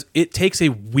because it takes a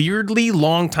weirdly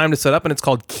long time to set up, and it's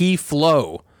called Key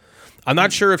Flow. I'm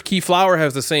not sure if Key Flower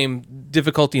has the same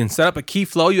difficulty in setup, but Key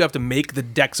Flow, you have to make the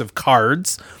decks of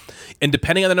cards. And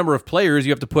depending on the number of players,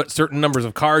 you have to put certain numbers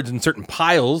of cards in certain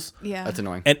piles. Yeah. That's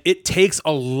annoying. And it takes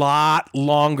a lot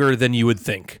longer than you would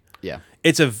think. Yeah.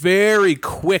 It's a very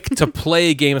quick to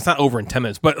play game. It's not over in 10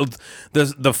 minutes, but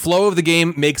the flow of the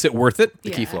game makes it worth it.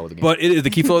 The key flow of the game. But it is the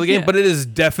key flow of the game, Yeah. but it is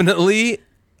definitely,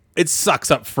 it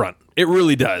sucks up front. It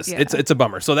really does. Yeah. It's a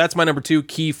bummer. So that's my number 2,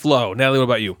 Key Flow. Natalie, what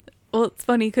about you? Well, it's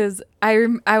funny because I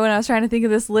when I was trying to think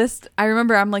of this list, I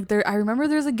remember I remember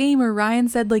there's a game where Ryan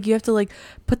said like you have to like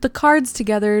put the cards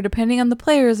together depending on the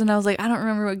players, and I was like I don't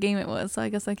remember what game it was, so I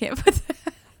guess I can't put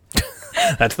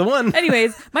that. That's the one.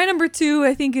 Anyways, my number 2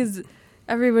 I think is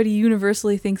everybody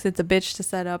universally thinks it's a bitch to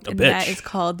set up, and that is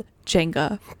called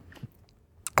Jenga.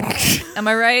 Am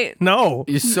I right? No.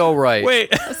 You're so right.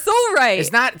 Wait. So right.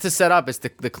 It's not to set up, it's the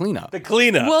cleanup. The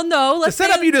cleanup. Well, no. To Let's set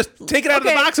say, up, you just take it out of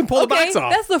the box and pull the box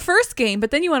off. That's the first game, but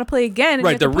then you want to play again and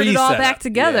Right, you have to put it all reset back up.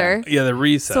 together. Yeah, the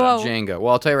reset. So- Jenga.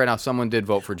 Well, I'll tell you right now, someone did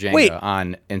vote for Jenga Wait.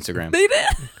 on Instagram. They did.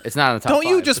 It's not on the top Don't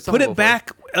you five, just but someone put it voted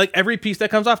back, like every piece that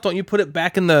comes off, don't you put it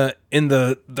back in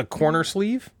the corner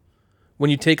sleeve? When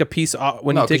you take a piece off,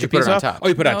 No, 'cause you put it on off? top. Oh,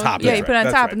 you put it on No, top. yeah, That's you put it right. on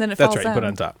That's top right. and then it That's falls right. You put it down.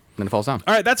 on top. Then it falls down.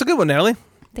 All right, that's a good one, Natalie.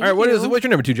 All right, you. what's your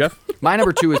number 2, Jeff? My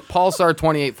number 2 is Pulsar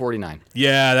 2849.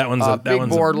 Yeah, that one's Big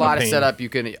board, a lot of pain. setup. You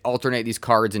can alternate these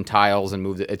cards and tiles and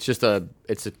move it. It's just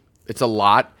it's a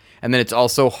lot, and then it's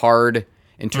also hard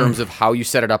in terms of how you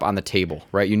set it up on the table.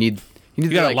 Right? You need to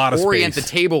got a like lot of orient space. the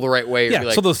table the right way. Yeah, Be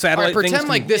like, so those satellite all right, things pretend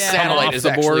like can this come satellite off is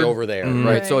the actually board. over there.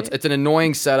 Right? So Right. it's an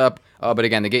annoying setup. But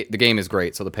again, the game is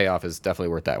great, so the payoff is definitely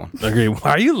worth that one. Agree.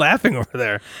 Why are you laughing over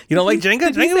there? You don't like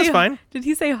Jenga? Did he Jenga was say- fine. Did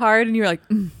he say hard and you were like,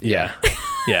 Yeah.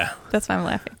 Yeah. that's why I'm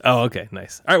laughing. Oh, okay.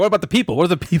 Nice. All right, what about the people? What are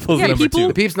the people's Yeah, number people- The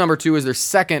 2? Peeps number 2 is their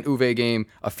second Uwe game,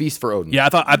 A Feast for Odin. Yeah, I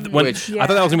thought that was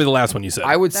going to be the last one you said.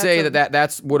 I would say a-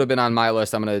 that's would have been on my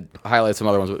list. I'm going to highlight some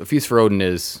other ones, but A Feast for Odin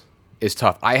is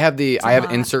tough. I have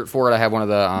lot. insert for it. I have one of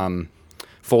the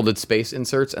folded space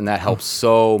inserts, and that helps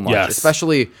so much. Yes.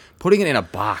 Especially putting it in a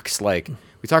box. Like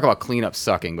we talk about cleanup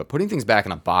sucking, but putting things back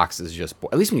in a box is just,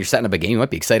 at least when you're setting up a game, you might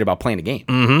be excited about playing a game.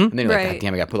 Mm-hmm. And then you're like, Right. God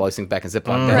damn, I got to put all these things back in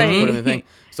Ziploc bags and put them in the thing.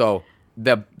 So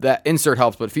that insert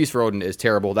helps, but Feast for Odin is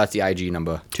terrible. That's the IG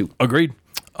number 2. Agreed.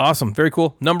 Awesome. Very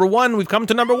cool. Number 1. We've come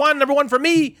to number 1. Number 1 for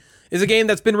me is a game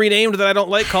that's been renamed that I don't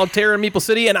like called Terror in Meeple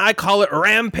City, and I call it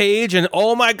Rampage. And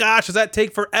oh my gosh, does that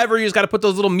take forever? You just got to put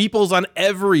those little meeples on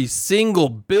every single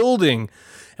building,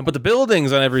 and put the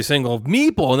buildings on every single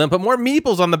meeple, and then put more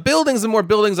meeples on the buildings and more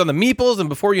buildings on the meeples, and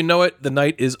before you know it, the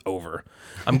night is over.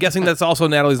 I'm guessing that's also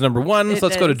Natalie's number 1, so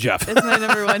let's go to Jeff. It's my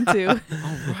number 1 too.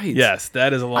 Right. Yes,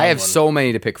 that is a long one. I have so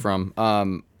many to pick from.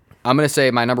 I'm going to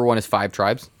say my number 1 is 5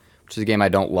 Tribes, which is a game I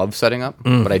don't love setting up,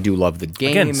 but I do love the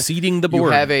game. Again, seeding the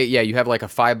board. You have like a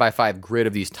 5x5 grid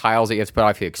of these tiles that you have to put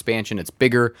off the expansion. It's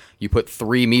bigger. You put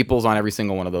 3 meeples on every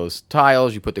single one of those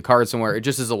tiles. You put the card somewhere. It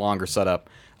just is a longer setup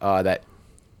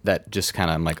that just kind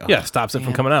of, I'm like, oh. Yeah, stops it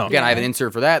from coming out. Again, I have an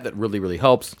insert for that really, really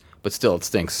helps, but still, it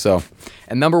stinks. So,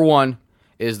 and number 1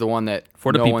 is the one that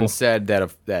For the no one people. said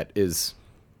that is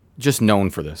just known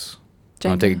for this.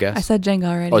 Want to take a guess? I said Jenga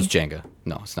already. Oh, it's Jenga.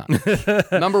 No, it's not.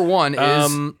 Number 1 is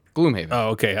Gloomhaven. Oh,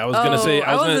 okay. I was going to say...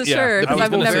 I wasn't sure, The because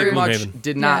I've people never- very much Gloomhaven.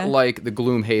 did not Yeah. like the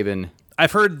Gloomhaven.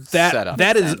 I've heard that Setup.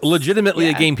 that is legitimately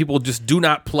a Yeah. game people just do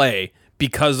not play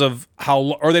because of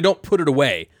or they don't put it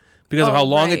away because of how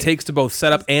long it right. takes to both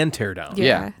set up and tear down. Yeah,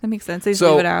 Yeah. that makes sense. They just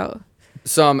So- leave it out.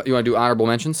 You want to do honorable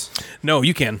mentions? No,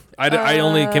 you can. I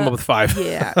only came up with 5.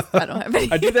 Yeah, I don't have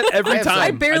any. I do that every have time. some. I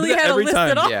barely do that had a every list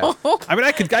time. at all. Yeah. I mean,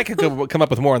 I could come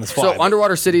up with more on this fly. So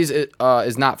Underwater Cities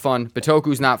is not fun.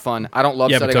 Bitoku's not fun. I don't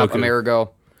love Yeah, setting up Bitoku. Amerigo.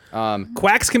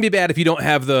 Quacks can be bad if you don't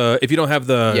have the Yes, Yeah,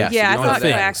 you I don't thought have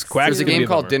that. Quacks. Quacks There's a can be game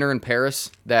called bummer. Dinner in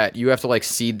Paris that you have to like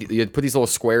seed. You put these little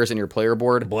squares in your player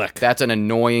board. Blick. That's an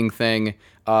annoying thing.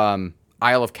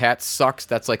 Isle of Cats sucks.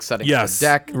 That's like setting Yes, up a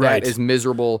deck. right. That is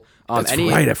miserable. That's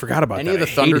right. I forgot about any that. of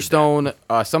the I hated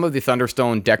Thunderstone. Some of the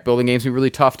Thunderstone deck building games can be really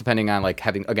tough, depending on like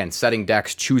having setting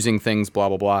decks, choosing things, blah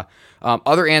blah blah.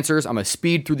 Other answers. I'm gonna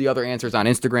speed through the other answers on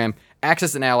Instagram.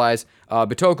 Axis and Allies.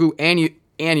 Bitoku.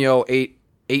 Anyo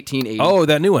 1880. Oh,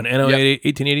 that new one. NO Yep.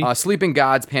 1880. Sleeping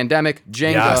Gods, Pandemic,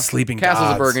 Jenga, Yeah, Sleeping Castles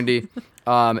Gods. of Burgundy,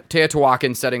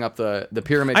 Teotihuacan setting up the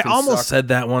pyramid. I can almost suck. said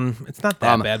that one. It's not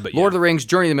that bad, but yeah. Lord of the Rings,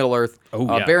 Journey to Middle Earth,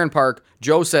 Oh, yeah. Baron Park.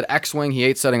 Joe said X-Wing. He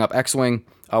hates setting up X-Wing.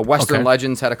 Western Okay.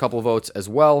 Legends had a couple of votes as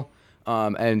well.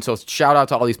 And so shout out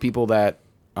to all these people that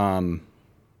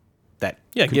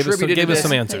Yeah, give us contributed to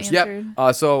some this. answers. Answered.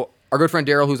 Yep. So our good friend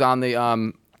Daryl, who's on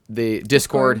the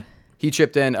Discord, he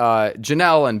chipped in.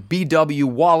 Janelle and BW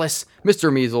Wallace,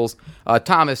 Mr. Measles,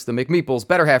 Thomas, the McMeeples,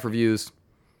 Better Half Reviews,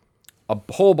 a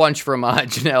whole bunch from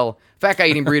Janelle, Fat Guy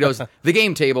Eating Burritos, The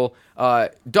Game Table,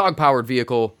 Dog Powered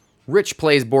Vehicle, Rich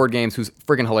Plays Board Games, who's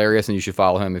freaking hilarious, and you should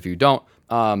follow him if you don't.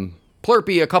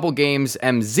 Plurpy, a couple games,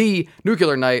 MZ,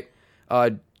 Nuclear Knight,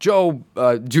 Joe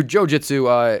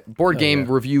Jitsu, Board Game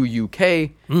Review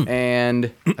UK,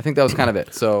 and I think that was kind of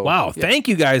it. So Wow. Thank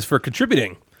you guys for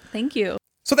contributing. Thank you.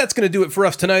 So that's going to do it for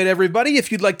us tonight, everybody.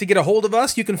 If you'd like to get a hold of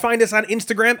us, you can find us on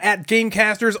Instagram at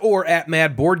Gamecasters or at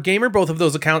MadBoardGamer. Both of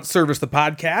those accounts service the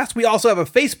podcast. We also have a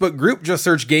Facebook group. Just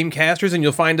search Gamecasters and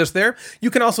you'll find us there.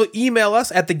 You can also email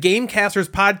us at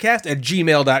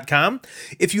thegamecasterspodcast@gmail.com.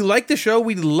 If you like the show,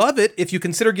 we'd love it if you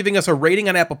consider giving us a rating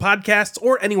on Apple Podcasts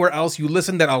or anywhere else you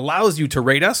listen that allows you to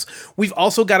rate us. We've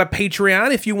also got a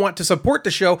Patreon. If you want to support the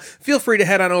show, feel free to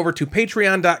head on over to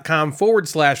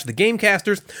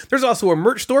patreon.com/thegamecasters. There's also a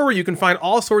merch store where you can find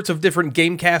all sorts of different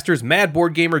Gamecasters Mad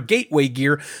Board Gamer Gateway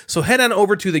gear. So head on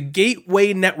over to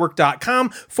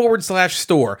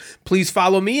thegatewaynetwork.com/store. Please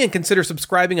follow me and consider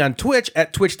subscribing on Twitch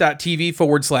at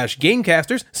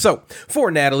twitch.tv/Gamecasters. So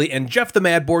for Natalie and Jeff the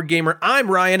Mad Board Gamer,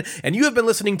 I'm Ryan, and you have been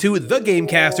listening to The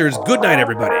Gamecasters. Good night,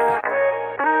 everybody.